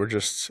cuts that were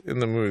just in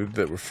the mood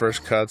that were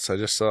first cuts. I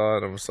just saw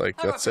it and I was like,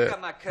 that's it.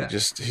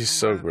 He's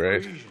so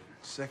great.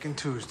 Second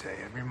Tuesday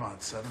every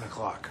month, 7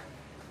 o'clock.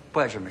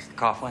 Pleasure, Mr.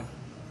 Coughlin.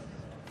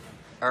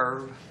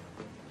 Irv.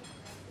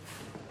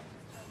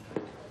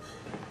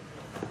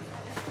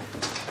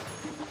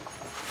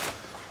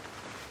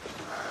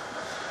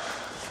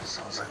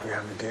 Sounds like we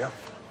have a deal.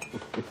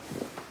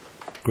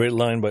 Great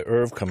line by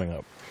Irv coming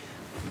up.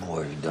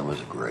 Boy, as dumb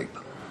as a grape.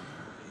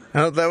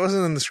 No, that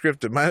wasn't in the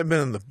script. It might have been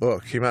in the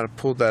book. He might have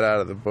pulled that out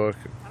of the book.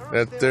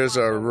 There's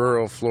our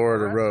rural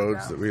Florida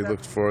roads that we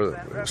looked for.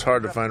 It was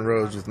hard to find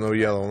roads with no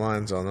yellow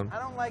lines on them.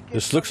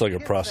 This looks like a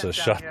process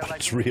shot, but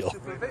it's real.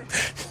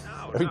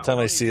 Every time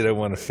I see it, I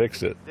want to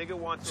fix it.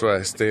 That's why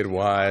I stayed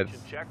wide.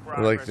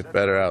 I liked it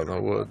better out in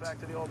the woods.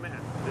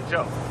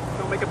 Joe,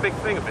 don't make a big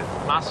thing of it.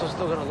 Masso's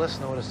still gonna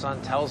listen to what his son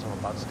tells him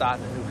about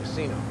starting a new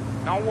casino.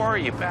 Don't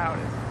worry about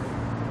it.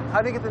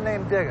 How'd he get the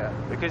name Digger?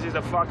 Because he's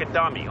a fucking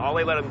dummy. All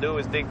they let him do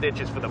is dig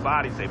ditches for the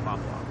bodies they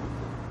bump up.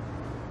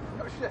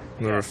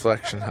 The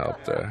reflection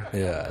helped there.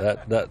 Yeah,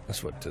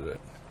 that's what did it.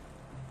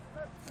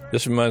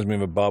 This reminds me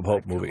of a Bob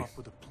Hope movie.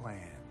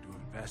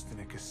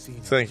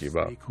 Thank you,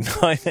 Bob.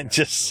 I had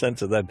just sent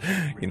to that,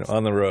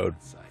 on the road.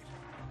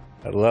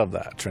 I love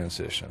that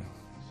transition.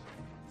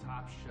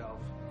 Top shelf.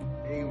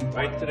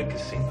 Right to the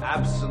casino.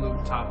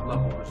 Absolute top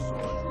level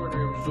resort.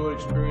 Extraordinary resort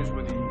experience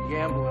whether you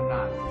gamble or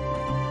not.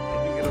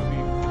 I think it'll be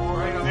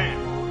right on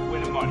hand.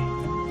 Winning money.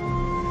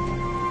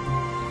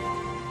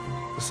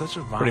 Such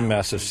a pretty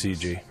massive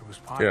CG.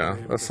 Yeah,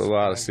 that's a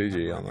lot of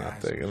CG on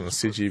that thing, and the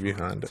CG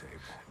behind it.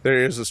 There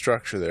is a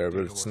structure there,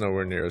 but it's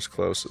nowhere near as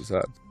close as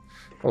that.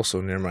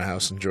 Also near my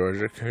house in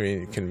Georgia,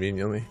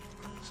 conveniently.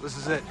 So this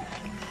is it.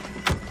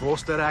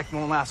 Most that act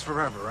won't last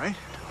forever, right?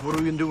 What are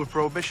we gonna do when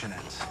Prohibition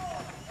ends?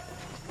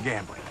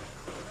 Gambling.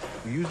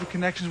 We use the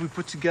connections we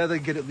put together,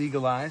 get it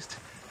legalized,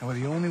 And we're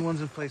the only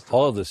ones in place to...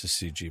 All of this is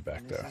CG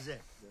back there.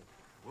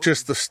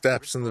 Just the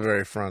steps in the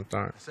very front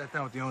aren't. I sat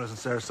down with the owners in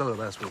Sarasota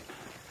last week.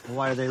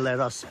 Why do they let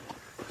us?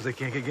 Because they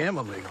can't get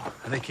gambling legal.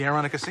 And they can't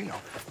run a casino.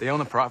 They own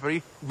the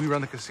property. We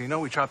run the casino.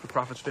 We chop the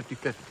profits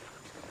 50-50.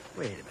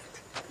 Wait a minute.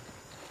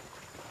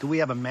 Do we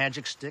have a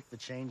magic stick to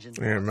change in?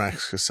 Yeah,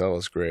 Max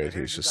Casella's great.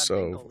 He's just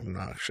so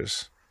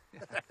obnoxious.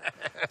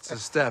 It's a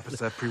step. It's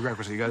that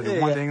prerequisite. You got to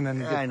do one thing and then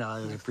you get... I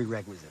know, it's a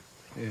prerequisite.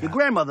 Yeah. Your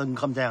grandmother can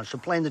come down. She'll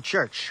play in the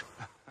church.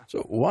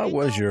 So why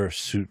was your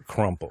suit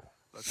crumple?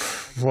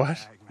 What?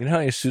 You know how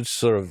your suits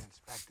sort of...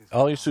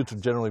 All your suits are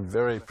generally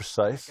very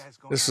precise.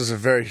 This is a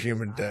very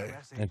human day.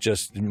 It's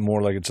just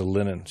more like it's a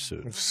linen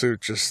suit. The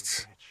suit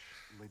just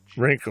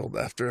wrinkled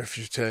after a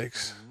few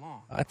takes.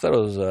 I thought it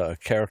was a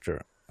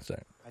character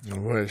thing. I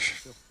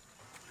wish.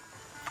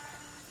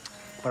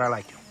 But I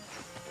like you.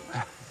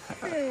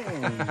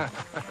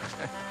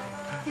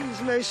 He's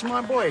a very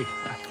smart boy.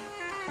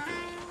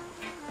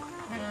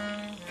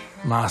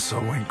 Maso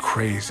went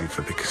crazy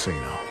for the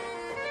casino.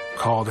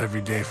 Called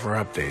every day for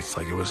updates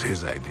like it was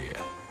his idea.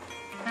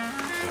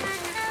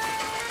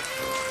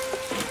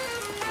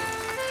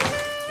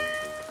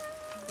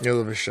 You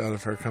love a shot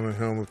of her coming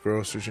home with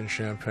groceries and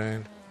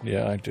champagne.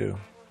 Yeah, I do.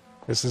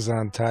 This is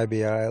on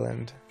Tybee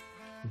Island,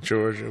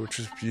 Georgia, which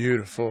is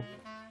beautiful.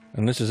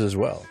 And this is as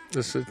well.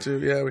 This is too.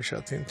 Yeah, we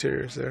shot the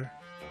interiors there.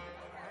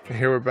 And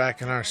here we're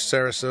back in our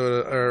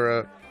Sarasota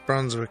or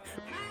Brunswick,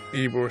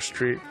 Ybor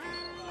Street.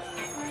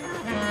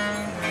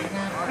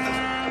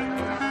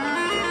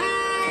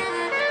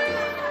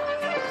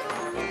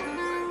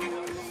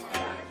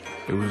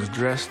 It was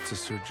addressed to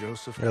Sir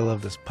Joseph. I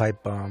love this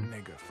pipe bomb.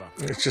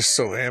 It's just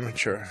so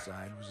amateur.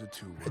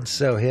 It's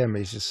so him.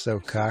 He's just so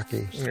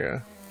cocky.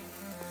 Yeah.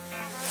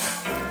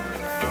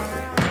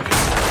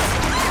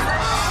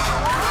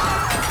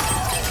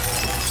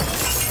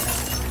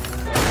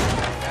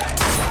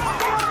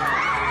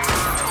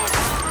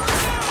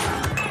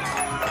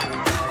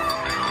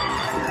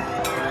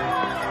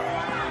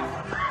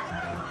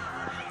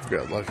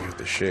 Got lucky with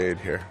the shade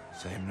here.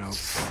 Same note.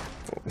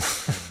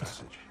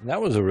 That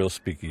was a real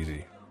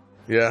speakeasy.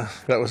 Yeah,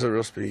 that was a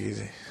real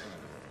speakeasy.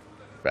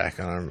 Back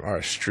on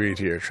our street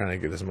here, trying to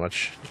get as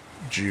much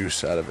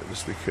juice out of it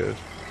as we could.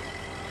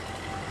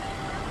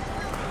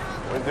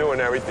 We're doing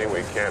everything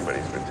we can, but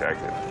he's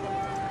protected.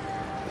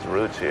 His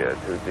roots here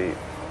too deep.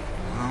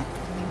 Well,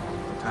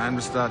 time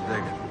to start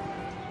digging.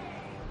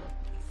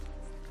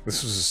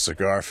 This was a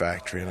cigar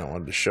factory, and I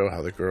wanted to show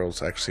how the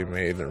girls actually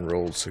made and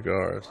rolled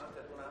cigars.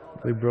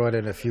 We brought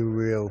in a few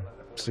real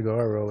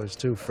cigar rollers,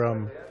 too,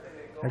 from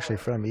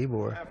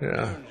Ybor.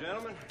 Yeah.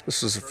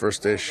 This was the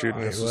first day of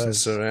shooting. This was in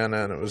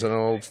Savannah, and it was an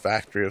old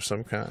factory of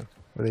some kind.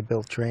 Where they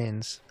built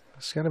trains.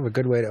 It's kind of a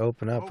good way to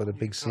open up with a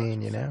big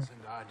scene, you know?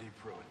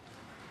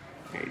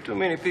 Ain't too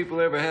many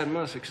people ever had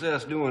much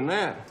success doing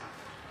that.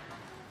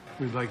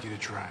 We'd like you to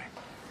try.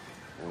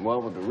 And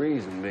what would the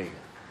reason be?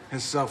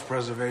 His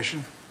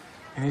self-preservation.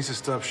 He needs to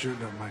stop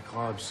shooting up my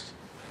clubs.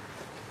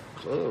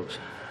 Clubs?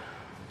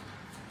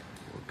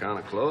 What kind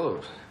of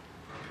clubs?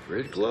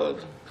 Bridge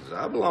clubs? Because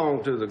I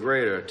belong to the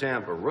Greater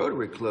Tampa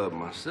Rotary Club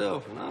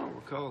myself, and I don't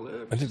recall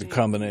ever. I think the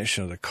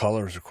combination of the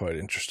colors are quite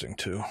interesting,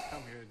 too.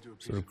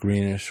 Sort of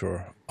greenish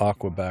or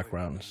aqua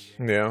backgrounds.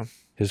 Yeah.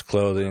 His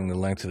clothing, the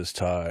length of his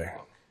tie.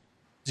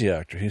 He's the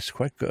actor. He's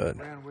quite good.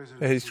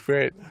 Yeah, he's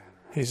great.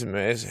 He's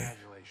amazing.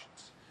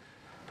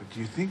 But do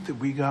you think that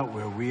we got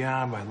where we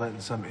are by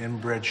letting some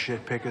inbred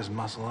shit pickers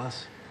muscle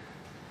us?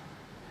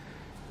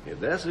 If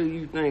that's who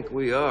you think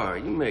we are,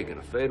 you're making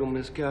a fatal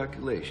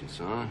miscalculation,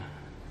 son.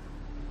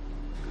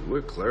 'Cause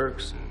we're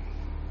clerks and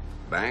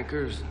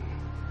bankers and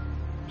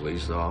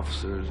police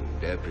officers and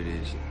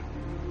deputies. And,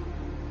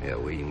 yeah,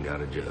 we even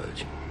got a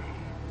judge.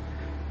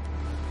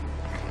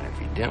 And if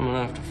you're dumb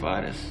enough to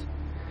fight us,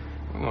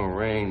 we're gonna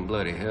rain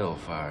bloody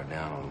hellfire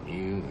down on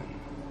you and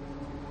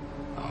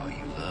all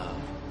you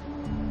love.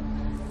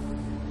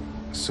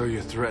 So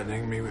you're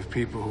threatening me with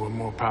people who are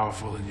more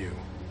powerful than you?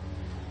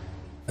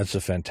 That's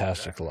a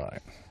fantastic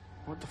line.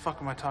 What the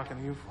fuck am I talking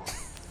to you for?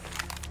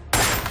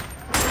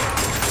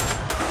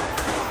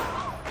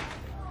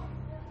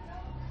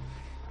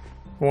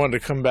 I wanted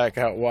to come back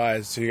out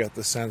wide, so you got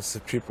the sense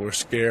that people were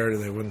scared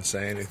and they wouldn't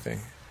say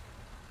anything.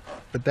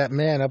 But that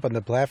man up on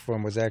the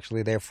platform was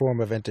actually their form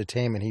of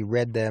entertainment. He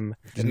read them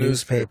the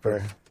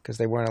newspaper because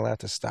they weren't allowed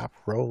to stop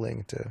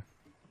rolling to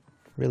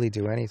really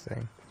do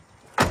anything.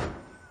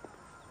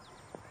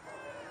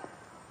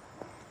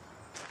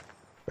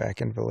 Back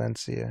in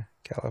Valencia,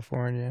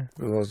 California.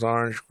 Those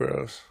orange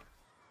groves.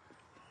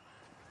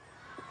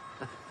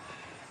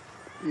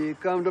 You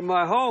come to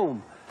my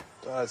home.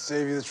 Thought I'd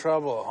save you the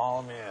trouble of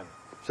hauling me in.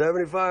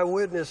 75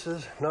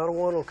 witnesses, not a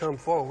one will come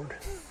forward.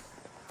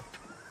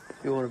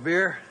 You want a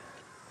beer?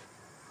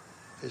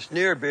 It's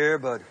near beer,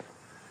 but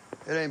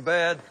it ain't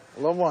bad. I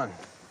love one.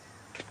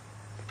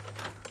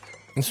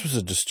 This was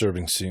a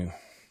disturbing scene.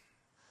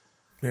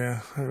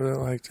 Yeah, I really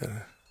liked it.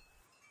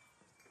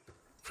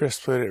 Chris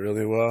played it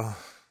really well.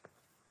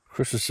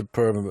 Chris was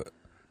superb, but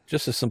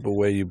just a simple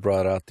way you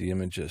brought out the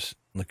images,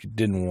 like you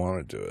didn't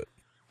want to do it.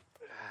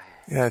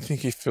 Yeah, I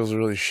think he feels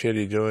really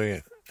shitty doing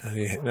it. And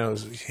he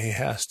knows he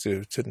has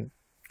to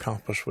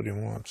accomplish what he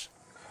wants.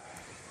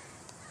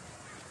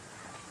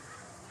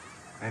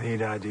 I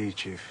need ID,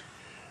 Chief.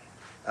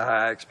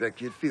 I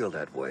expect you'd feel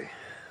that way.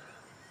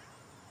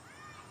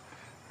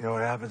 You know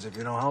what happens if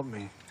you don't help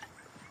me?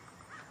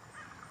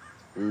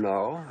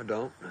 No, I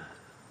don't.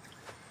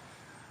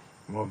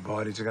 More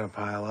bodies are gonna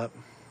pile up.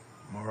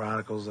 More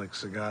articles like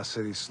Cigar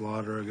City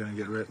Slaughter are gonna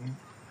get written.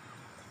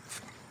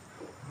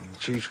 And the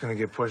Chief's gonna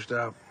get pushed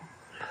out.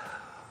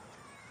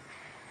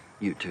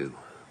 You too.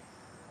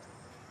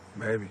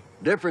 Maybe.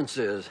 Difference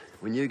is,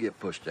 when you get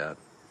pushed out,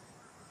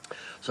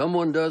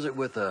 someone does it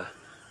with a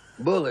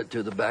bullet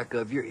to the back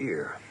of your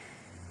ear.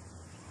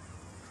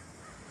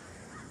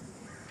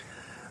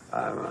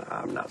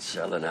 I'm not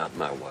selling out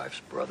my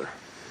wife's brother.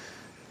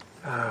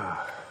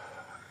 I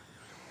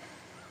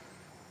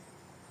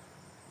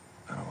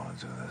don't want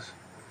to do this.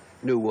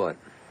 Do what?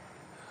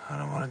 I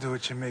don't want to do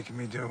what you're making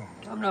me do.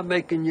 I'm not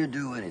making you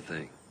do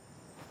anything.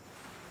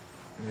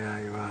 Yeah,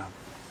 you are.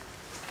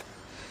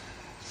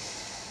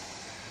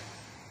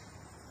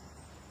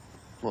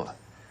 What?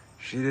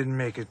 She didn't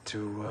make it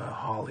to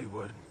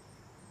Hollywood.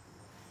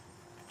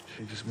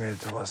 She just made it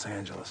to Los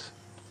Angeles.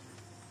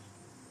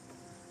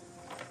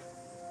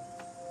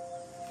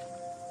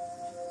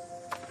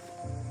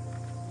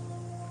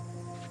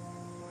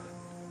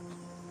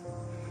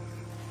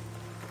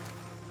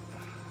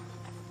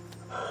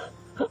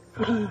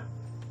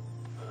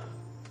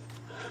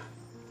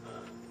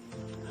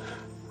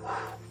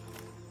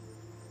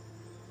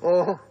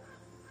 Oh,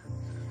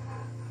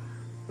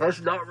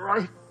 that's not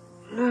right.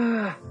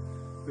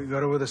 We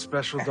got her with a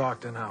special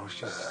doctor now.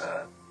 She's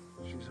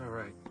all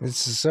right.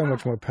 This is so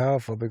much more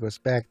powerful because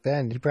back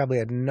then, he probably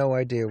had no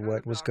idea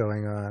what was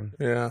going on.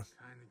 Yeah.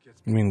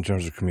 I mean, in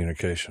terms of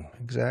communication.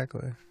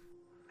 Exactly.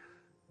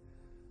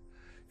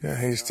 Yeah,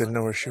 he just didn't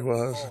know where she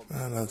was.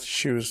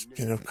 She was,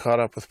 caught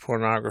up with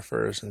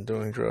pornographers and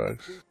doing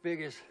drugs.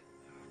 Biggest,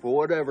 for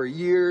whatever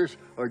years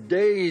or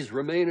days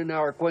remain in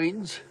our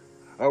acquaintance.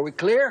 Are we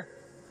clear?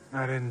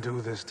 I didn't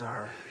do this to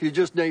her. You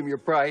just name your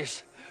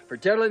price for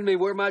telling me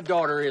where my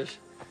daughter is.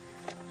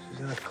 She's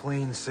in a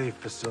clean, safe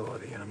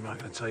facility, and I'm not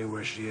going to tell you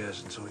where she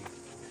is until we...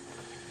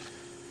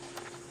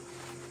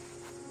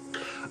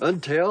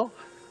 Until?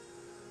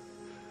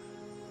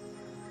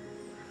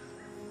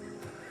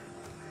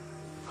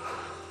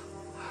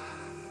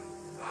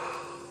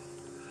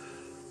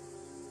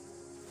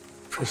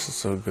 Chris is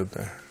so good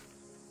there.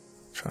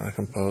 Trying to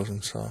compose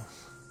himself.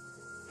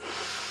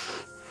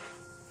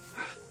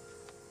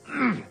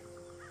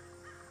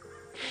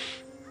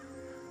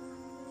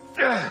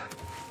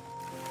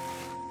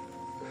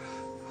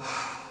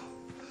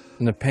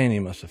 And the pain he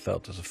must have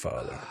felt as a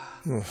father.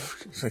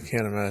 Oof, I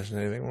can't imagine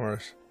anything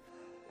worse.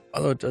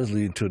 Although it does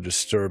lead to a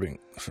disturbing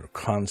sort of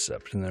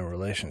concept in their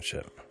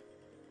relationship.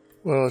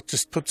 Well, it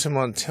just puts him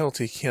on tilt.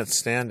 He can't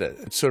stand it.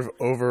 It sort of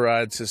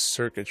overrides his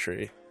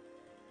circuitry.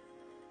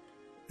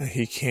 And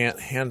he can't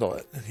handle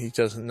it. And he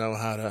doesn't know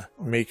how to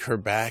make her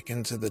back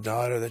into the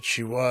daughter that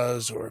she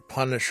was, or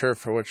punish her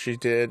for what she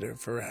did, or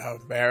for how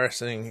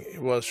embarrassing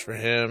it was for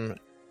him.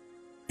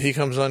 He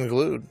comes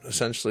unglued,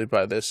 essentially,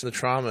 by this. The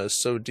trauma is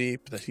so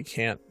deep that he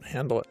can't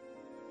handle it.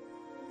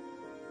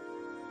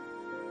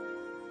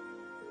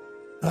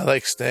 I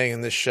like staying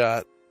in this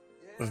shot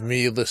of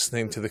me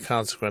listening to the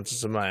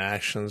consequences of my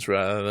actions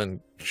rather than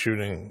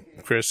shooting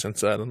Chris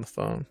inside on the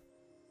phone.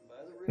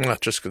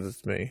 Not just because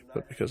it's me,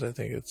 but because I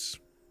think it's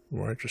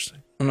more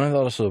interesting. And I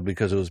thought also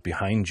because it was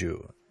behind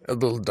you. A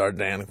little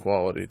Dardan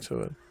quality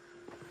to it.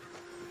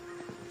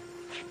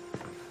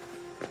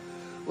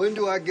 When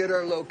do I get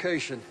our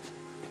location?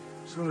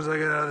 As soon as I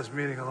get out of this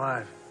meeting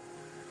alive.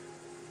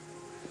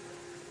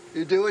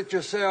 You do it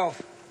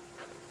yourself.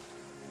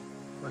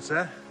 What's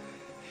that?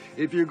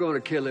 If you're going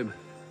to kill him,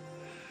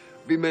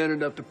 be man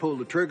enough to pull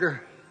the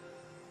trigger.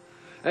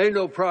 Ain't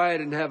no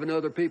pride in having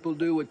other people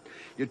do what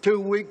you're too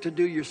weak to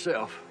do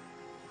yourself.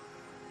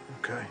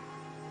 Okay.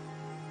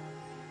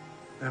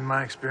 In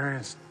my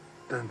experience,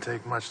 doesn't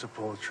take much to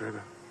pull the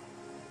trigger.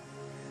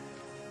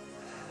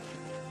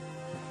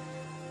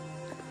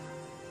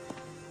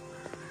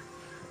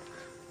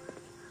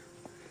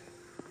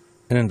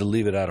 And then to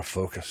leave it out of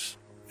focus.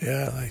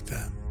 Yeah, I like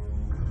that.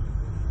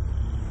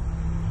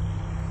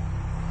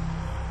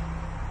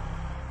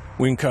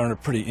 We encountered a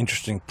pretty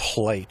interesting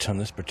plight on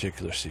this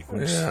particular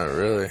sequence. Yeah,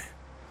 really.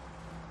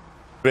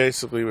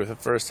 Basically, with the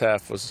first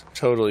half was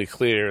totally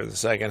clear, the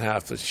second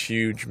half, this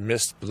huge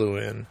mist blew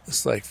in.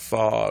 It's like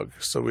fog,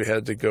 so we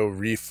had to go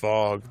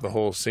refog the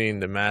whole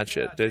scene to match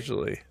it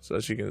digitally. So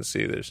as you can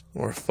see, there's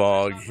more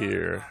fog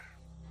here.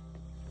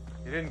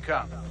 You didn't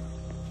come.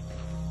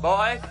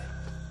 Boys,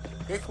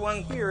 this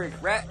one here is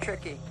rat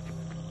tricky.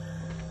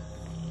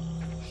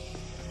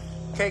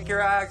 Take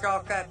your eyes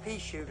off that pea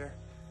shooter.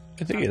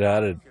 I think it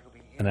added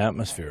an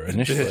atmosphere.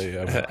 Initially,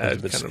 I was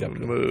a bit skeptical.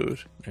 Kind of mood.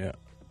 Yeah.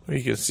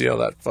 You can see all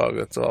that fog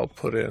that's all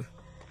put in.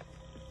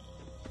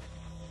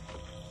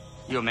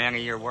 You a man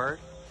of your word?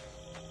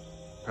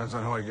 Depends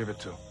on who I give it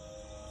to.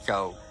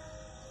 So,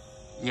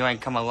 you ain't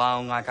come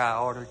along like I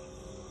ordered?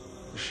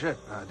 Shit,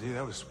 dude,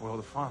 that would spoil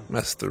the fun.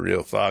 That's the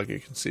real fog you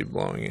can see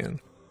blowing in.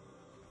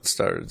 It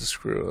started to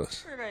screw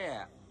us. Where they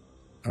at?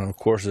 And of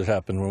course, it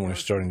happened when we were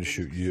starting to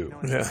shoot you.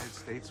 Yeah.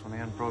 States when they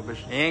end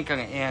prohibition. They ain't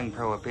gonna end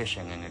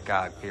prohibition in a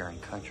God-fearing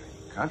country.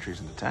 Country's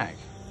in the tank.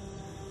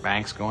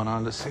 Banks going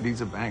on, the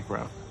cities are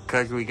bankrupt.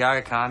 Because we got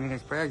a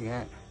communist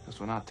president. Because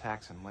we're not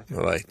taxing I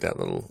liquor. like that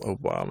little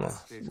Obama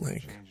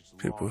link.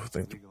 People who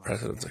think the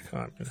president's a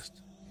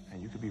communist.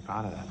 And you could be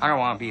part of that. I don't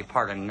want to be a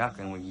part of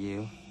nothing with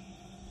you.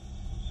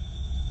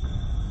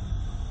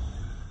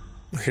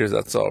 Here's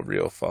that's all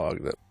real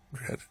fog that we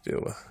had to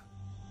deal with.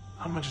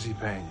 How much is he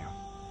paying you?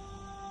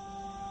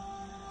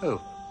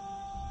 Who?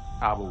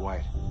 Albert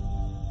White.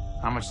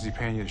 How much is he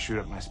paying you to shoot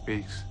up my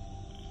speaks?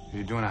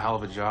 You're doing a hell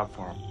of a job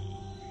for him.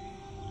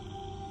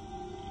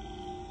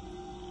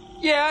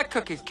 Yeah, I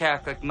took his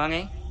Catholic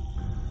money.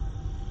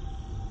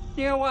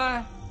 You know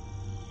why?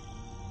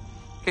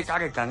 Because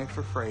I'd have done it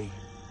for free.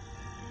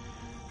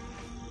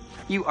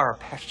 You are a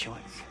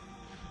pestilence.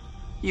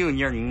 You and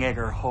your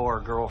nigger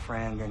whore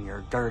girlfriend and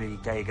your dirty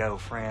dago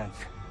friends.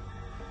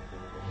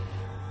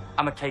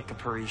 I'm gonna take the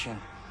Parisian.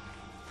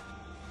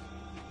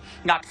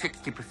 Not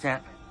 60%.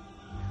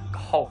 The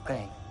whole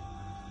thing.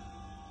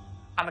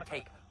 I'm gonna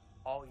take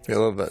all I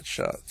love that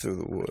shot through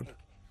the wood.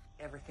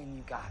 everything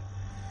you got.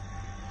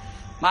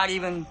 Might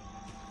even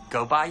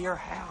go by your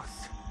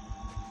house.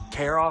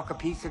 Tear off a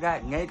piece of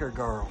that nigger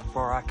girl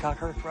before I cut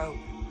her throat.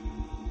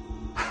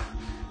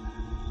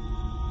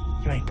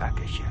 You ain't got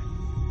this yet.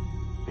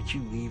 But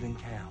you leave in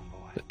town,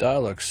 boy. The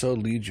dialogue so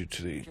leads you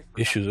to the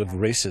issues of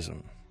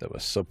racism that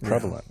was so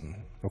prevalent, and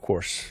of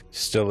course,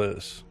 still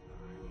is.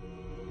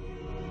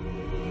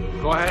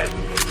 Go ahead.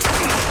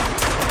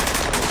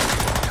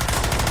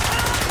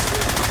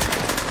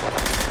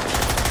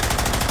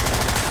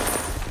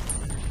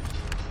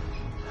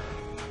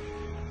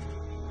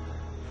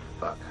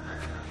 Fuck.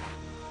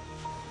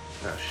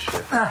 Oh,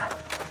 shit.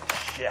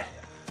 Shit.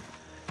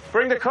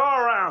 Bring the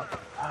car around.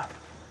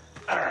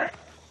 All right.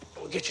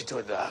 We'll get you to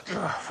a doc.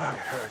 Oh, fuck, it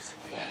hurts.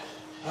 Yeah.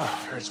 Oh,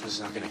 it hurts, but it's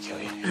not gonna kill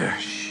you. Yeah,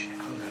 shit.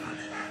 I'm good on it.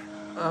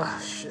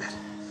 Oh, shit.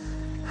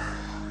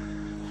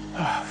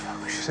 Oh,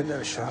 fuck, we should have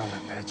never shot on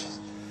the pictures.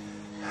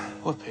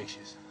 What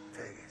pictures?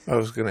 I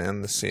was going to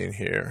end the scene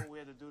here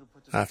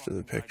after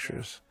the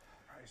pictures.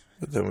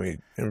 But then we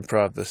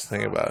improv this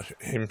thing about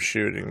him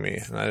shooting me,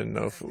 and I didn't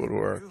know if it would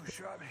work.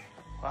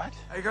 What?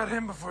 I got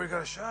him before he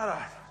got a shot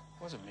off.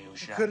 It wasn't me who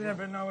shot Couldn't you. have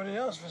been nobody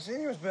else.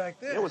 Fassini was back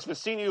there. It was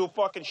Fassini who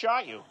fucking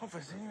shot you. Oh,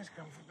 Fassini was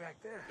coming from back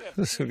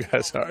there. Some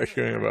guys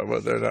arguing about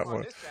whether or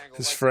not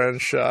his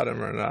friend shot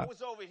him or not. I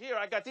was over here.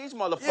 I got these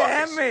motherfuckers.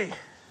 Yeah, and me.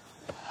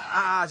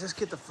 Ah, just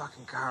get the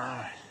fucking car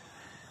on.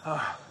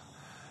 Oh,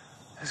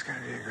 this is gonna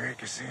be a great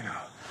casino.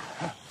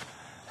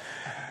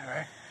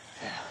 Right?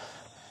 Yeah.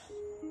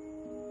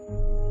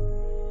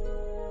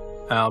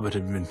 Albert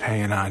had been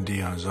paying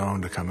ID on his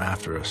own to come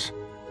after us.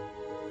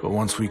 But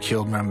once we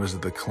killed members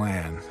of the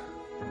Klan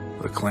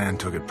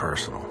took it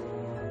personal.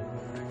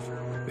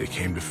 They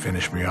came to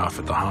finish me off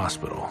at the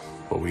hospital,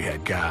 but we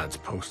had guards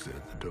posted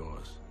at the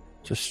doors.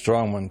 It's a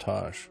strong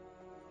montage.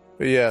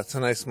 But yeah, it's a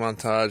nice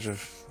montage of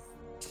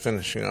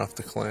finishing off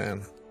the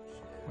Klan.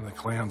 When the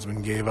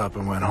Klansmen gave up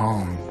and went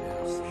home,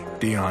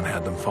 Dion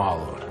had them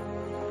followed.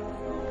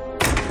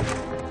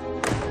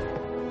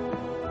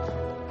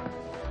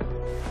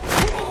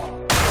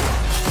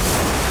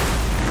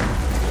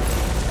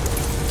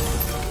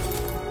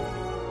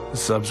 The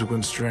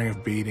subsequent string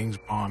of beatings,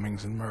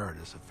 bombings, and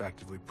murders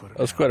effectively put it.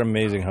 It was quite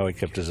amazing how he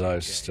kept his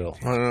eyes still.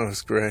 I know,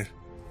 it's great.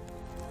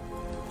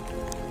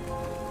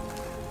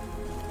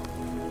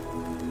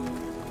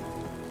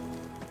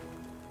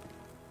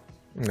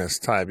 And that's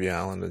Tybee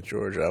Island in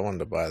Georgia. I wanted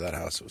to buy that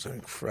house. It was an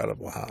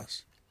incredible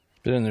house.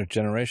 Been in their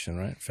generation,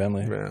 right?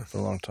 Family Yeah. for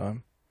a long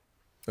time.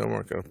 They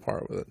weren't going to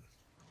part with it.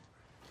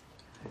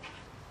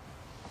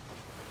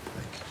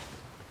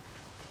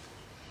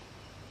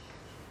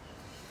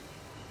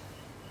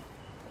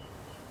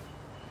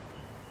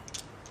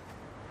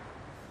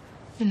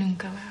 E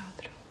nunca va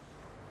otro.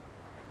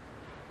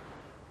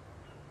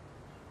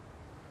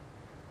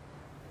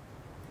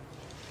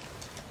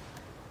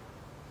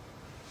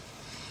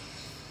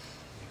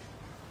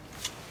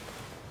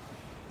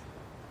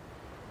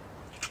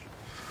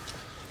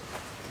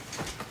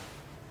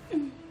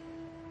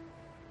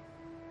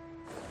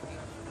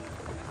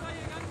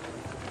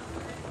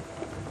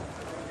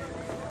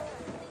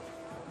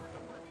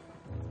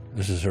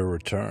 This is her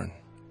return.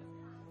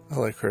 I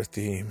like her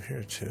theme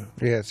here, too.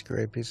 Yeah, it's a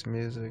great piece of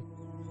music.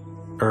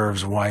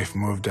 Irv's wife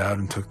moved out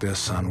and took their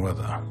son with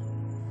her.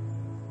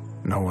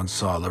 No one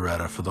saw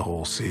Loretta for the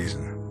whole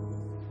season.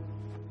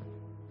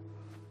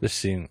 This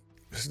scene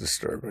is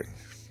disturbing.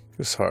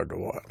 It's hard to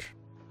watch.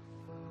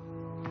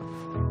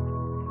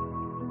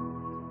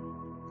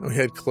 We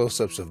had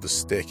close-ups of the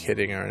stick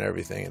hitting her and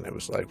everything, and it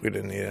was like we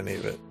didn't need any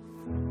of it.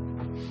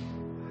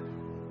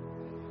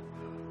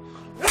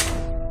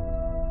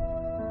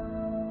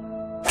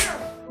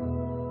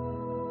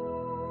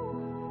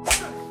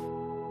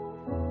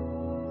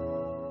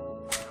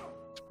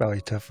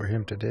 Probably tough for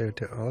him to do,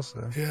 too,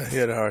 also. Yeah, he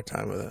had a hard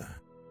time with that.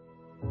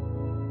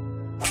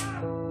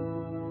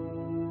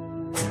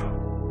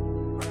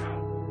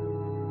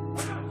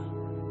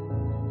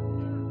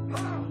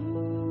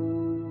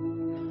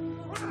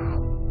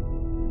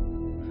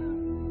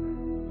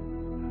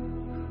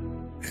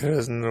 He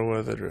doesn't know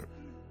whether to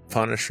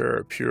punish her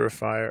or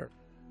purify her.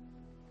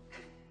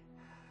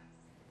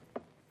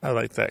 I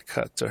like that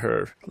cut to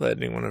her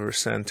lighting one of her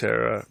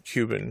Santerra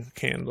Cuban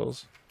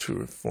candles,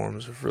 two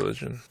forms of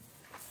religion.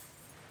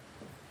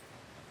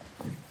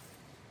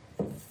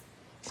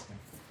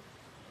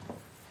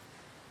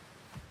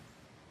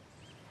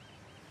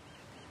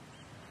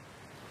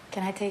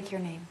 Can I take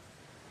your name?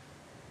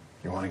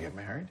 You want to get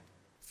married?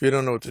 If you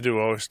don't know what to do,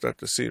 always start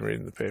the scene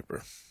reading the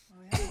paper.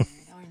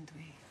 Aren't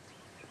we?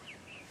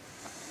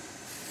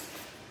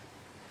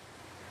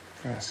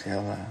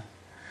 Graciela,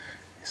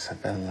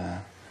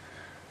 Isabella,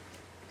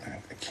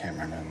 I can't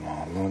remember them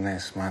all.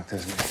 Lunes,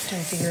 martes.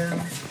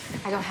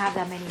 I don't have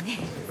that many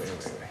names. Wait.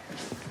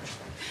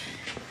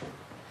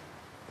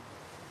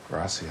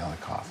 Graciela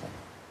Coughlin.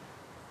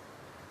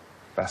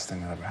 Best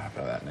thing that ever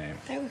happened to that name.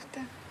 ¿Te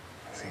gusta?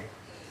 Sí.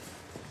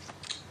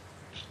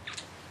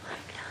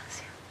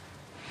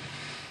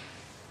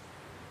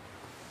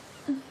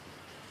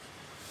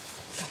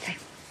 Okay.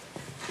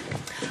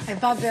 I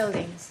bought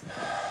buildings.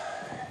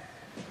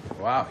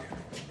 Wow,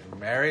 you're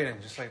married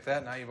and just like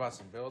that, now you bought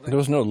some buildings? There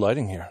was no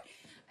lighting here.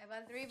 I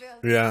bought 3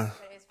 buildings. Yeah.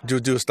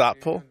 Do a stop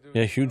pull?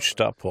 Yeah, huge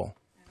stop pull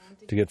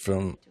to get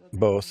from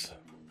both.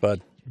 But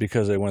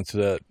because I went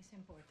through that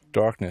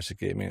darkness, it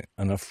gave me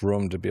enough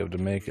room to be able to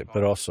make it.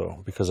 But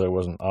also because I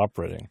wasn't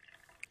operating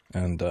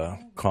and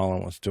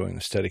Colin was doing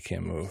the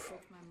Steadicam move.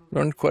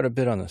 Learned quite a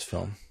bit on this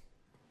film.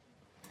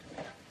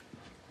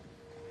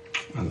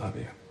 I love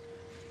you.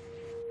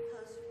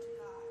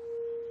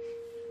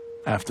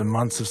 After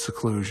months of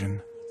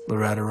seclusion,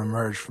 Loretta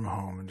emerged from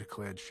home and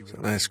declared she was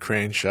a nice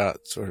crane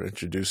shot, sort of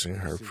introducing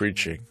her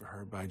preaching. For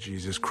her by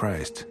Jesus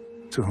Christ,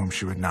 to whom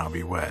she would now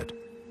be wed.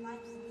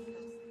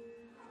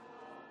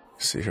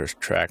 See her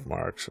track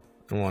marks.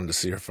 I wanted to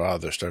see her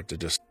father start to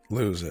just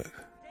lose it.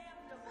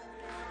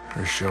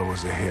 Her show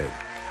was a hit,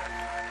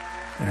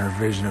 and her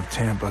vision of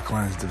Tampa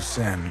cleansed of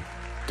sin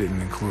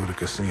didn't include a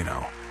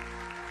casino.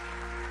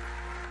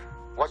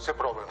 What's the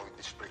problem with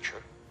this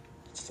preacher?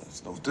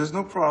 There's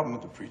no problem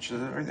with the preacher.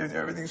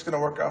 Everything's going to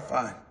work out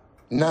fine.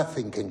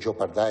 Nothing can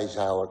jeopardize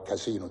our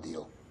casino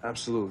deal.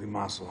 Absolutely,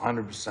 Marcel,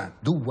 100%.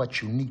 Do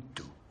what you need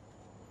to.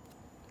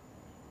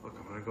 Look,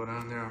 I'm going to go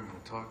down there, I'm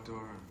going to talk to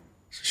her.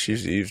 So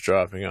she's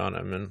eavesdropping on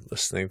him and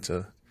listening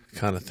to the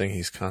kind of thing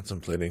he's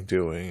contemplating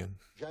doing. And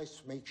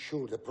just make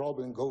sure the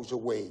problem goes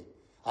away.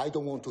 I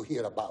don't want to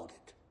hear about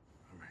it.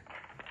 All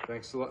right.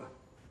 Thanks a lot.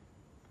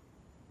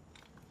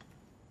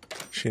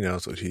 She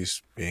knows what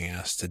he's being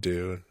asked to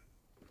do. It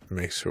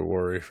makes her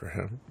worry for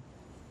him.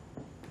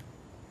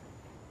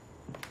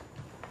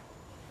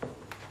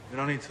 You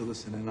don't need to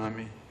listen in on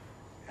me.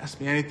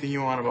 Ask me anything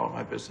you want about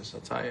my business,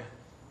 I'll tell you.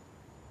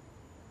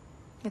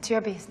 It's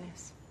your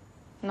business,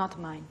 not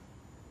mine.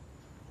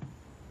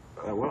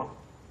 But I will.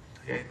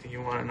 Tell you anything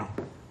you want to know.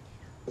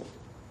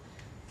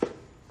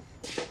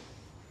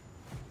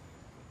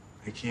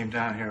 I came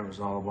down here, it was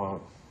all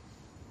about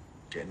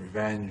getting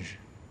revenge,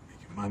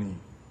 making money.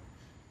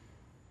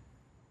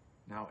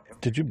 Now,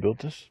 Did you build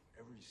this?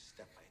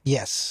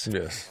 Yes.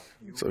 Yes.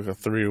 It's like a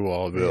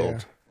 3-wall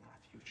build.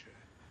 Yeah.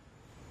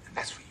 And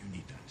that's what you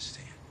need to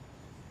understand.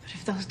 But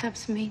if those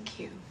steps make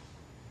you,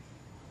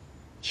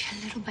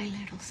 little by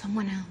little,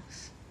 someone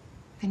else,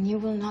 then you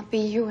will not be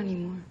you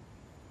anymore.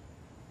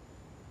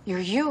 You're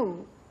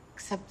you,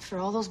 except for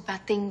all those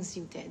bad things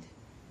you did.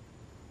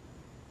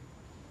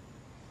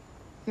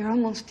 You're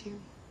almost you.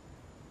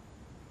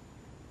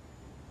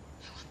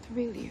 I want the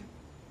real you.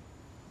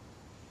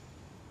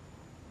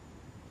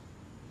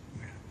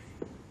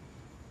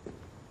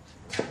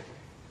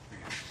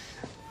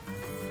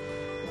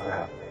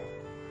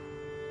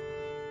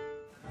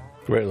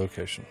 Great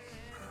location.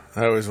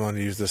 I always wanted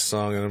to use this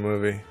song in a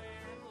movie.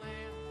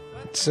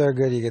 It's so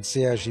good. You could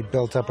see how she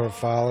built up her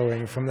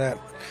following from that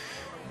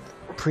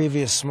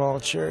previous small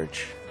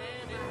church.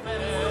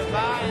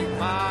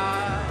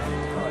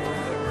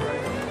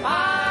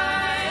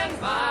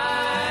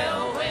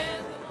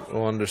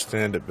 We'll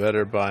understand it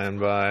better by and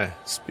by.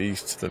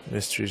 Speaks to the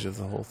mysteries of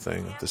the whole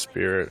thing, of the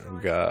spirit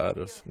of God,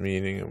 of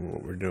meaning of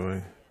what we're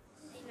doing.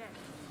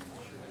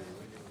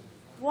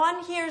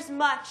 One hears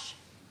much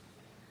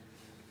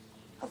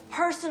of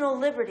personal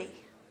liberty.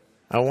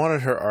 I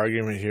wanted her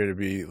argument here to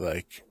be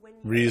like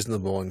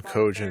reasonable and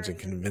cogent and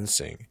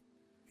convincing.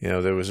 You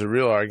know, there was a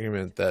real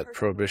argument that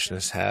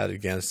prohibitionists had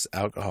against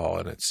alcohol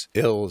and its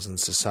ills in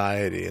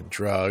society and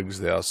drugs.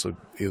 They also,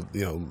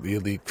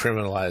 really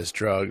criminalized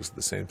drugs at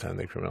the same time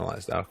they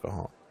criminalized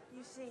alcohol.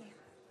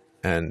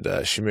 And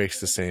she makes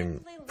the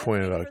same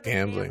point about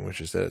gambling,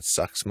 which is that it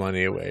sucks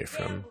money away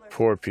from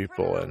poor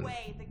people and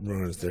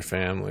ruins their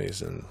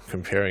families, and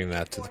comparing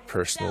that to the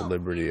personal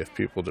liberty of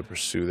people to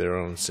pursue their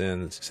own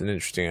sins. It's an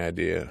interesting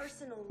idea.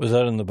 Was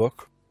that in the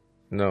book?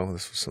 No,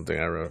 this was something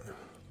I wrote.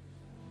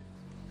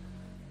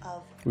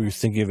 Were you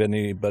thinking of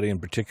anybody in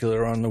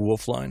particular on the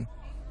Wolf line?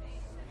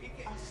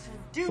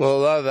 Well,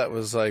 a lot of that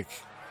was like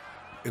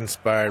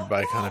inspired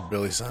by kind of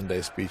Billy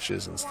Sunday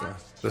speeches and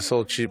stuff. This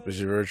whole cheap is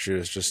your virtue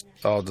is just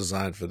all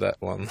designed for that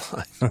one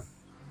line.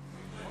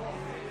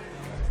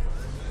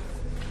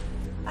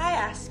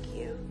 ask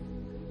you,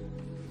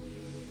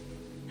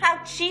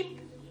 how cheap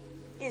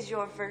is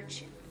your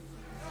virtue?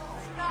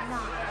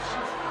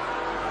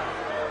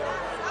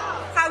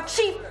 How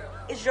cheap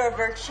is your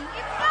virtue?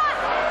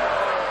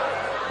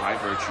 My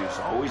virtue's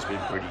always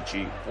been pretty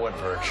cheap. What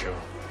virtue?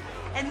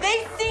 And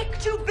they seek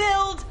to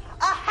build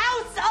a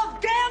house of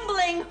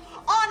gambling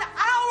on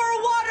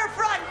our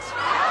waterfront.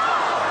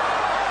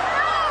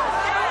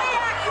 And we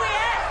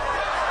acquiesce.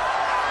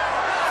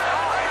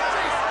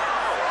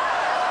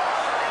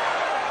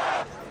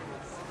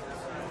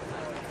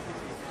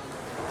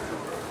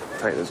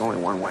 Tell you, there's only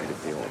one way to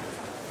deal with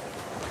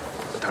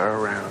it. Turn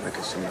around and the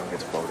casino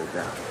gets voted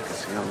down. The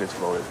casino gets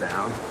voted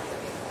down.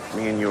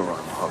 Me and you are on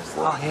the hook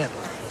for it. I'll handle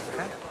it.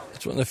 Okay?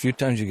 It's one of the few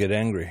times you get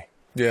angry.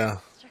 Yeah.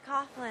 Mr.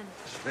 Coughlin.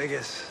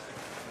 Vegas.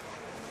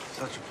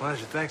 Such a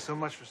pleasure. Thanks so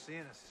much for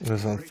seeing us.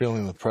 As I'm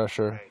feeling the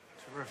pressure.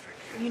 Terrific.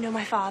 You know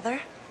my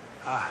father,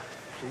 Ah,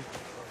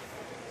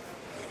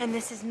 and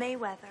this is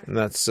Mayweather. And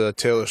that's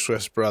Taylor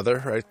Swift's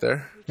brother right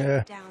there.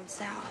 Yeah. Down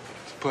south.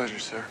 pleasure,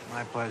 sir.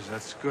 My pleasure.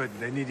 That's good.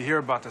 They need to hear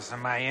about this in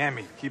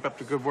Miami. Keep up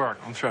the good work.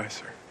 I'll try,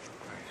 sir.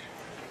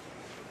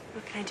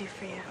 What can I do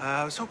for you?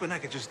 I was hoping I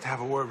could just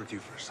have a word with you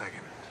for a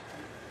second.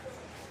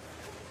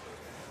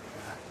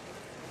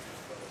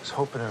 I was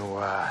hoping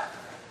to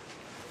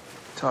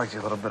talk to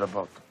you a little bit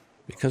about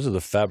Because of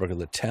the fabric of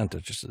the tent,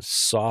 it's just a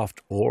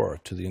soft aura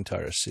to the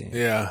entire scene.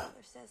 Yeah,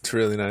 it's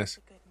really nice.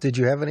 Did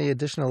you have any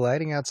additional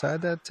lighting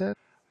outside that tent?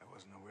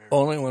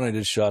 Only when I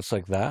did shots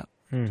like that.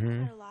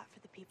 Mm-hmm.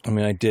 I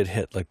mean, I did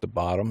hit like the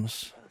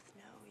bottoms,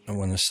 and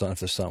when if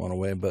the sun went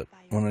away. But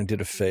when I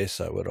did a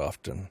face, I would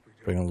often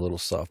bring a little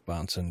soft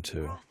bounce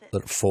into,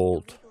 let it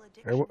fold.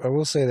 I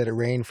will say that it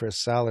rained for a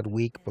solid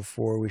week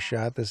before we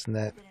shot this, and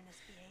that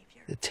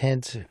the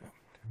tent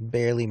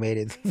barely made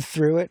it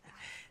through it.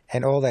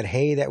 And all that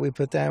hay that we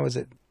put down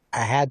I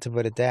had to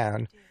put it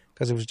down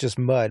because it was just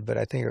mud, but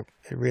I think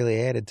it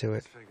really added to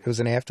it. It was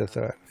an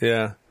afterthought.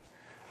 Yeah.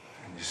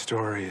 And your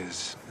story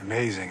is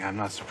amazing. I'm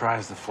not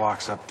surprised the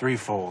flock's up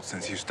threefold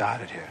since you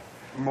started here.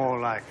 More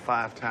like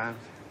 5 times.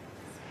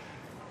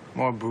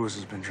 More booze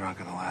has been drunk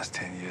in the last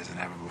 10 years than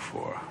ever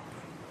before.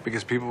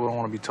 Because people don't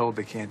want to be told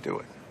they can't do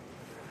it.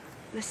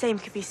 The same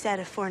could be said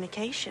of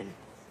fornication.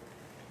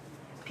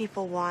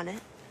 People want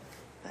it,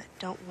 but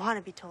don't want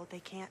to be told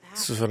they can't have it.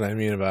 This is what I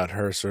mean about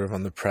her sort of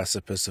on the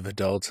precipice of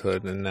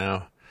adulthood, and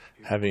now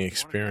having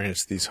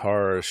experienced these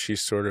horrors, she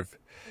sort of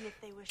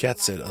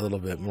gets it a little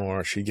bit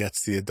more. She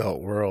gets the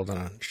adult world,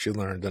 and she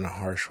learned in a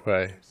harsh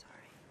way.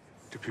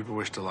 Do people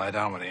wish to lie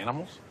down with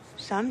animals?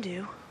 Some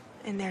do,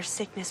 and their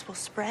sickness will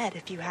spread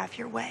if you have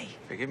your way.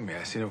 Forgive me,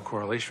 I see no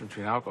correlation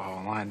between alcohol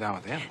and lying down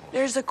with animals.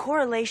 There's a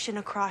correlation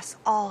across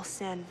all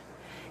sin.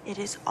 It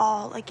is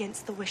all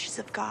against the wishes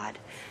of God,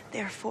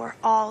 therefore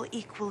all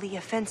equally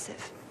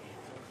offensive.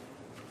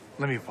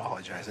 Let me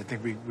apologize. I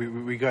think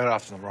we got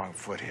off on the wrong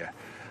foot here.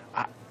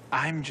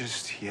 I'm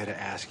just here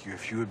to ask you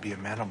if you would be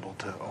amenable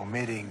to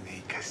omitting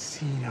the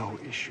casino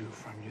issue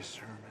from your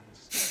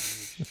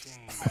sermons.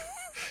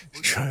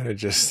 Trying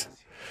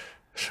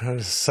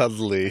to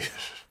subtly.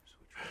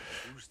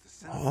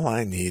 All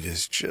I need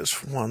is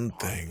just one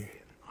thing.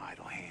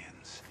 Idle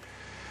hands.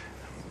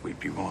 We'd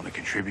be willing to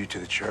contribute to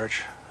the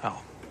church.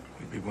 Hell,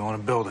 we'd be willing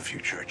to build a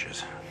few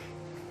churches.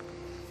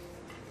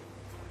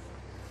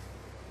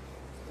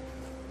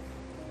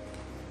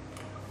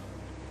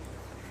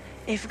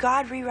 If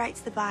God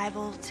rewrites the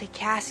Bible to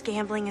cast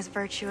gambling as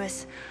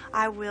virtuous,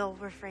 I will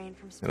refrain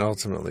from speaking. And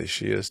ultimately,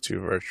 she is too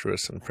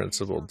virtuous and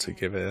principled to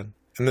give in.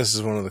 And this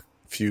is one of the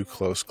few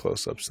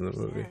close-ups in the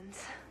movie.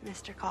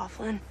 Mr.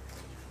 Coughlin.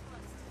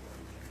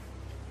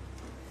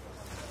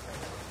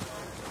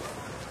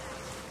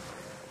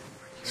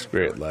 It's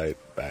great light,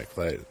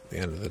 backlight at the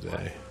end of the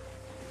day.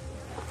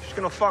 She's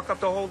gonna fuck up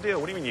the whole deal.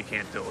 What do you mean you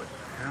can't do it?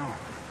 No.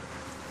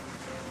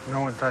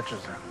 No one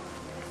touches her.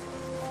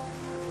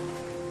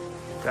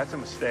 That's a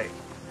mistake.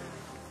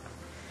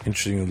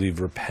 Interesting you leave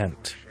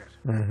repent.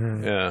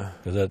 Mm-hmm. Yeah.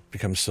 Because that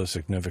becomes so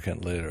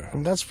significant later.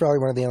 And that's probably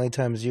one of the only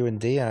times you and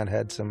Dion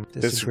had some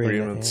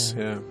Disagreements,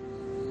 yeah.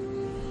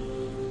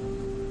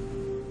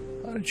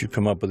 How did you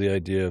come up with the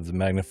idea of the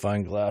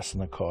magnifying glass in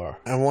the car?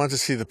 I wanted to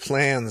see the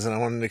plans, and I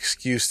wanted an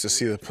excuse to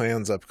see the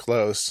plans up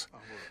close.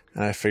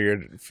 And I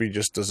figured if we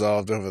just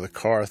dissolved over the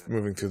car,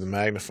 moving through the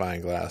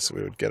magnifying glass,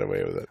 we would get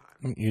away with it.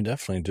 You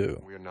definitely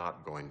do. We're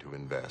not going to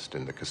invest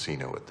in the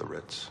casino at the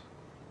Ritz.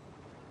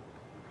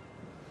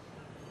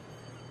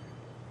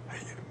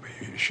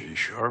 Are you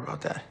sure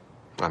about that?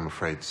 I'm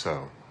afraid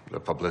so. The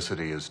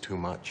publicity is too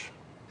much.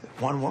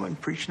 One woman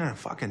preaching in a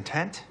fucking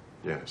tent?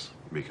 Yes,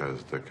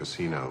 because the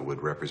casino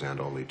would represent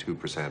only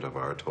 2% of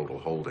our total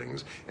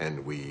holdings,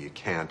 and we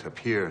can't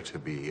appear to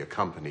be a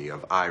company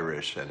of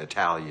Irish and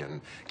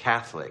Italian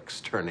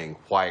Catholics turning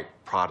white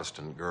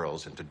Protestant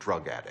girls into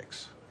drug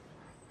addicts.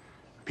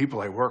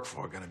 People I work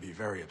for are going to be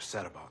very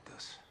upset about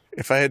this.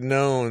 If I had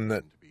known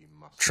that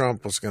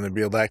Trump was going to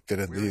be elected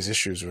and these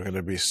issues were going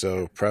to be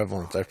so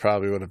prevalent, I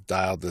probably would have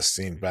dialed this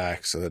scene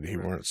back so that he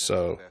weren't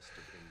so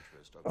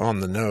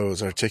on the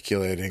nose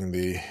articulating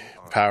the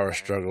power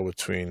struggle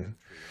between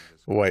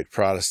white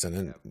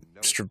Protestant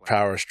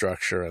power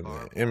structure and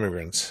the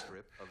immigrants.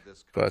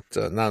 But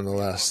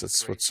nonetheless,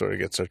 that's what sort of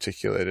gets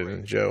articulated.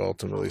 And Joe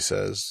ultimately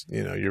says,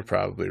 you're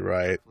probably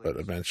right, but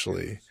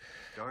eventually,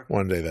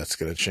 one day that's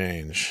going to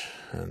change.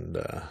 And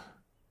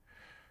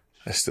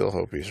I still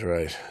hope he's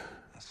right.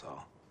 That's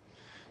all.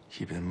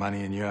 Keeping the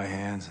money in your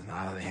hands and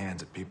out of the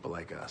hands of people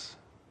like us.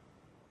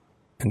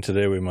 And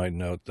today we might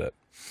note that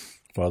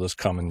while this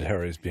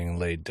commentary is being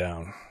laid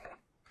down,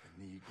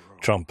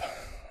 Trump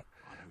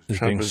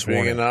is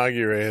being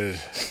inaugurated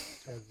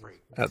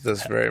at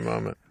this very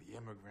moment.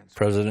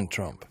 President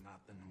Trump.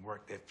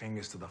 Worked their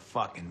fingers to the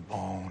fucking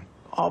bone.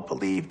 All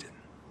believed it.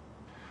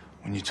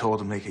 When you told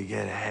them they could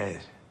get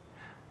ahead.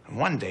 And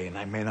one day, and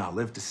I may not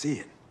live to see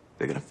it,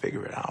 they're gonna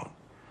figure it out.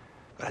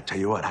 But I tell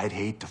you what, I'd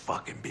hate to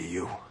fucking be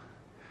you.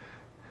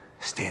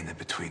 Standing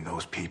between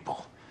those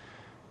people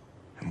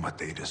and what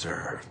they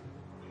deserve.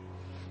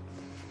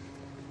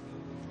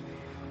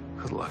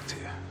 Good luck to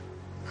you.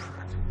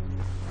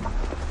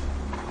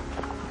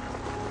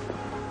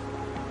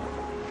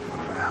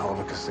 What a hell of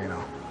a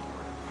casino.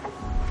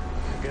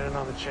 You get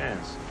another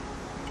chance.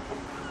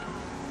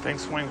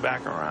 Things swing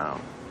back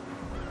around.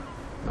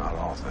 Not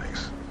all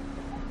things.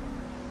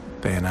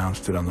 They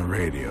announced it on the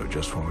radio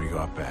just when we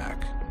got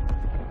back.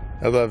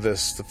 I love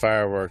this. The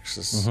fireworks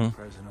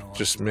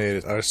just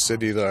made our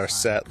city, our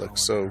set look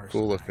so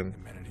cool looking.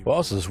 Well,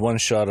 also there's one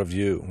shot of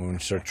you when we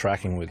start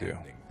tracking with you.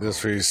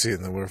 That's where you see it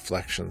in the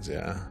reflections,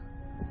 yeah.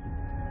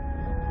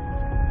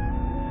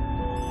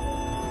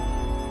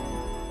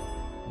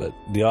 But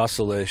the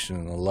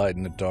oscillation, the light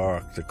and the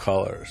dark, the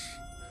colors,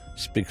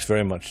 speaks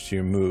very much to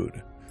your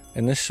mood.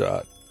 In this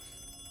shot,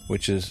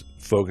 which is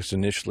focused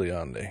initially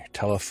on the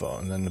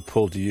telephone, and then the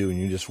pull to you, and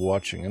you're just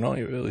watching, and all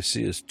you really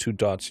see is two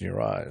dots in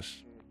your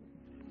eyes.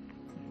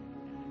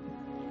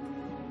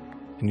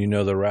 And you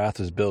know the wrath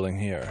is building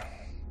here.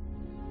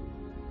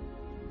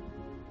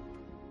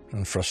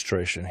 And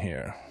frustration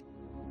here.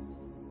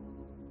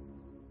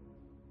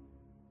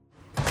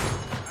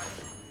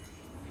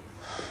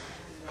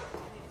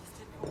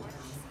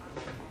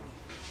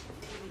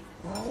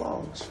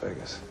 Hello, Las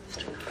Vegas.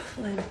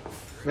 Flynn.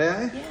 May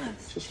I?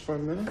 Yes. Just for a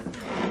minute?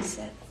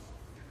 Sit.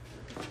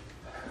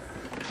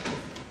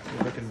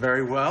 You're looking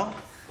very well.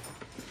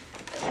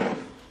 You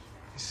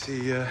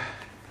see, you're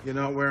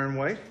not wearing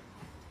white?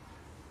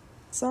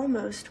 It's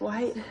almost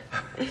white.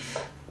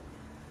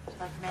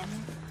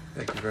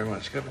 Thank you very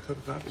much. Can I have a cup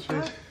of coffee,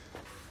 please?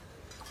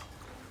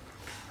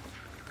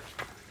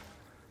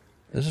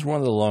 This is one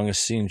of the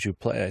longest scenes you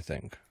play, I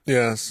think.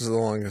 Yeah, this is the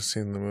longest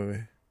scene in the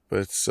movie. But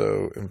it's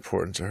so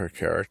important to her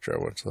character, I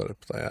want to let it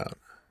play out.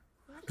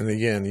 And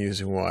again,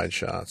 using wide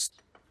shots.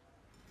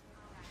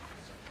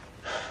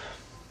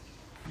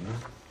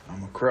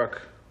 I'm a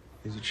crook.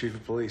 He's the chief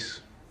of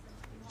police.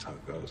 That's how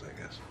it goes,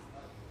 I guess.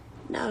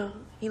 No,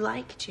 he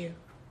liked you.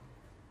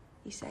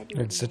 He said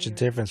you It's such a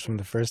difference from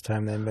the first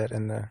time they met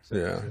in the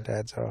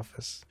dad's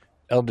office.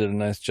 Elle did a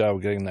nice job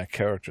of getting that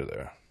character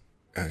there.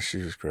 Yeah, she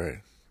was great.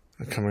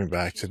 And coming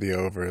back to the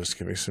overs,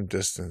 giving some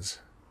distance.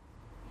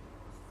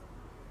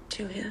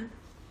 To him.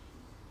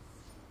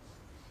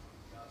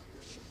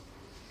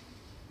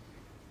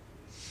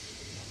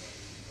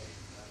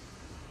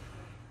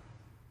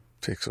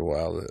 Takes a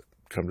while to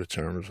come to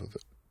terms with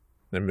it.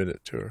 Admit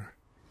it to her.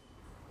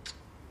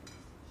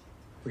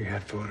 We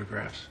had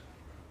photographs.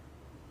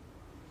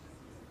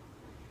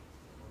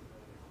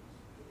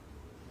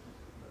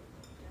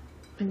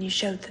 And you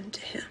showed them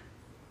to him.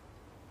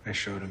 I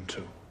showed him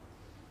too.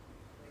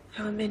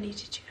 How many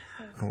did you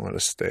have? I want to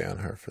stay on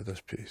her for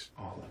this piece.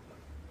 All of them.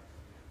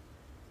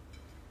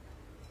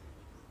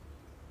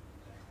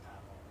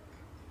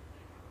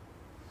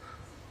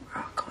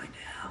 We're all going to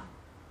hell.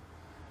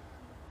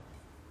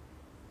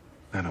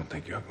 I don't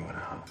think you're going to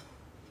hell.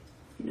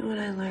 You know what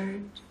I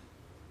learned?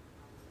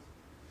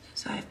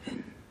 As I've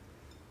been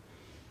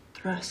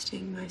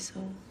thrusting my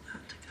soul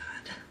out to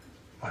God.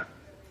 What?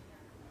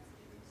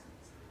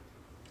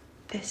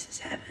 This is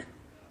heaven.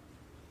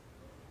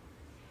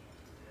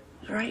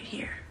 Right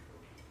here.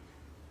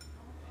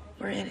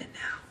 We're in it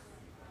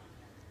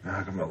now.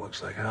 How come it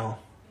looks like hell?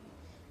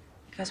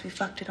 Because we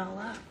fucked it all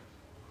up.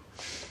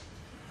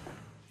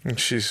 And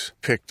she's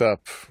picked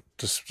up,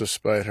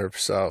 despite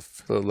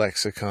herself, the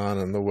lexicon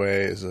and the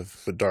ways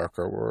of the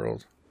darker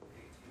world.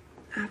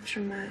 After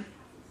my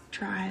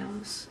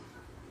trials,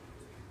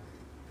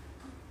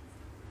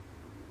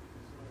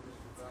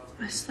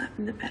 I slept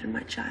in the bed of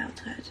my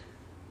childhood.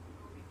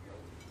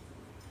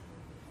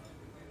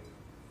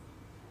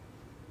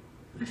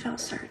 I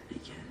felt certain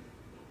again.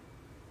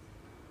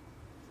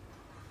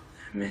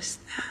 I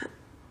missed that.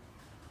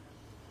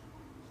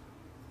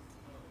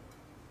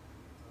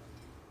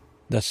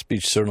 That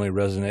speech certainly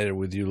resonated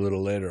with you a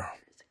little later.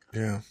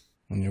 Yeah.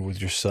 When you're with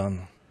your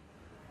son.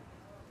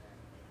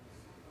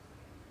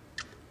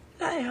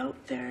 I hope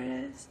there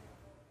is.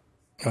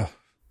 Oh.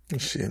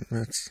 She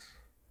admits.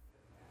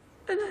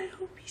 And I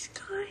hope he's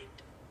kind.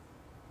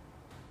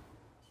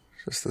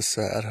 Just the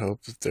sad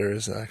hope that there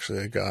is actually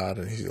a God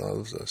and he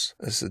loves us.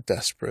 It's a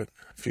desperate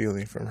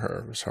feeling from her.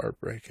 It was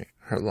heartbreaking.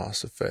 Her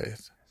loss of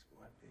faith.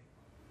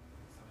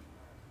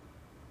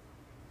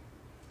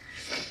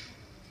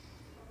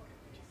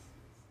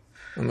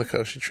 And look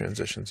how she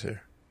transitions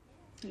here.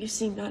 You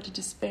seem not to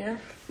despair.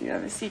 You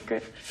have a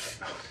secret.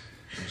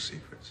 No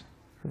secrets.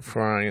 From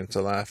crying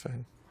into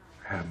laughing.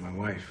 I have my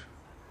wife.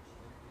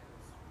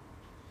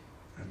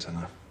 That's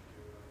enough.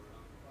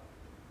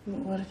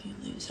 What if you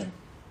lose her?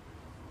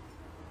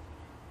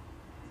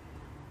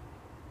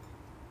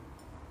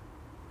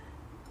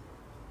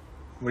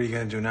 What are you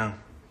gonna do now?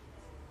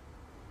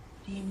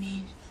 What do you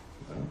mean?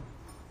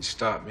 You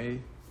stopped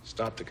me,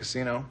 stopped the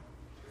casino.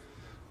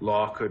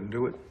 Law couldn't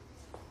do it.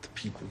 The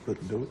people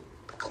couldn't do it.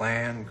 The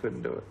clan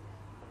couldn't do it.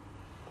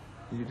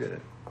 You did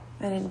it.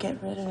 I didn't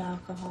get rid of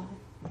alcohol.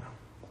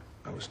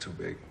 That was too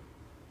big.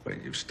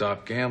 But you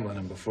stopped gambling,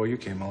 and before you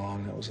came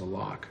along, that was a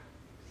lock.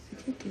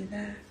 I did do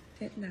that,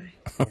 didn't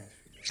I?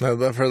 I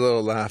love her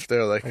little laugh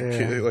there, like a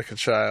kid, like a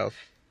child.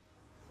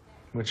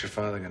 What's your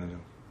father gonna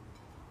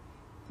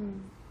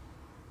do?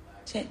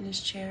 Sit in his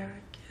chair,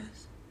 I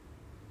guess.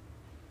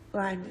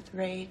 Blind with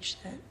rage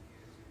that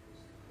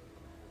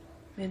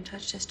men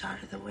touched his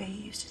daughter the way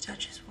he used to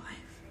touch his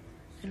wife,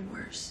 and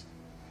worse.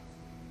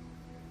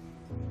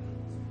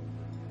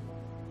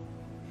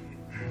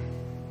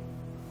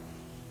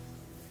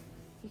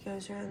 He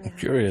goes around the I'm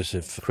curious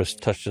if Chris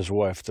touched his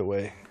wife the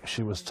way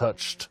she was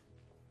touched.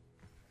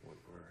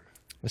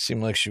 It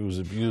seemed like she was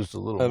abused a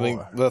little I more.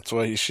 think that's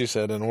why she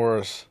said, and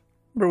worse.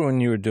 Remember when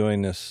you were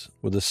doing this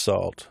with the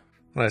salt?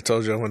 When I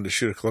told you I wanted to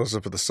shoot a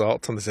close-up of the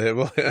salt on the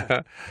table?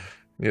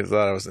 You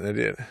thought I was an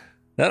idiot.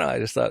 No, I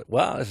just thought,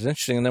 wow, this is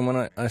interesting. And then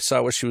when I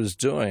saw what she was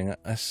doing,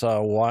 I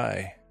saw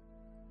why.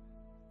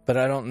 But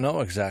I don't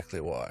know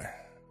exactly why.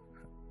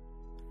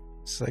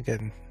 It's like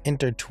an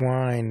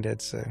intertwined.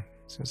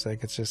 Seems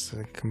like it's just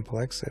a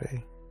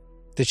complexity.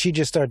 Did she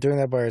just start doing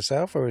that by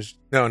herself, or was?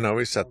 No,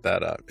 we set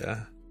that up.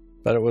 Yeah,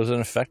 but it was an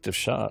effective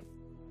shot.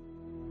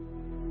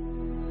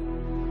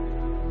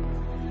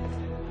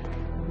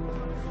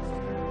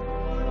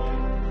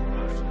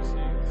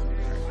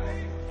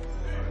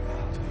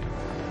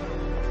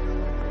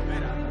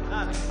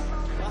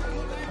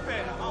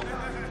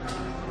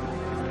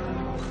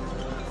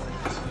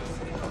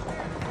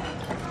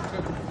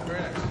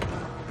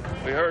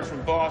 We heard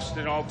from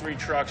Boston, all 3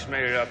 trucks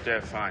made it up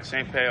there fine.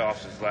 Same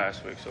payoffs as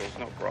last week, so it's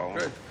no problem.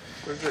 Good.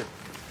 We're good.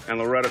 And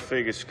Loretta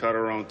Figures cut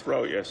her own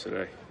throat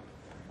yesterday.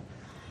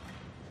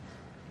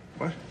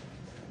 What?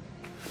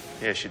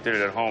 Yeah, she did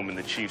it at home in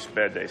the chief's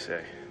bed, they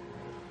say.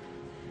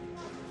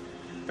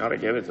 Gotta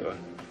give it to her.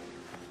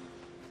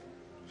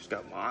 She's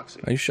got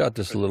moxie. You shot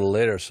this a little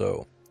later,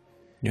 so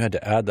you had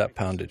to add that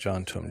poundage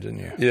onto him, didn't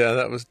you? Yeah,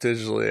 that was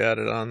digitally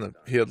added on.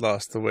 He had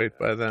lost the weight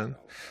by then.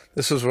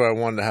 This was where I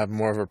wanted to have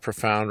more of a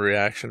profound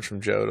reaction from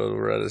Joe to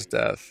Loretta's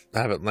death.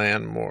 Have it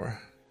land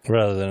more.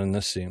 Rather than in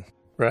this scene.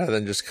 Rather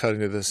than just cutting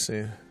to this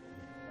scene.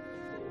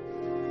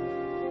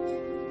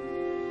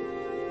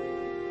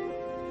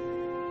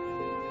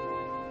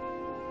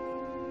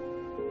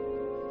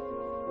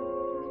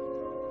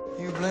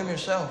 You blame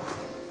yourself.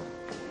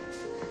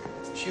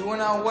 She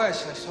went out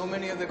west, like so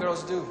many other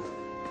girls do.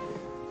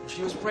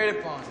 She was preyed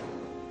upon.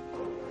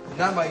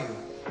 Not by you.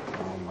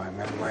 Oh, by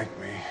men like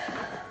me.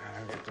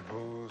 I get the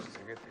booze,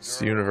 I get the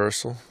It's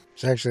Universal.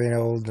 It's actually an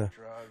old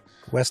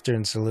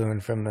Western saloon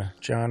from the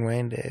John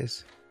Wayne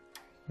days.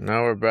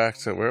 Now we're back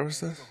to, where was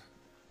this?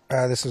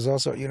 This was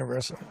also at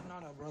Universal. We're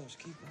not our brother's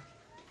keeper.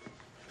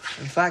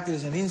 In fact, it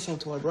is an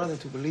insult to our brother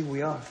to believe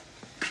we are.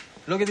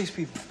 Look at these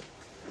people.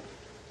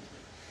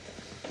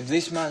 If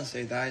this man,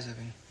 say, dies of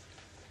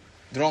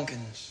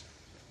drunkenness,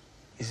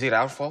 is it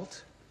our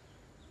fault?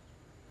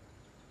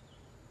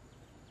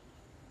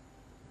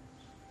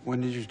 When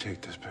did you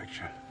take this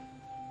picture?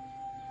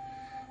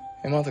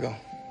 A month ago.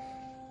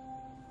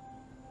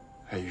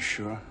 Are you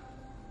sure?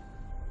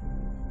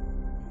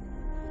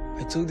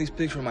 I took this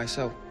picture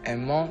myself a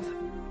month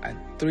and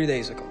 3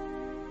 days ago.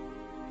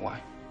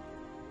 Why?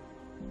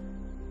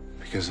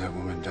 Because that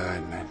woman died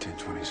in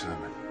 1927.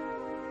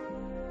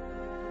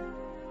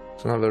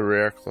 It's another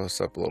rare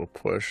close-up, a little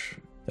push.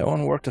 That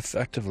one worked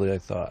effectively, I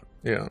thought.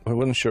 Yeah. I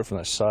wasn't sure from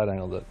that side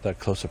angle that that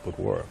close-up would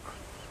work.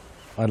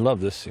 I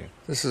love this scene.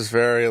 This is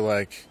very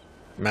like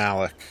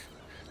Malick.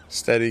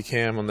 Steady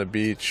cam on the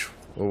beach,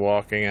 the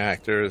walking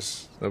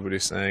actors, nobody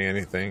saying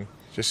anything.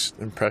 Just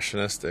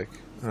impressionistic.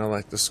 And I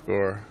like the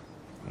score.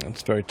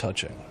 It's very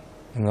touching.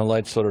 And the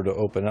lights sort of to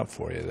open up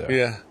for you there.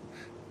 Yeah.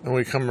 And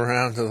we come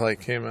around, the light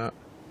came out.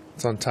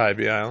 It's on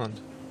Tybee Island.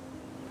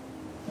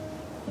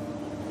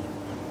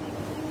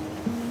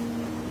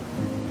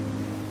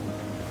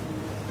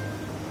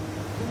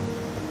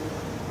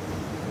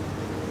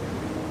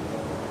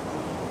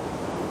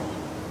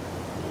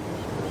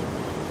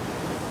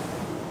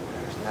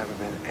 There's never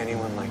been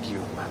anyone like you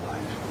in my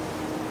life.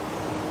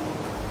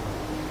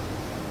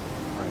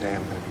 One day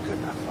I'm gonna be good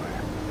enough for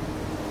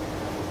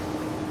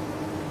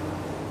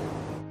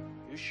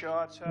you. You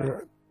sure it's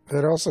her?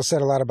 It also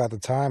said a lot about the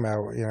time,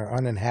 how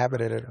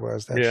uninhabited it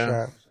was, that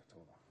shot.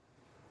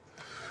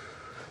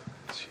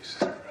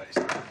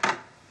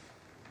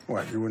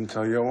 What, you wouldn't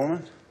tell your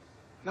woman?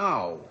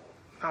 No,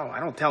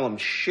 I don't tell him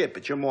shit,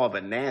 but you're more of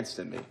a Nance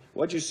than me.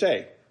 What'd you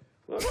say?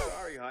 Look,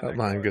 sorry, hon. That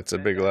line gets a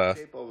big laugh.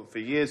 Over for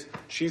years.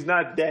 She's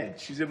not dead.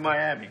 She's in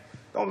Miami.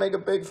 Don't make a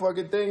big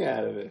fucking thing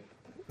out of it.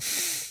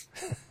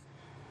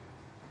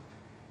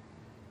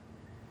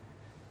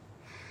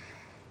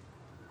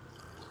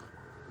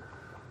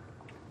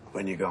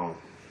 When you going?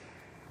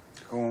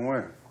 Going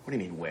where? What do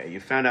you mean where? You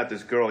found out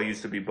this girl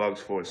used to be Bugs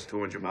Force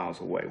 200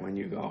 miles away. When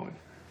you going?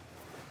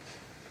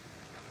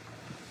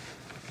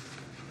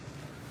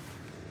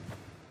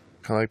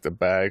 I like the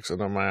bags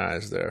under my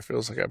eyes there. It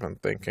feels like I've been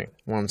thinking.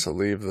 Once I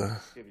leave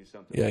the...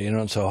 Yeah, you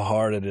know, it's how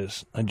hard it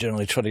is. I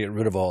generally try to get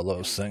rid of all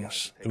those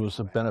things. It was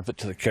a benefit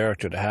to the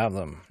character to have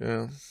them.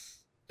 Yeah.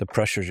 The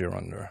pressures you're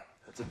under.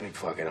 That's a big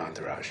fucking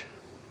entourage.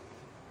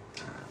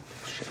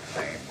 Shit,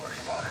 I ain't worried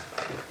about it.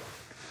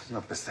 There's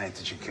no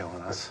percentage of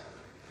killing us.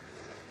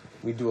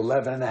 We do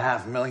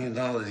 $11.5 million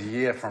a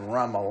year from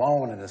rum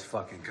alone in this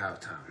fucking cow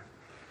town.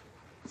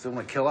 What's he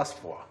gonna kill us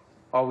for?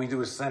 All we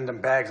do is send him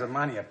bags of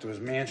money up to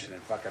his mansion in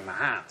fucking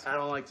Nahant. I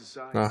don't like to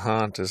sign.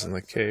 Nahant is in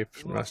the Cape,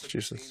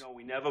 Massachusetts. You know,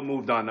 we never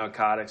moved on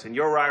narcotics, and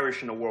you're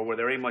Irish in a world where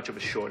there ain't much of a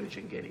shortage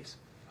in guineas.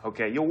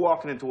 Okay, you're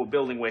walking into a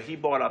building where he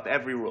bought up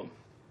every room.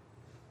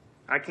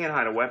 I can't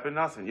hide a weapon,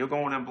 nothing. You're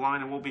going in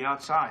blind, and we'll be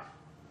outside.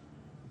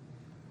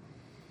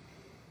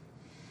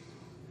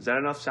 Is that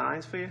enough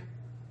signs for you?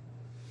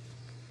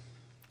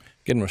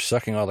 Again, we're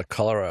sucking all the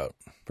color out,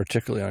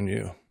 particularly on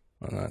you,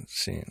 on that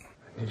scene.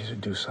 I need you to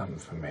do something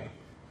for me.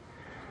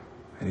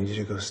 I need you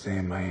to go stay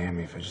in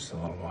Miami for just a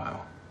little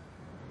while.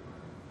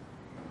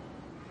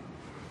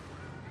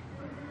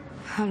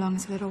 How long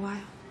is a little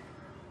while?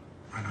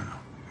 I don't know.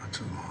 Not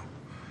too long.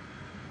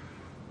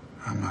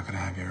 I'm not gonna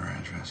have your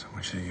address. I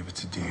want you to give it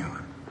to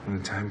Dion. When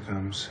the time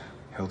comes,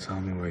 he'll tell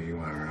me where you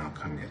are and I'll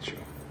come get you.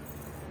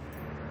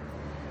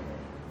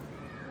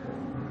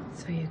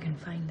 So you can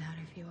find out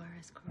if you are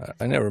as cruel.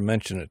 I never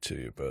mentioned it to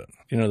you, but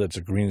you know that's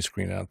a green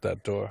screen out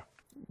that door.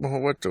 Well,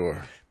 what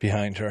door?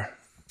 Behind her.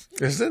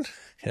 Is it?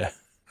 Yeah.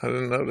 I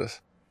didn't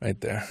notice.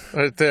 Right there.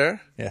 Right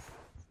there? Yeah.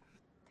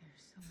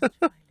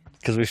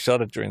 Because we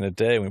shot it during the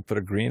day and we put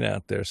a green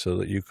out there so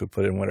that you could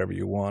put in whatever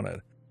you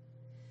wanted.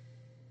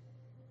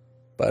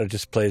 But it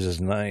just plays as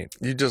night.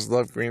 You just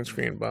love green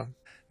screen, Bob.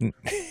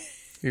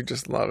 You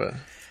just love it.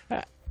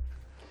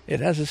 It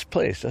has its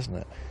place, doesn't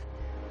it?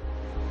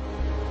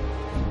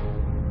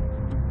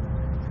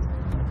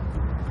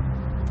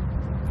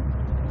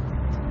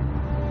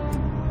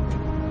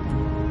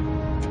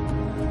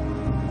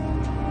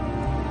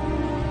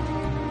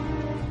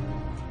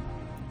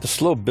 The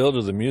slow build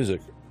of the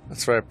music.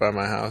 That's right by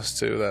my house,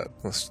 too, that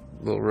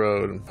little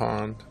road and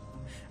pond.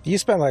 You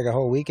spent like a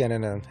whole weekend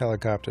in a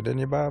helicopter, didn't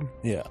you, Bob?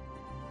 Yeah.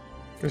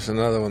 There's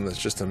another one that's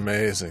just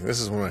amazing. This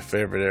is one of my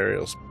favorite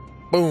aerials.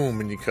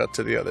 Boom, and you cut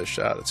to the other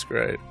shot. It's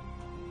great.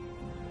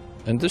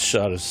 And this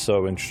shot is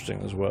so interesting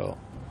as well.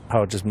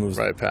 How it just moves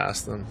right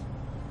past them.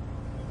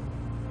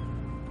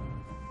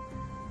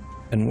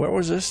 And where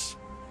was this?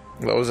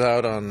 That was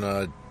out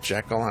on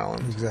Jekyll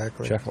Island.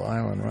 Exactly. Jekyll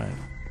Island, right.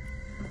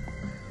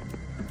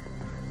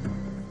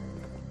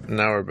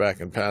 Now we're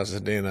back in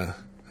Pasadena.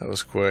 That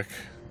was quick.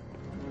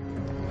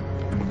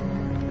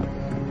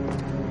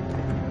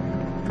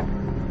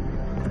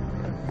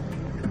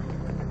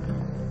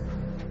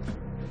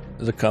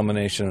 There's a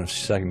combination of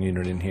second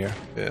unit in here.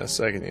 Yeah,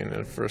 second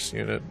unit, first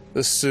unit.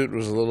 This suit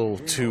was a little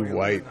too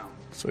white,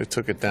 so we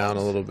took it down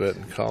a little bit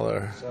in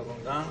color. Settle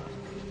down.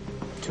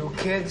 2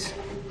 kids,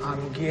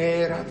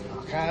 Amguera,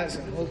 Alcaz,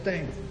 and the whole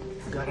thing.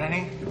 Got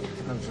any?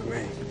 None for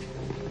me.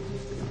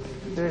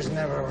 There's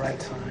never a right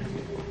time.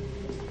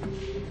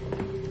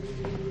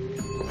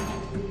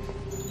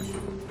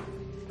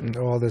 And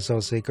all this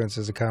whole sequence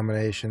is a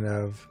combination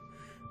of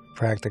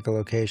practical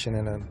location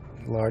and a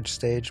large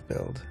stage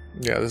build.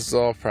 Yeah, this is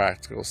all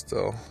practical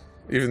still.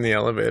 Even the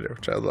elevator,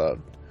 which I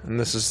loved. And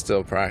this is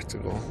still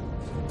practical.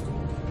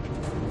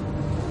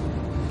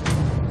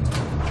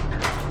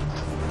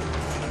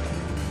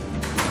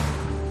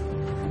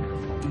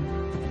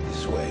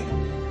 This way.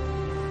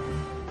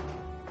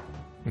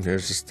 And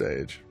here's the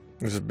stage.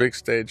 There's a big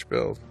stage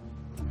build.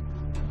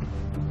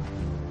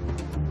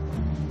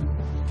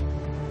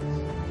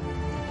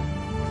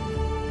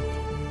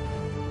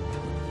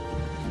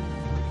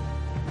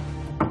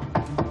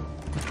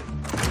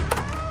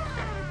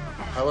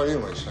 How are you,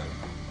 my son?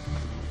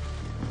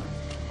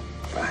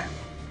 Fine.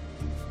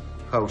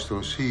 House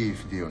to see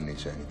if Dion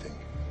needs anything.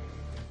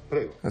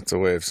 Prego. That's a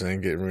way of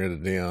saying getting rid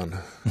of Dion.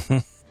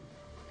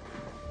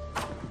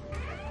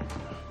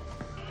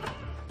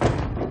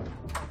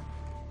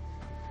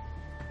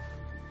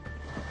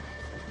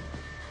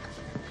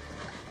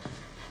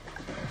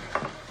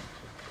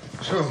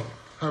 So,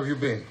 how have you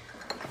been?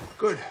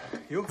 Good.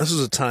 You? This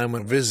was a time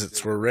when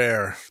visits were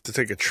rare. To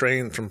take a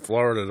train from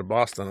Florida to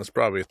Boston was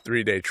probably a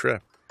 3-day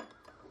trip.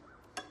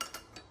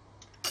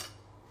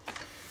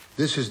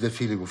 This is the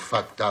feeling who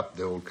fucked up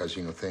the old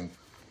casino thing.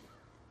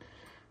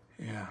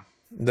 Yeah.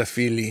 The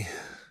Philly.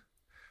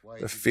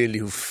 The feel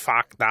you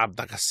fucked up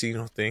the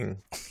casino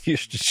thing. You're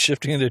just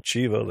shifting into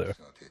Chivo there.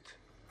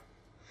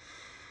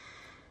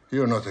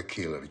 You're not a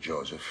killer,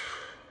 Joseph.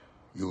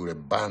 You're a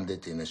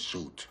bandit in a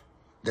suit.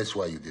 That's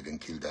why you didn't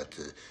kill that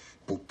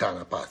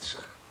puttana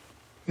pazza.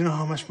 You know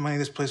how much money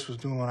this place was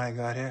doing when I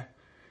got here?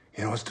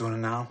 You know what's doing it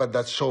now? But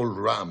that's all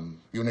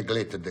rum. You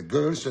neglected the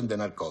girls and the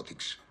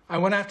narcotics. I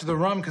went after the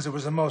rum because it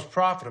was the most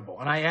profitable,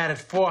 and I added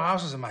 4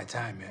 houses in my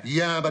time here.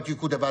 Yeah, but you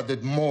could have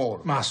added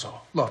more. Maso,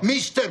 look.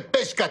 Mr.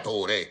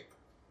 Pescatore!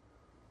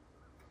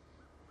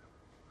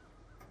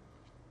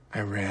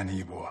 I ran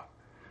Ybor.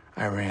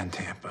 I ran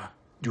Tampa.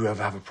 Do you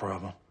ever have a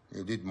problem?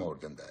 You did more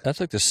than that.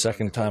 That's like the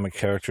second time a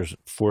character's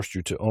forced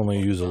you to only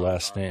use a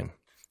last name.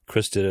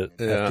 Chris did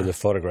it after the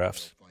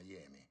photographs.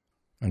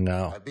 And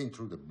now. I've been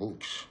through the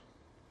books.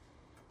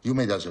 You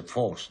made us a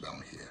force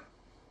down here.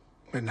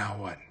 But now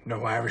what?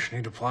 No Irish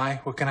need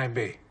apply? What can I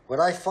be? What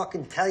I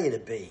fucking tell you to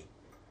be.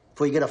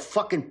 Before you get a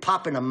fucking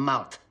pop in the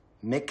mouth,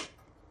 Mick.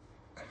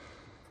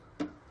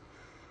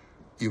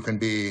 You can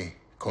be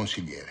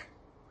consigliere.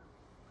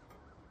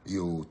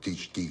 You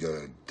teach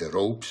Digger the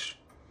ropes,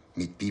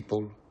 meet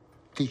people,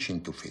 teach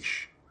him to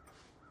fish.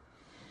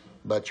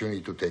 But you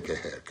need to take a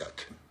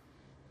haircut.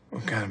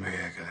 What kind of a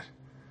haircut?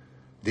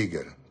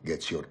 Digger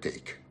gets your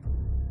take.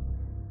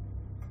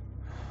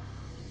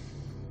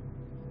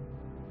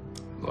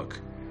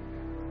 Look,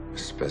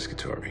 Mrs.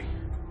 Pescatori,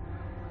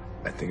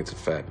 I think it's a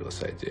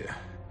fabulous idea.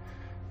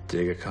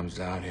 Digger comes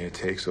down here,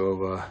 takes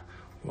over,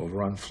 we'll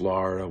run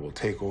Florida, we'll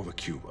take over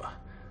Cuba.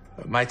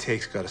 But my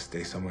take's got to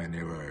stay somewhere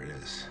near where it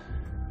is.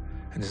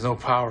 And there's no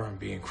power in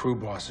being crew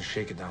boss and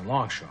shaking down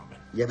longshoremen.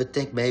 You ever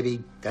think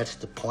maybe that's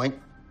the point,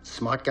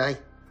 smart guy?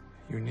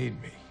 You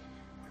need me.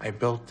 I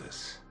built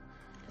this.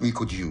 We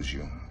could use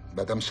you,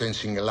 but I'm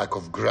sensing a lack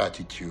of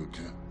gratitude.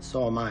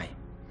 So am I.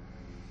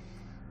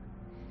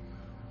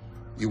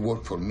 You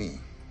work for me,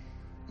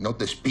 not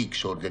the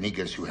speaks or the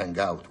niggers you hang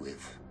out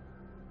with.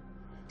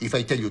 If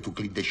I tell you to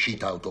clean the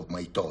shit out of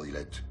my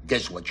toilet,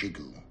 guess what you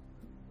do?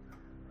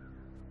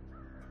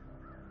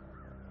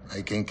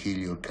 I can kill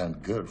your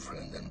cunt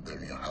girlfriend and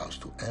burn your house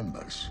to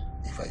embers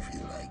if I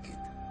feel like it.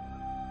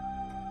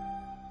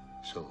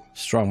 So...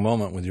 Strong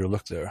moment with your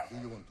look there. Do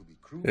you want to be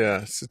cruel?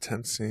 Yeah, it's a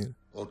tense scene.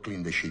 Or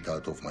clean the shit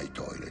out of my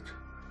toilet.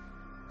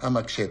 I'm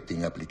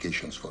accepting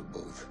applications for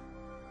both.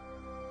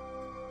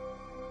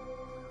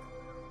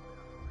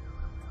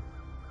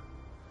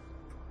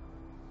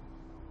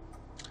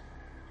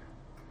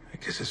 I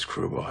guess it's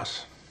crew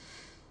boss.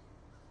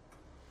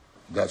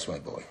 That's my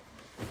boy.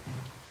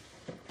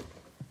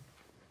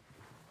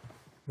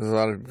 There's a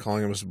lot of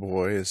calling him his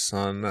boy, his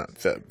son.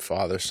 That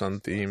father-son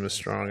theme is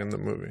strong in the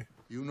movie.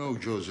 You know,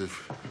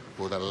 Joseph,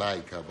 what I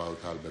like about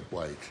Albert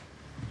White.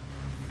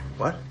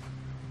 What?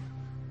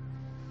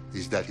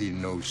 Is that he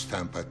knows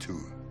Tampa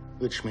too.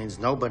 Which means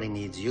nobody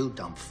needs you,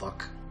 dumb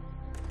fuck.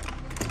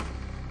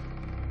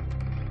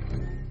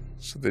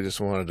 So they just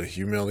wanted to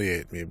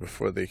humiliate me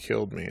before they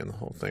killed me, and the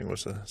whole thing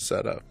was a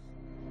setup.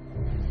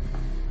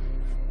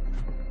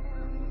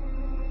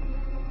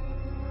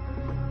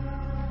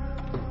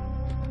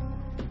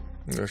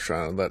 They're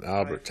trying to let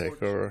Albert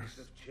take over.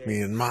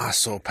 Me and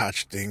Maso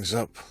patch things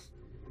up.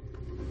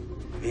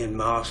 Me and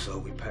Marceau,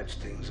 we patched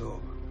things up.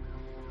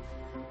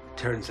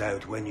 Turns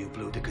out when you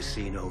blew the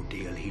casino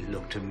deal, he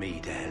looked to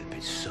me to help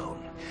his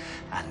son.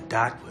 And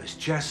that was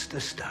just the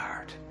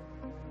start.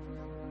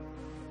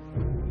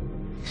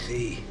 You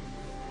see,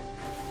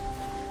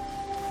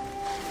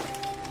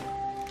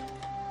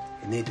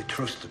 you need to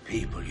trust the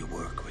people you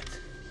work with.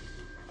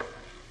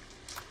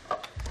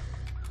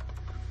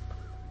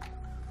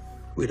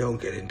 We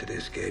don't get into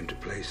this game to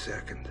play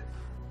second,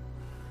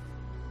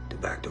 to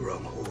back the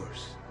wrong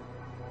horse.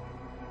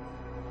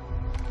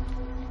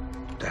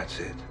 That's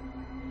it.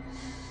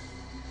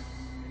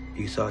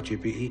 You thought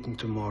you'd be eating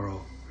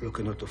tomorrow,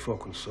 looking at the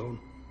fucking sun.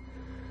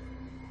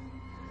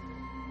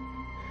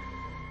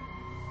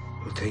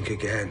 Well, think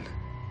again.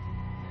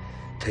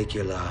 Take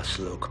your last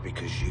look,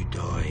 because you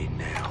die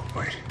now.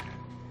 Wait.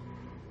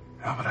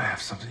 Albert, I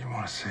have something you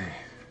want to see.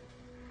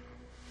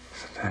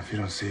 Sometimes if you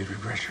don't see it,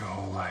 regret your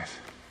whole life.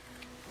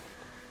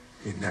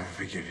 You'd never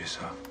forgive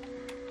yourself.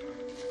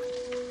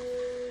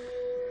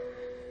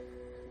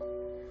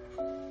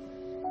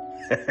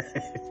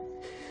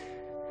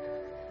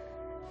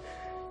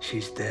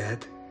 She's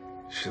dead.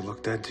 She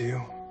looked dead to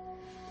you?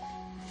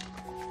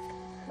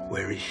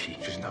 Where is she?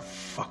 She's in a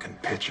fucking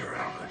picture,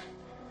 Albert.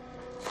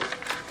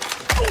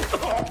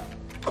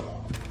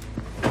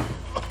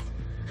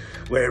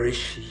 Where is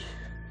she?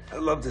 I'd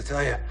love to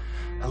tell you.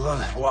 I'd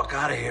love to walk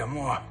out of here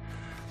more.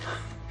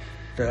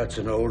 That's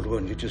an old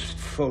one. You just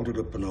folded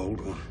up an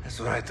old one. That's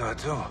what I thought,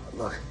 too.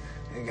 Look,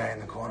 the guy in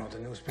the corner with the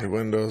newspaper. The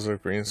windows are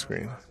green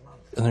screen.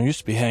 And there used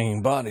to be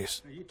hanging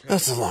bodies.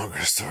 That's a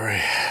longer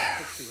story.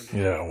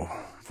 Yeah,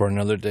 well, for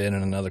another day and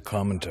another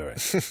commentary.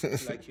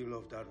 Like you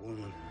love that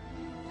woman.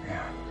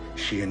 Yeah.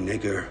 She a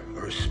nigger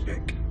or a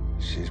spick?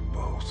 She's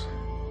both.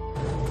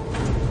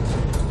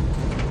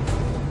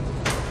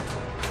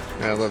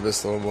 Yeah, I love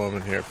this little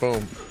moment here.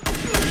 Boom.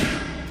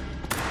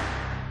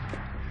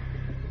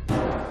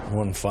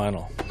 one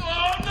final.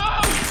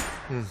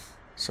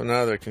 So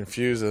now they're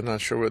confused. They're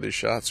not sure where these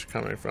shots are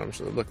coming from,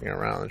 so they're looking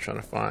around and trying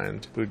to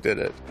find who did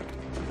it.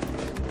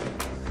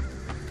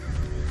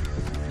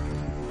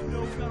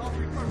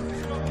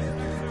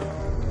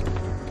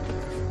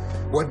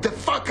 What the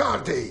fuck are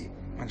they?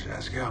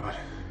 Jess Gilbert,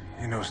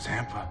 you know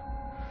Tampa.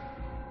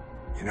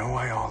 You know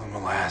why all the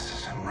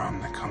molasses and rum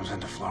that comes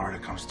into Florida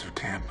comes through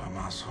Tampa,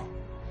 Maso?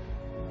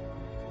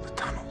 The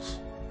tunnels.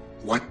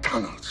 What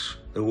tunnels?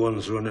 The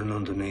ones running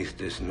underneath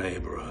this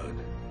neighborhood.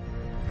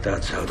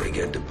 That's how they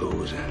get the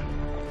booze in.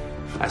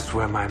 That's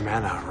where my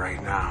men are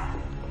right now.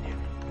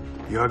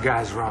 Your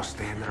guys are all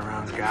standing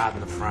around guarding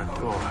the front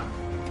door.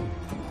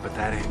 But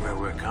that ain't where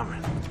we're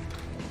coming.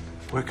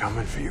 We're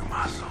coming for you,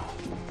 Maso.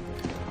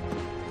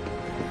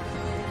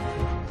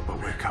 But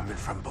we're coming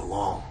from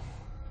below.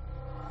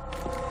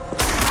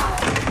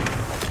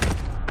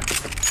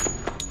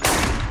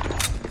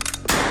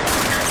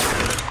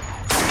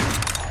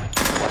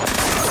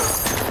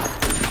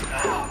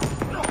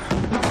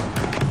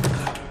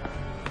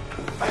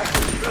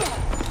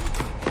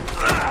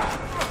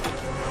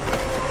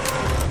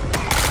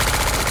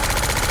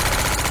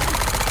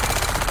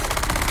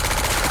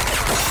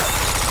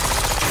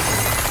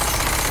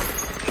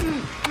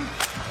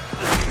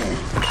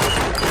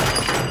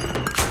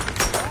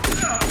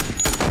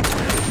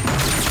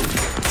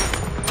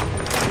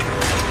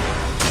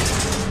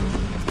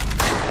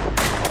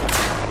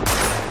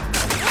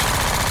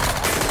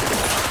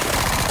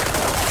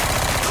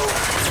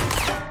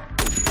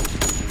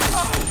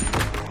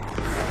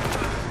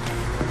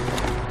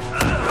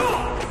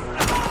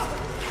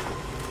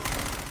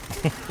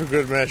 For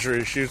good measure,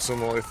 he shoots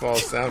him while he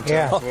falls down 10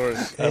 Yeah,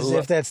 floors. as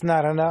if that's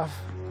not enough.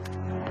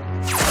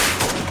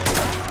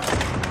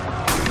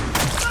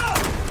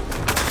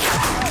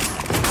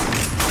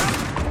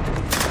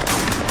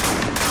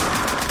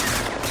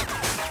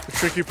 The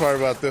tricky part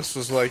about this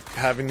was like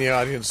having the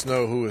audience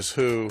know who is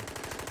who.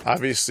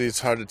 Obviously,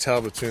 it's hard to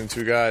tell between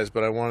two guys,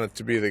 but I want it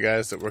to be the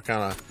guys that were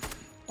kind of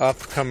up,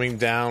 coming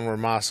down were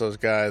Maso's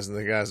guys, and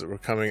the guys that were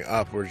coming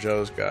up were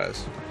Joe's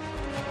guys.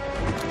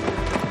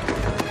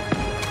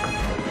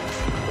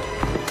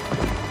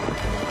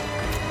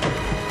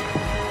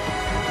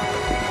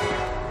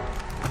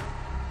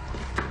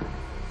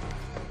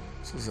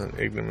 This is an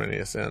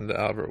ignominious end to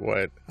Albert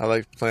White. I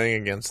like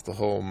playing against the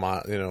whole,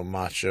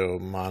 macho,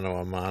 mano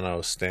a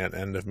mano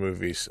end of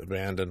movies,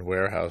 abandoned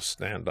warehouse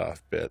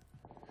standoff bit.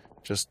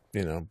 Just,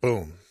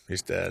 boom,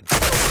 he's dead.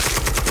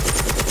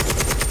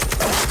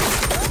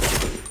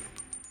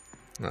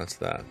 That's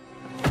that.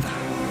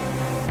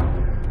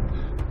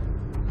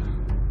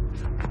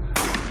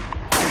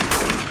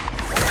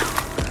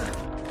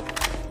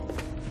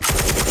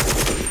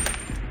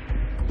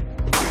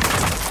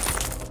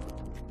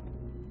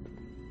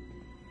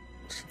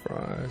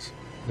 Surprise.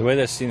 The way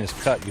that scene is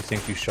cut, you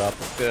think you shot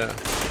them. Yeah.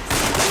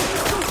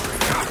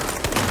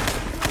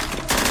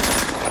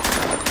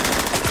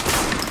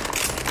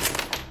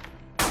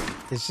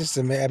 It's just,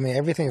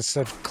 everything is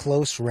such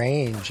close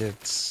range.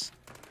 It's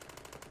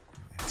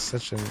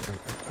such a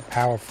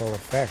powerful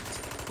effect.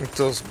 With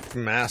those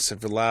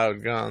massive,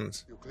 loud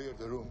guns. You cleared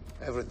the room?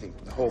 Everything,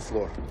 the whole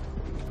floor.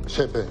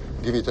 Sepe,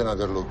 give it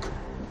another look.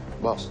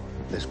 Boss,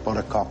 they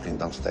spotted Coughlin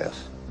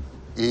downstairs.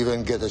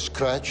 Even get a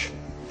scratch?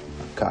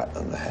 A cut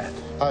on the head.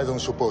 I don't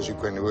suppose you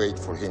can wait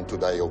for him to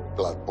die of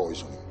blood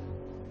poison.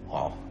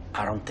 Well,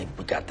 I don't think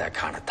we got that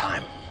kind of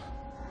time.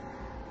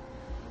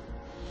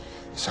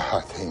 It's a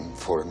hard thing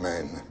for a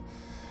man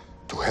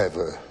to have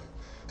a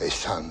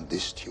son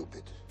this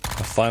stupid.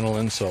 A final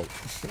insult.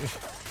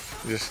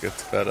 He just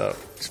gets fed up.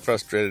 He's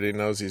frustrated. He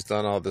knows he's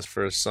done all this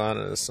for his son,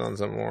 and his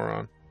son's a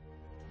moron.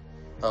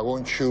 I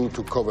want you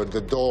to cover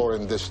the door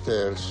and the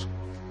stairs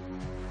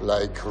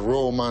like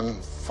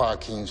Roman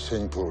fucking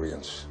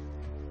centurions.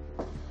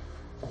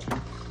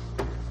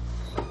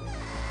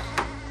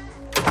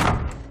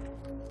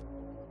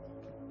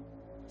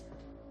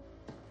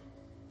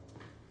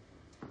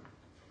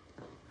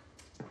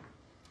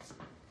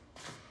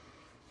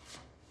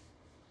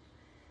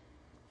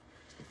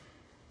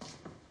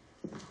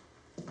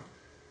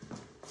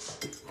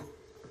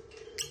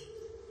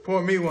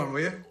 Pour me one,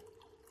 will you?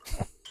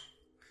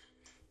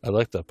 I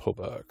like that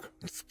Pobak.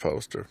 It's the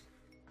poster.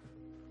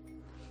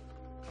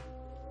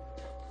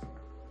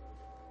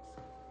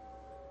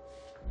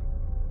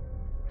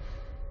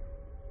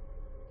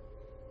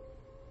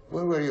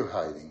 Where were you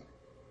hiding?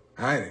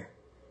 Hiding?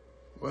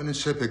 When did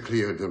Sepe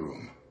clear the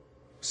room?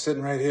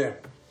 Sitting right here.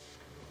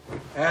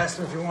 I asked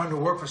him if he wanted to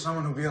work for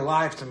someone who'll be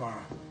alive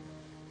tomorrow.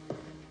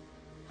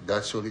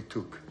 That's all it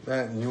took.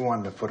 That and you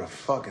wanted to put a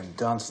fucking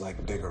dunce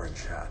like Digger in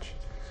charge.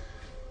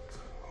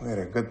 We had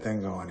a good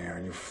thing going here,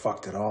 and you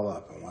fucked it all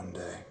up in one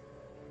day.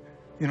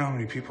 You know how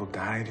many people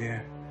died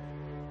here?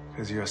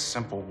 Because of your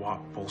simple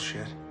wop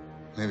bullshit?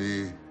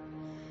 Maybe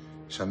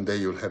someday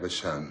you'll have a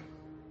son,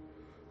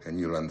 and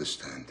you'll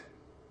understand.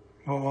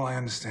 What will I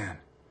understand?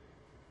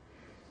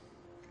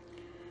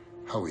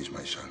 How is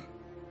my son?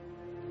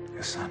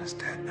 Your son is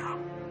dead now.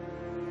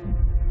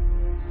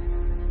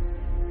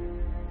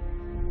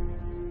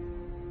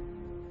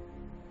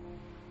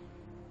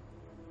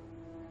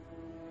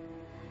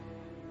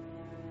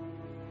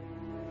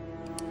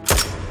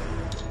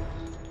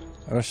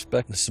 I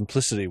respect the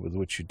simplicity with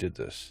which you did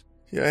this.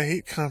 Yeah, I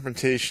hate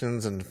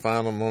confrontations and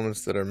final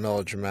moments that are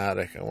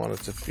melodramatic. I want it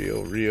to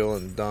feel real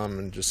and dumb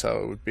and just how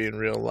it would be in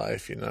real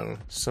life, you know,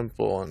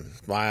 simple and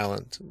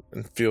violent,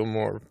 and feel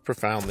more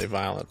profoundly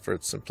violent for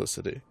its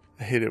simplicity.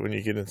 I hate it when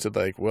you get into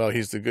like, well,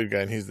 he's the good guy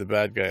and he's the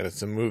bad guy and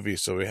it's a movie,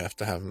 so we have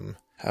to have him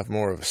have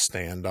more of a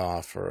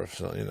standoff or,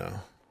 you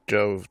know.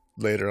 Joe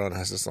later on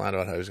has this line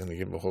about how he's going to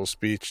give a whole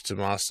speech to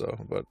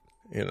Maso, but,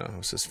 you know, it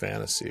was his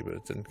fantasy, but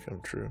it didn't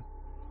come true.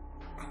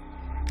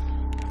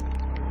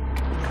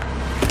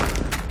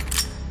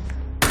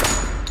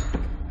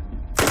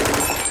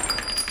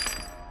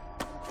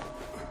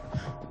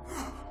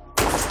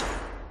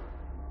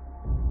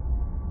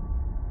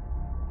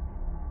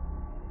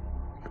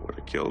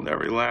 Killed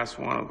every last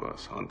one of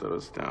us, hunted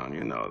us down,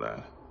 you know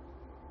that.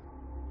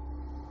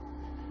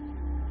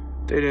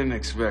 They didn't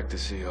expect to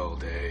see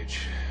old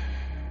age.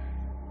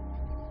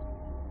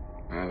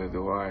 Neither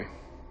do I.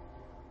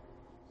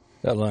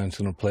 That line's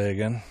gonna play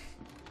again.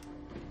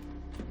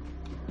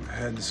 I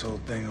had this whole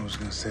thing I was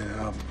gonna say to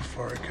Albert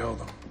before I killed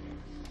him.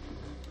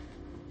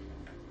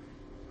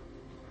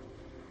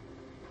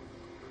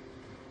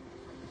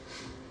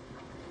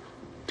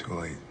 Too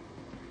late.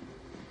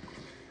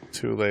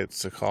 Too late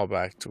to call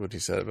back to what he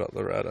said about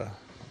Loretta.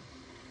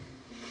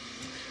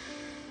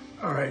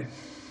 All right.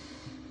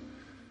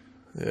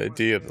 The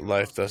idea that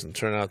life doesn't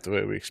turn out the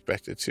way we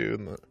expect it to,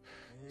 and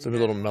the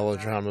little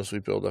melodramas we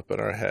build up in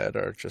our head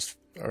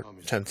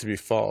tend to be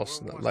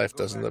false, and that life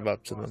doesn't live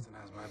up to them.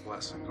 Has my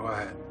blessing. Go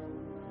ahead.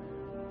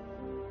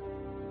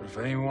 But if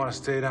any of you want to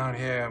stay down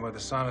here where the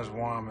sun is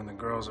warm and the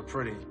girls are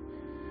pretty,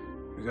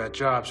 we got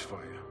jobs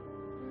for you.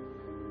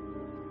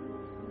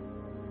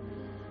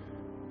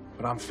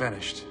 But I'm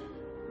finished.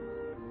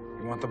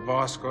 You want the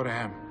boss? Go to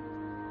him.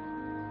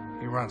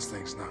 He runs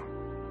things now.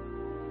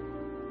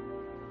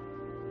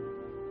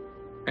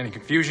 Any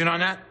confusion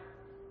on that?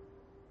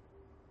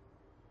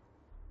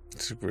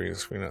 It's a green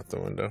screen out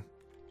the window.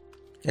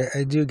 Yeah,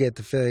 I do get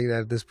the feeling that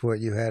at this point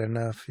you had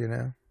enough, you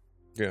know?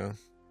 Yeah.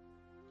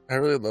 I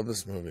really love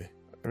this movie.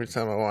 Every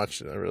time I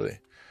watch it,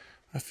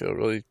 I feel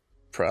really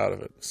proud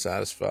of it,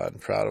 satisfied, and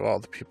proud of all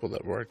the people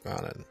that worked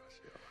on it.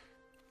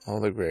 All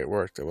the great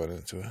work that went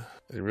into it.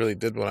 It really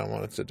did what I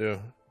wanted to do.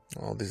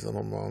 All these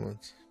little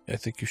moments. I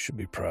think you should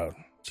be proud.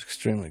 It's an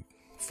extremely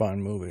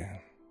fine movie.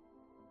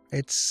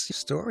 It's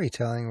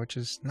storytelling, which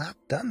is not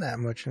done that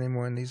much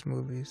anymore in these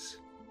movies.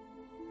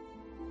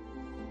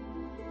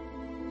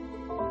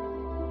 All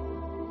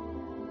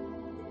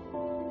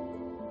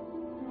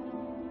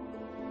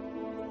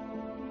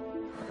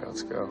right,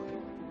 let's go.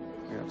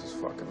 We got this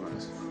fucking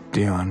mess.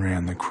 Dion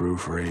ran the crew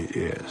for 8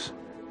 years.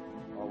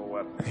 All the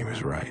weapons. And he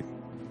was right.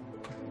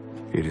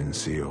 He didn't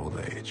see old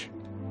age.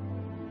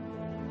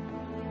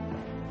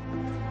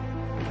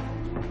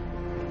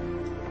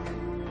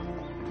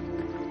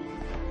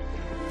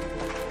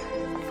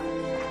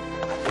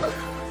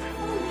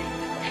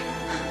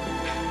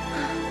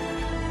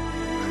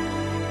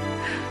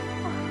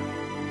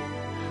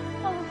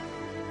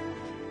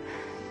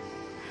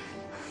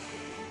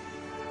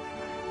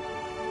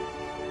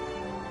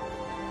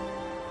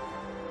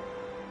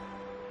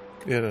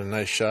 You had a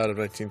nice shot of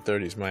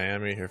 1930s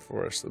Miami here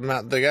for us.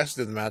 The guys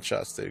who did the matte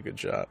shots did a good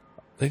job.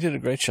 They did a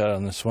great shot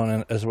on this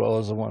one, as well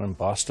as the one in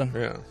Boston.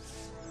 Yeah.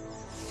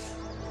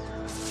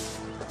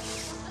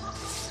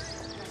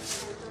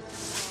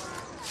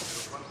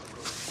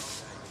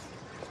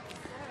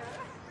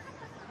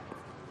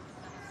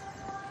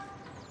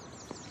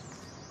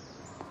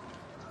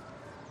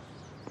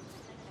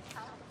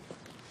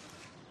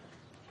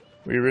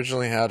 We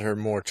originally had her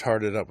more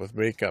tarted up with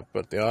makeup,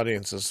 but the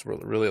audiences were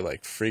really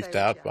freaked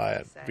out by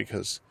it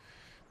because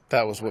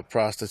that was what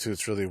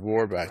prostitutes really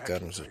wore back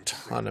then, was a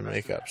ton of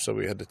makeup. So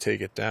we had to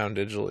take it down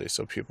digitally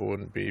so people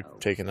wouldn't be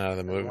taken out of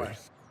the movie.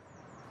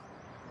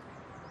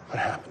 What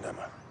happened,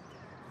 Emma?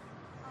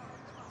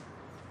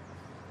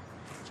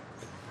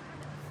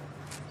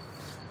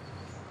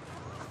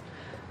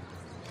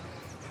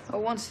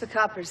 Well, once the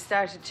coppers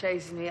started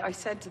chasing me, I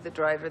said to the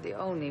driver the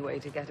only way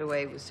to get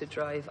away was to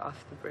drive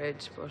off the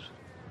bridge, but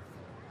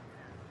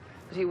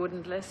he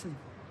wouldn't listen.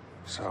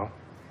 So?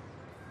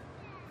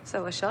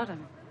 So I shot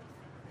him.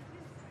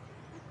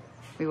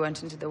 We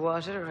went into the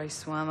water, I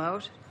swam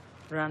out,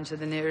 ran to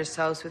the nearest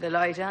house with a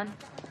light on.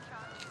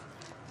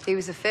 He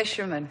was a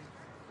fisherman.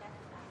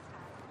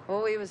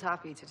 Oh, he was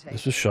happy to take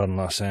This was shot in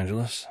Los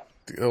Angeles.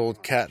 The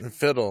old Cat and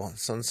Fiddle at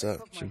sunset.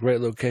 It's a great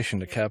location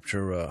to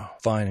capture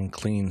fine and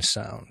clean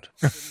sound.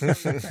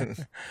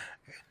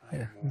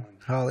 Yeah.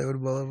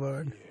 Hollywood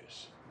Boulevard.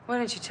 Why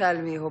don't you tell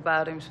me how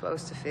bad I'm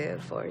supposed to feel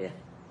for you?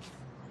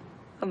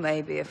 Or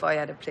maybe if I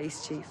had a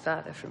police chief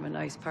father from a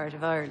nice part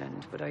of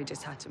Ireland, but I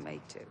just had to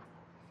make do.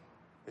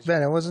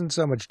 Ben, it wasn't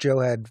so much Joe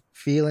had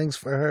feelings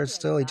for her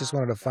still. He just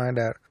wanted to find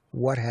out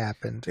what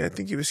happened. Yeah, I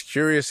think he was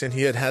curious, and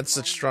he had had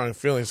such strong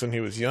feelings when he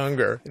was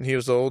younger, and he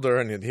was older,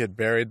 and he had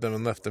buried them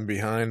and left them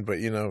behind, but,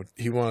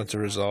 he wanted to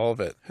resolve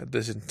it. Had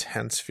these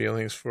intense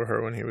feelings for her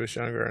when he was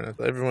younger, and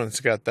everyone's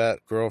got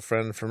that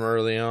girlfriend from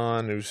early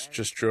on who's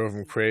just drove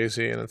him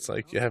crazy, and it's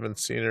like you haven't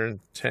seen her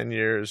in 10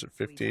 years or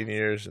 15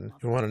 years, and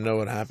you want to know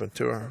what happened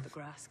to her. The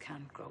grass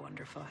can't grow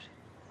underfoot.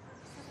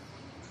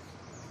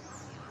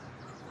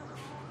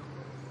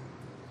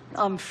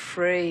 I'm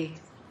free,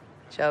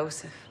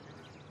 Joseph.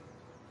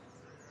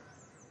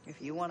 If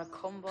you want to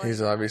come by...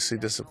 He's obviously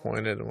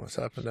disappointed in what's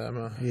happened to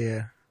Emma.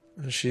 Yeah.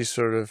 And she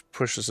sort of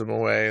pushes him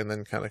away and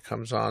then kind of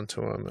comes on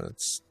to him, and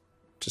it's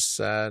just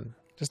sad.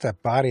 Just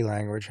that body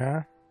language,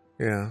 huh?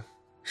 Yeah,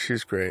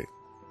 she's great.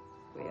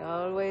 We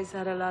always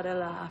had a lot of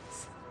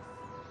laughs.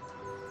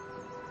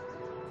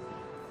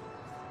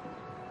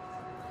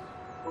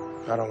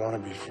 I don't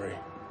want to be free.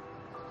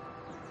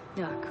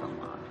 Yeah, come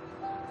on.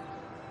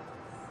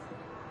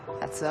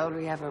 That's all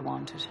we ever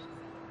wanted.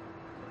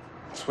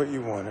 It's what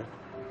you wanted.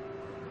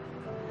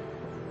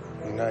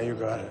 And now you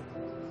got it.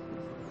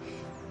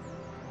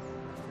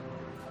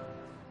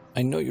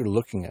 I know you're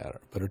looking at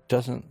her, but it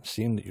doesn't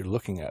seem that you're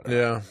looking at her.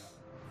 Yeah.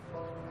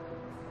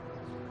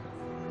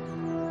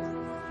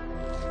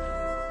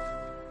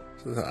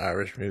 So the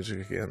Irish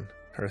music again,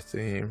 her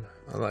theme,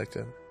 I liked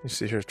it. You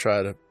see her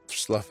try to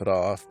slough it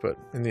off, but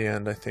in the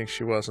end, I think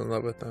she was in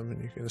love with them,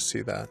 and you can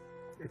see that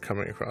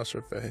coming across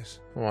her face.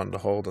 I wanted to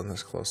hold on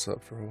this close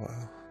up for a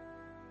while.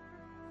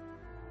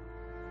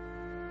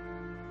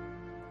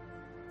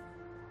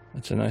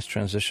 It's a nice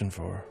transition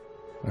for her,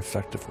 an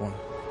effective one.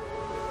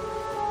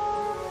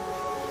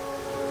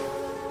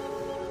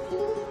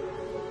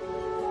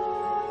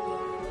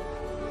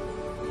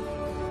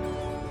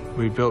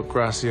 We built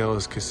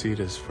Graciella's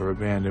casitas for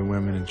abandoned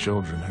women and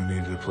children who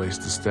needed a place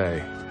to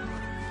stay.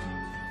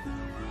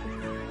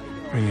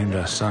 We named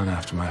our son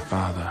after my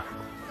father.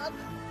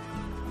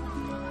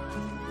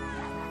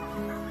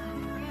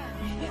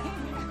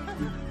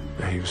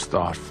 But he was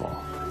thoughtful,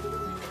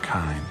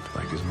 kind,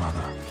 like his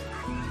mother.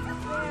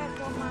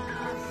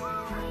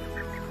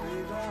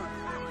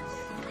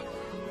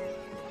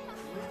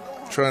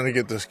 Trying to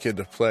get this kid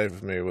to play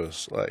with me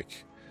was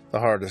like the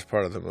hardest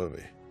part of the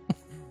movie.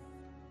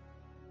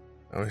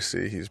 And we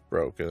see he's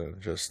broken and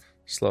just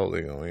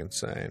slowly going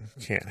insane.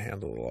 Can't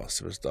handle the loss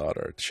of his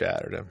daughter. It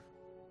shattered him.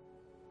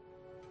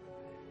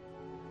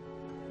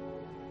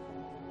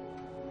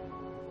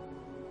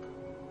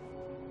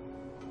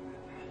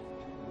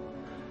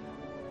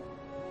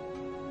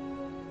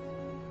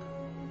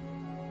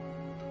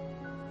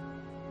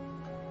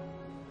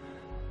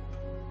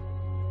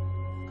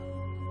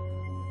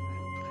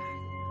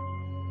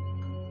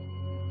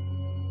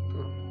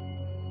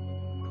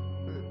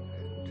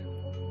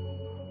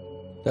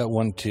 That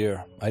one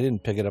tear, I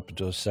didn't pick it up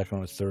until the second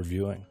or third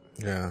viewing.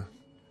 Yeah.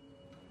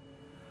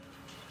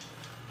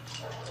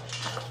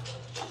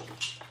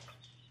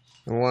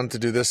 I wanted to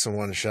do this in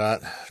one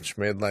shot, which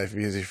made life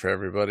easy for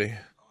everybody.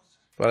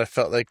 But I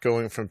felt like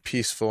going from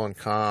peaceful and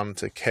calm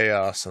to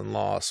chaos and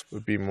loss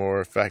would be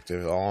more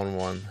effective all in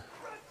one.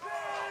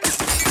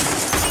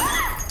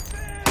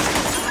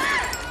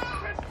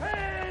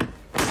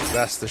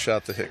 That's the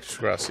shot that hits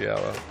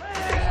Graciella.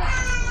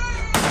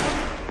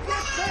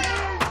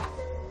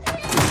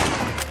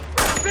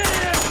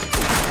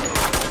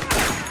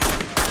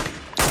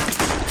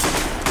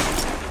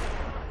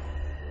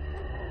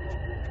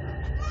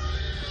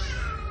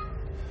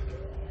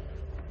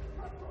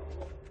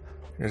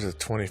 Here's a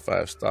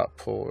 25 stop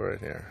pull right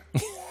here.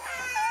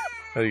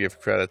 Gotta give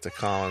credit to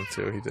Colin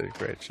too. He did a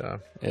great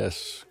job.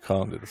 Yes,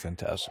 Colin did a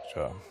fantastic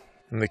job.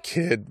 And the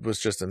kid was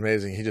just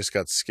amazing. He just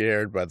got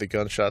scared by the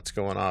gunshots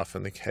going off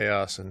and the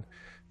chaos, and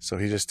so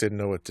he just didn't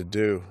know what to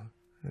do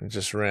and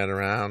just ran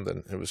around,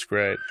 and it was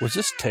great. Was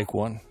this take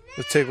one?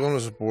 The take one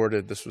was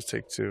aborted. This was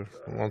take two.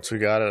 And once we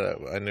got it,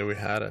 I knew we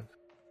had it.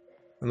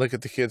 And look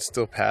at the kid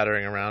still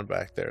pattering around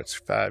back there. It's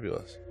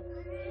fabulous.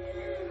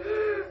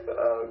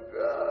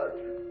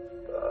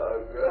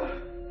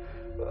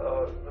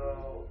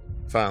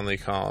 Finally,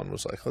 Colin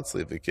was like, let's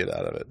leave the kid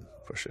out of it and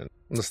push in.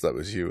 Unless that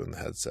was you in the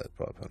headset,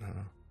 Bob. I don't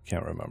know.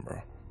 Can't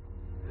remember.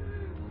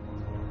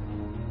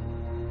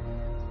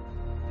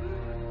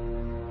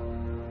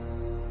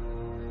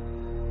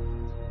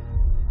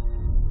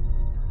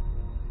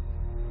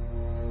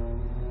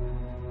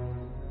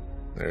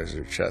 There's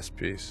your chess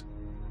piece.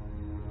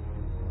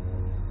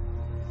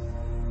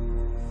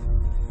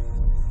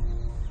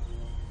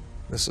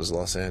 This is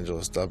Los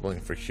Angeles doubling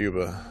for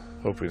Cuba,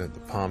 hoping that the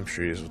palm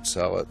trees would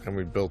sell it, and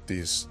we built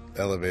these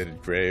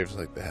elevated graves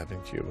like they have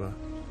in Cuba.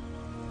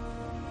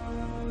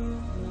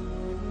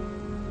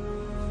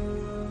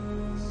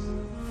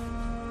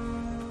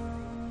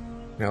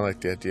 I like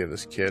the idea of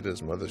this kid,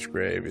 his mother's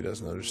grave, he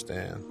doesn't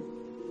understand.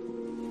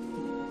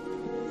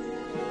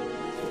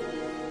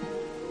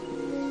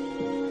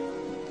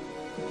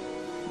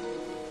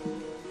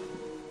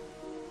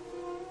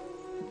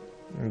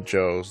 And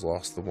Joe's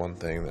lost the one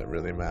thing that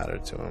really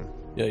mattered to him.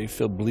 Yeah, you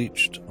feel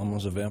bleached,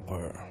 almost a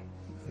vampire.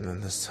 And then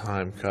this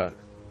time cut.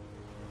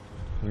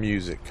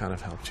 music kind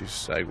of helped you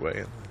segue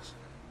in this.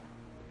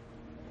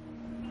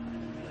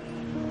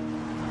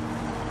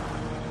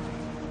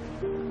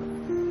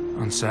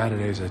 On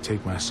Saturdays, I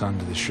take my son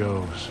to the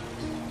shows.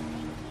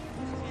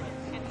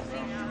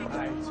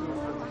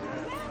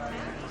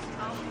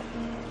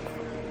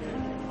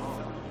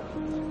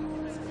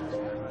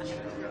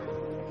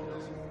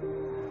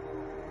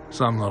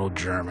 Some little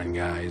German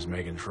guy is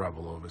making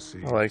trouble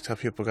overseas. I liked how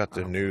people got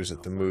their news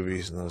at the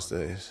movies in those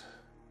days.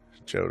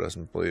 Joe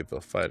doesn't believe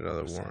they'll fight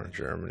another war in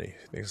Germany.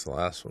 He thinks the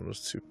last one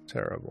was too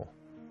terrible.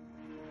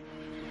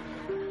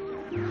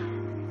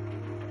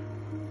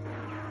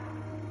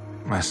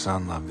 My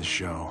son loved the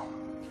show.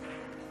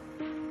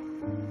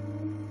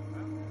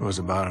 It was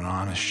about an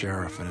honest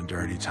sheriff in a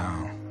dirty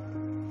town.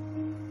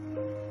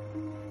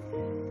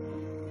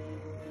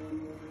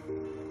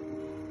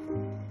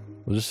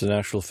 Was this an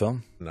actual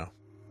film? No.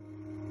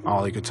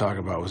 All he could talk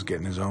about was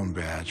getting his own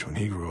badge when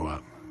he grew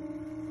up.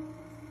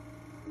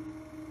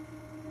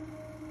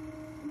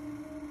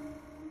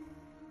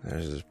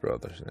 There's his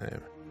brother's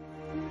name.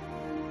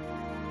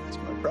 That's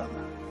my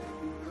brother.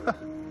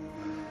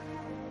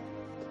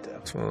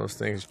 It's one of those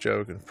things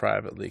Joe can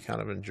privately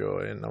kind of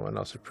enjoy and no one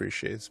else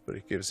appreciates, but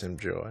it gives him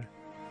joy.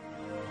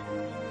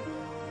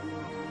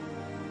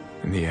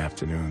 In the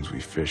afternoons, we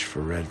fish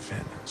for redfin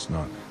and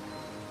snook.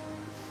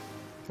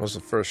 What was the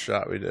first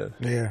shot we did?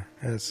 Yeah,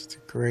 it's a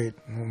great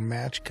little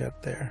match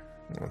cut there.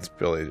 It's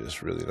Billy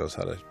just really knows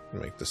how to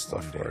make this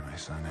stuff work. My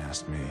son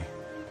asked me,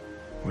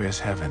 "Where's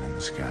heaven in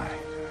the sky?"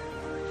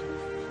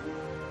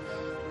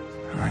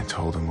 And I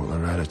told him what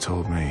Loretta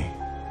told me.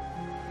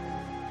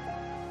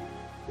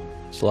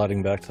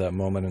 Sliding back to that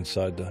moment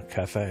inside the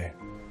cafe.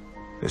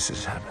 This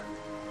is heaven.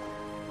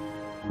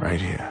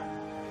 Right here.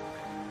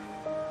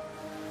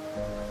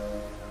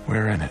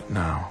 We're in it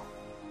now.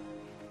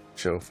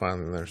 Joe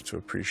finally learns to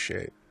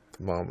appreciate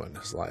the moment,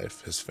 his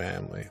life, his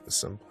family, the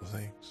simple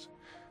things.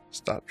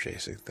 Stop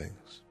chasing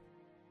things.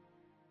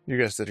 You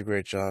guys did a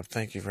great job.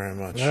 Thank you very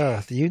much.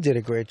 Oh, you did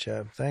a great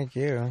job. Thank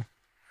you.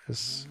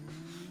 It's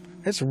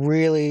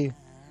really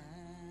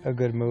a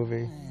good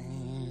movie.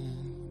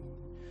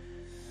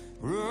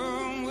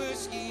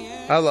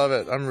 I love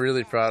it. I'm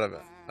really proud of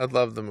it. I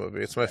love the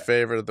movie. It's my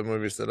favorite of the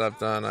movies that I've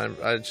done.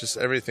 I just,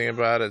 everything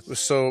about it was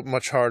so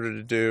much harder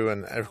to do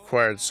and it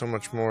required so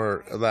much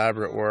more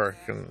elaborate work.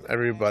 And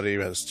everybody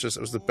was just, it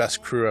was the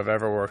best crew I've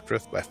ever worked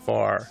with by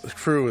far. The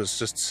crew was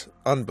just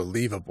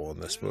unbelievable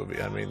in this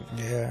movie. I mean,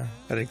 yeah,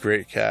 had a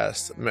great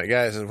cast.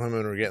 Guys and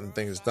women were getting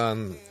things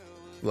done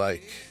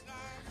like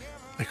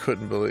I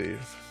couldn't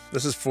believe.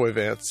 This is Foy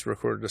Vance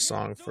recorded a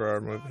song for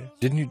our movie.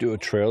 Didn't you do a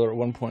trailer at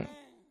one point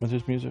with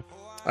his music?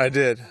 I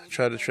did. I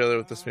tried a trailer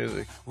with this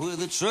music.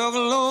 With a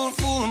truckload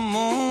full of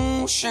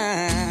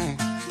moonshine.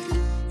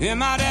 Yeah,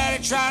 my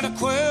daddy tried to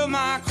quell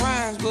my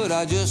crimes, but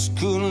I just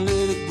couldn't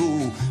let it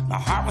go. My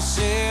heart was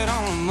set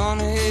on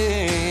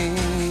money.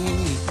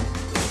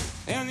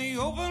 And the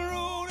open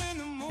road in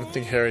the morning. I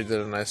think Harry did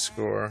a nice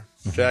score.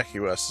 Jackie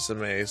West is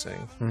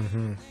amazing.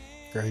 Mm-hmm.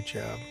 Great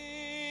job.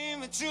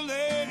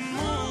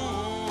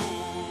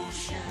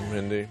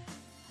 Mindy.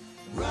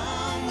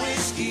 Rum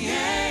whiskey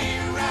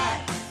ain't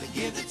right.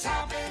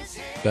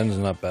 Ben's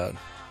not bad.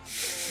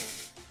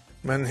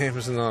 My name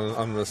isn't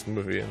on this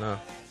movie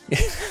enough.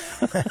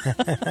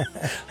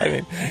 I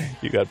mean,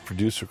 you got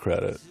producer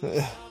credit,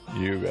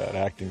 you got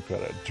acting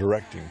credit,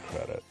 directing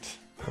credit,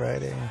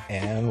 writing.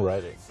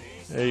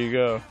 There you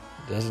go.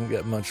 Doesn't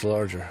get much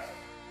larger,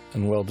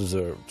 and well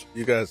deserved.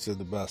 You guys did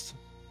the best.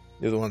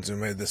 You're the ones who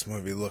made this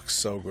movie look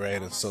so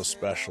great and so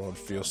special and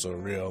feel so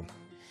real.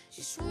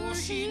 She swore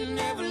she'd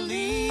never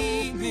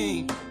leave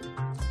me.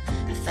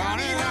 I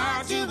found it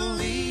hard to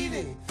believe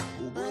it,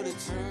 but it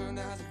turned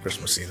out.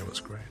 Chris Messina was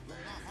great.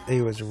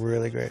 He was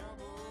really great.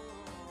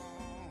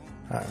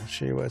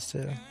 She was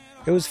too.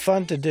 It was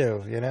fun to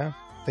do, you know?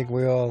 I think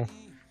we all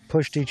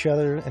pushed each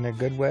other in a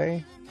good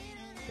way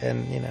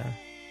and, you know,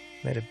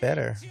 made it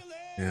better.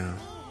 Yeah.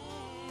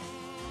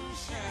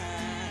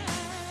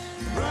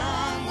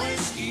 Rum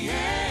whiskey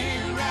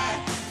ain't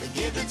right. They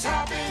give the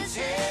top and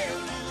tail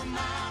to the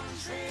mountain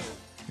trail.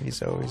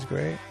 He's always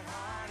great.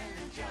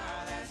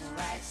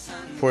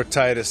 Poor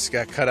Titus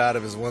got cut out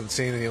of his one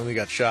scene and he only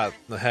got shot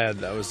in the head.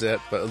 That was it.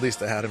 But at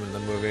least I had him in the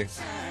movie.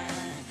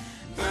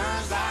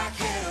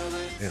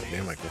 Yeah,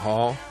 damn Michael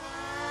Hall.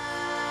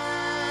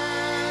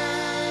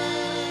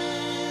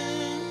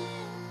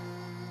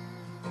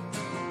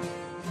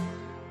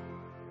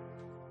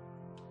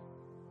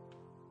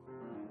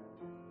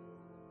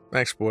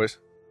 Thanks, boys.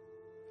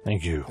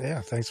 Thank you.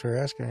 Yeah, thanks for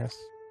asking us.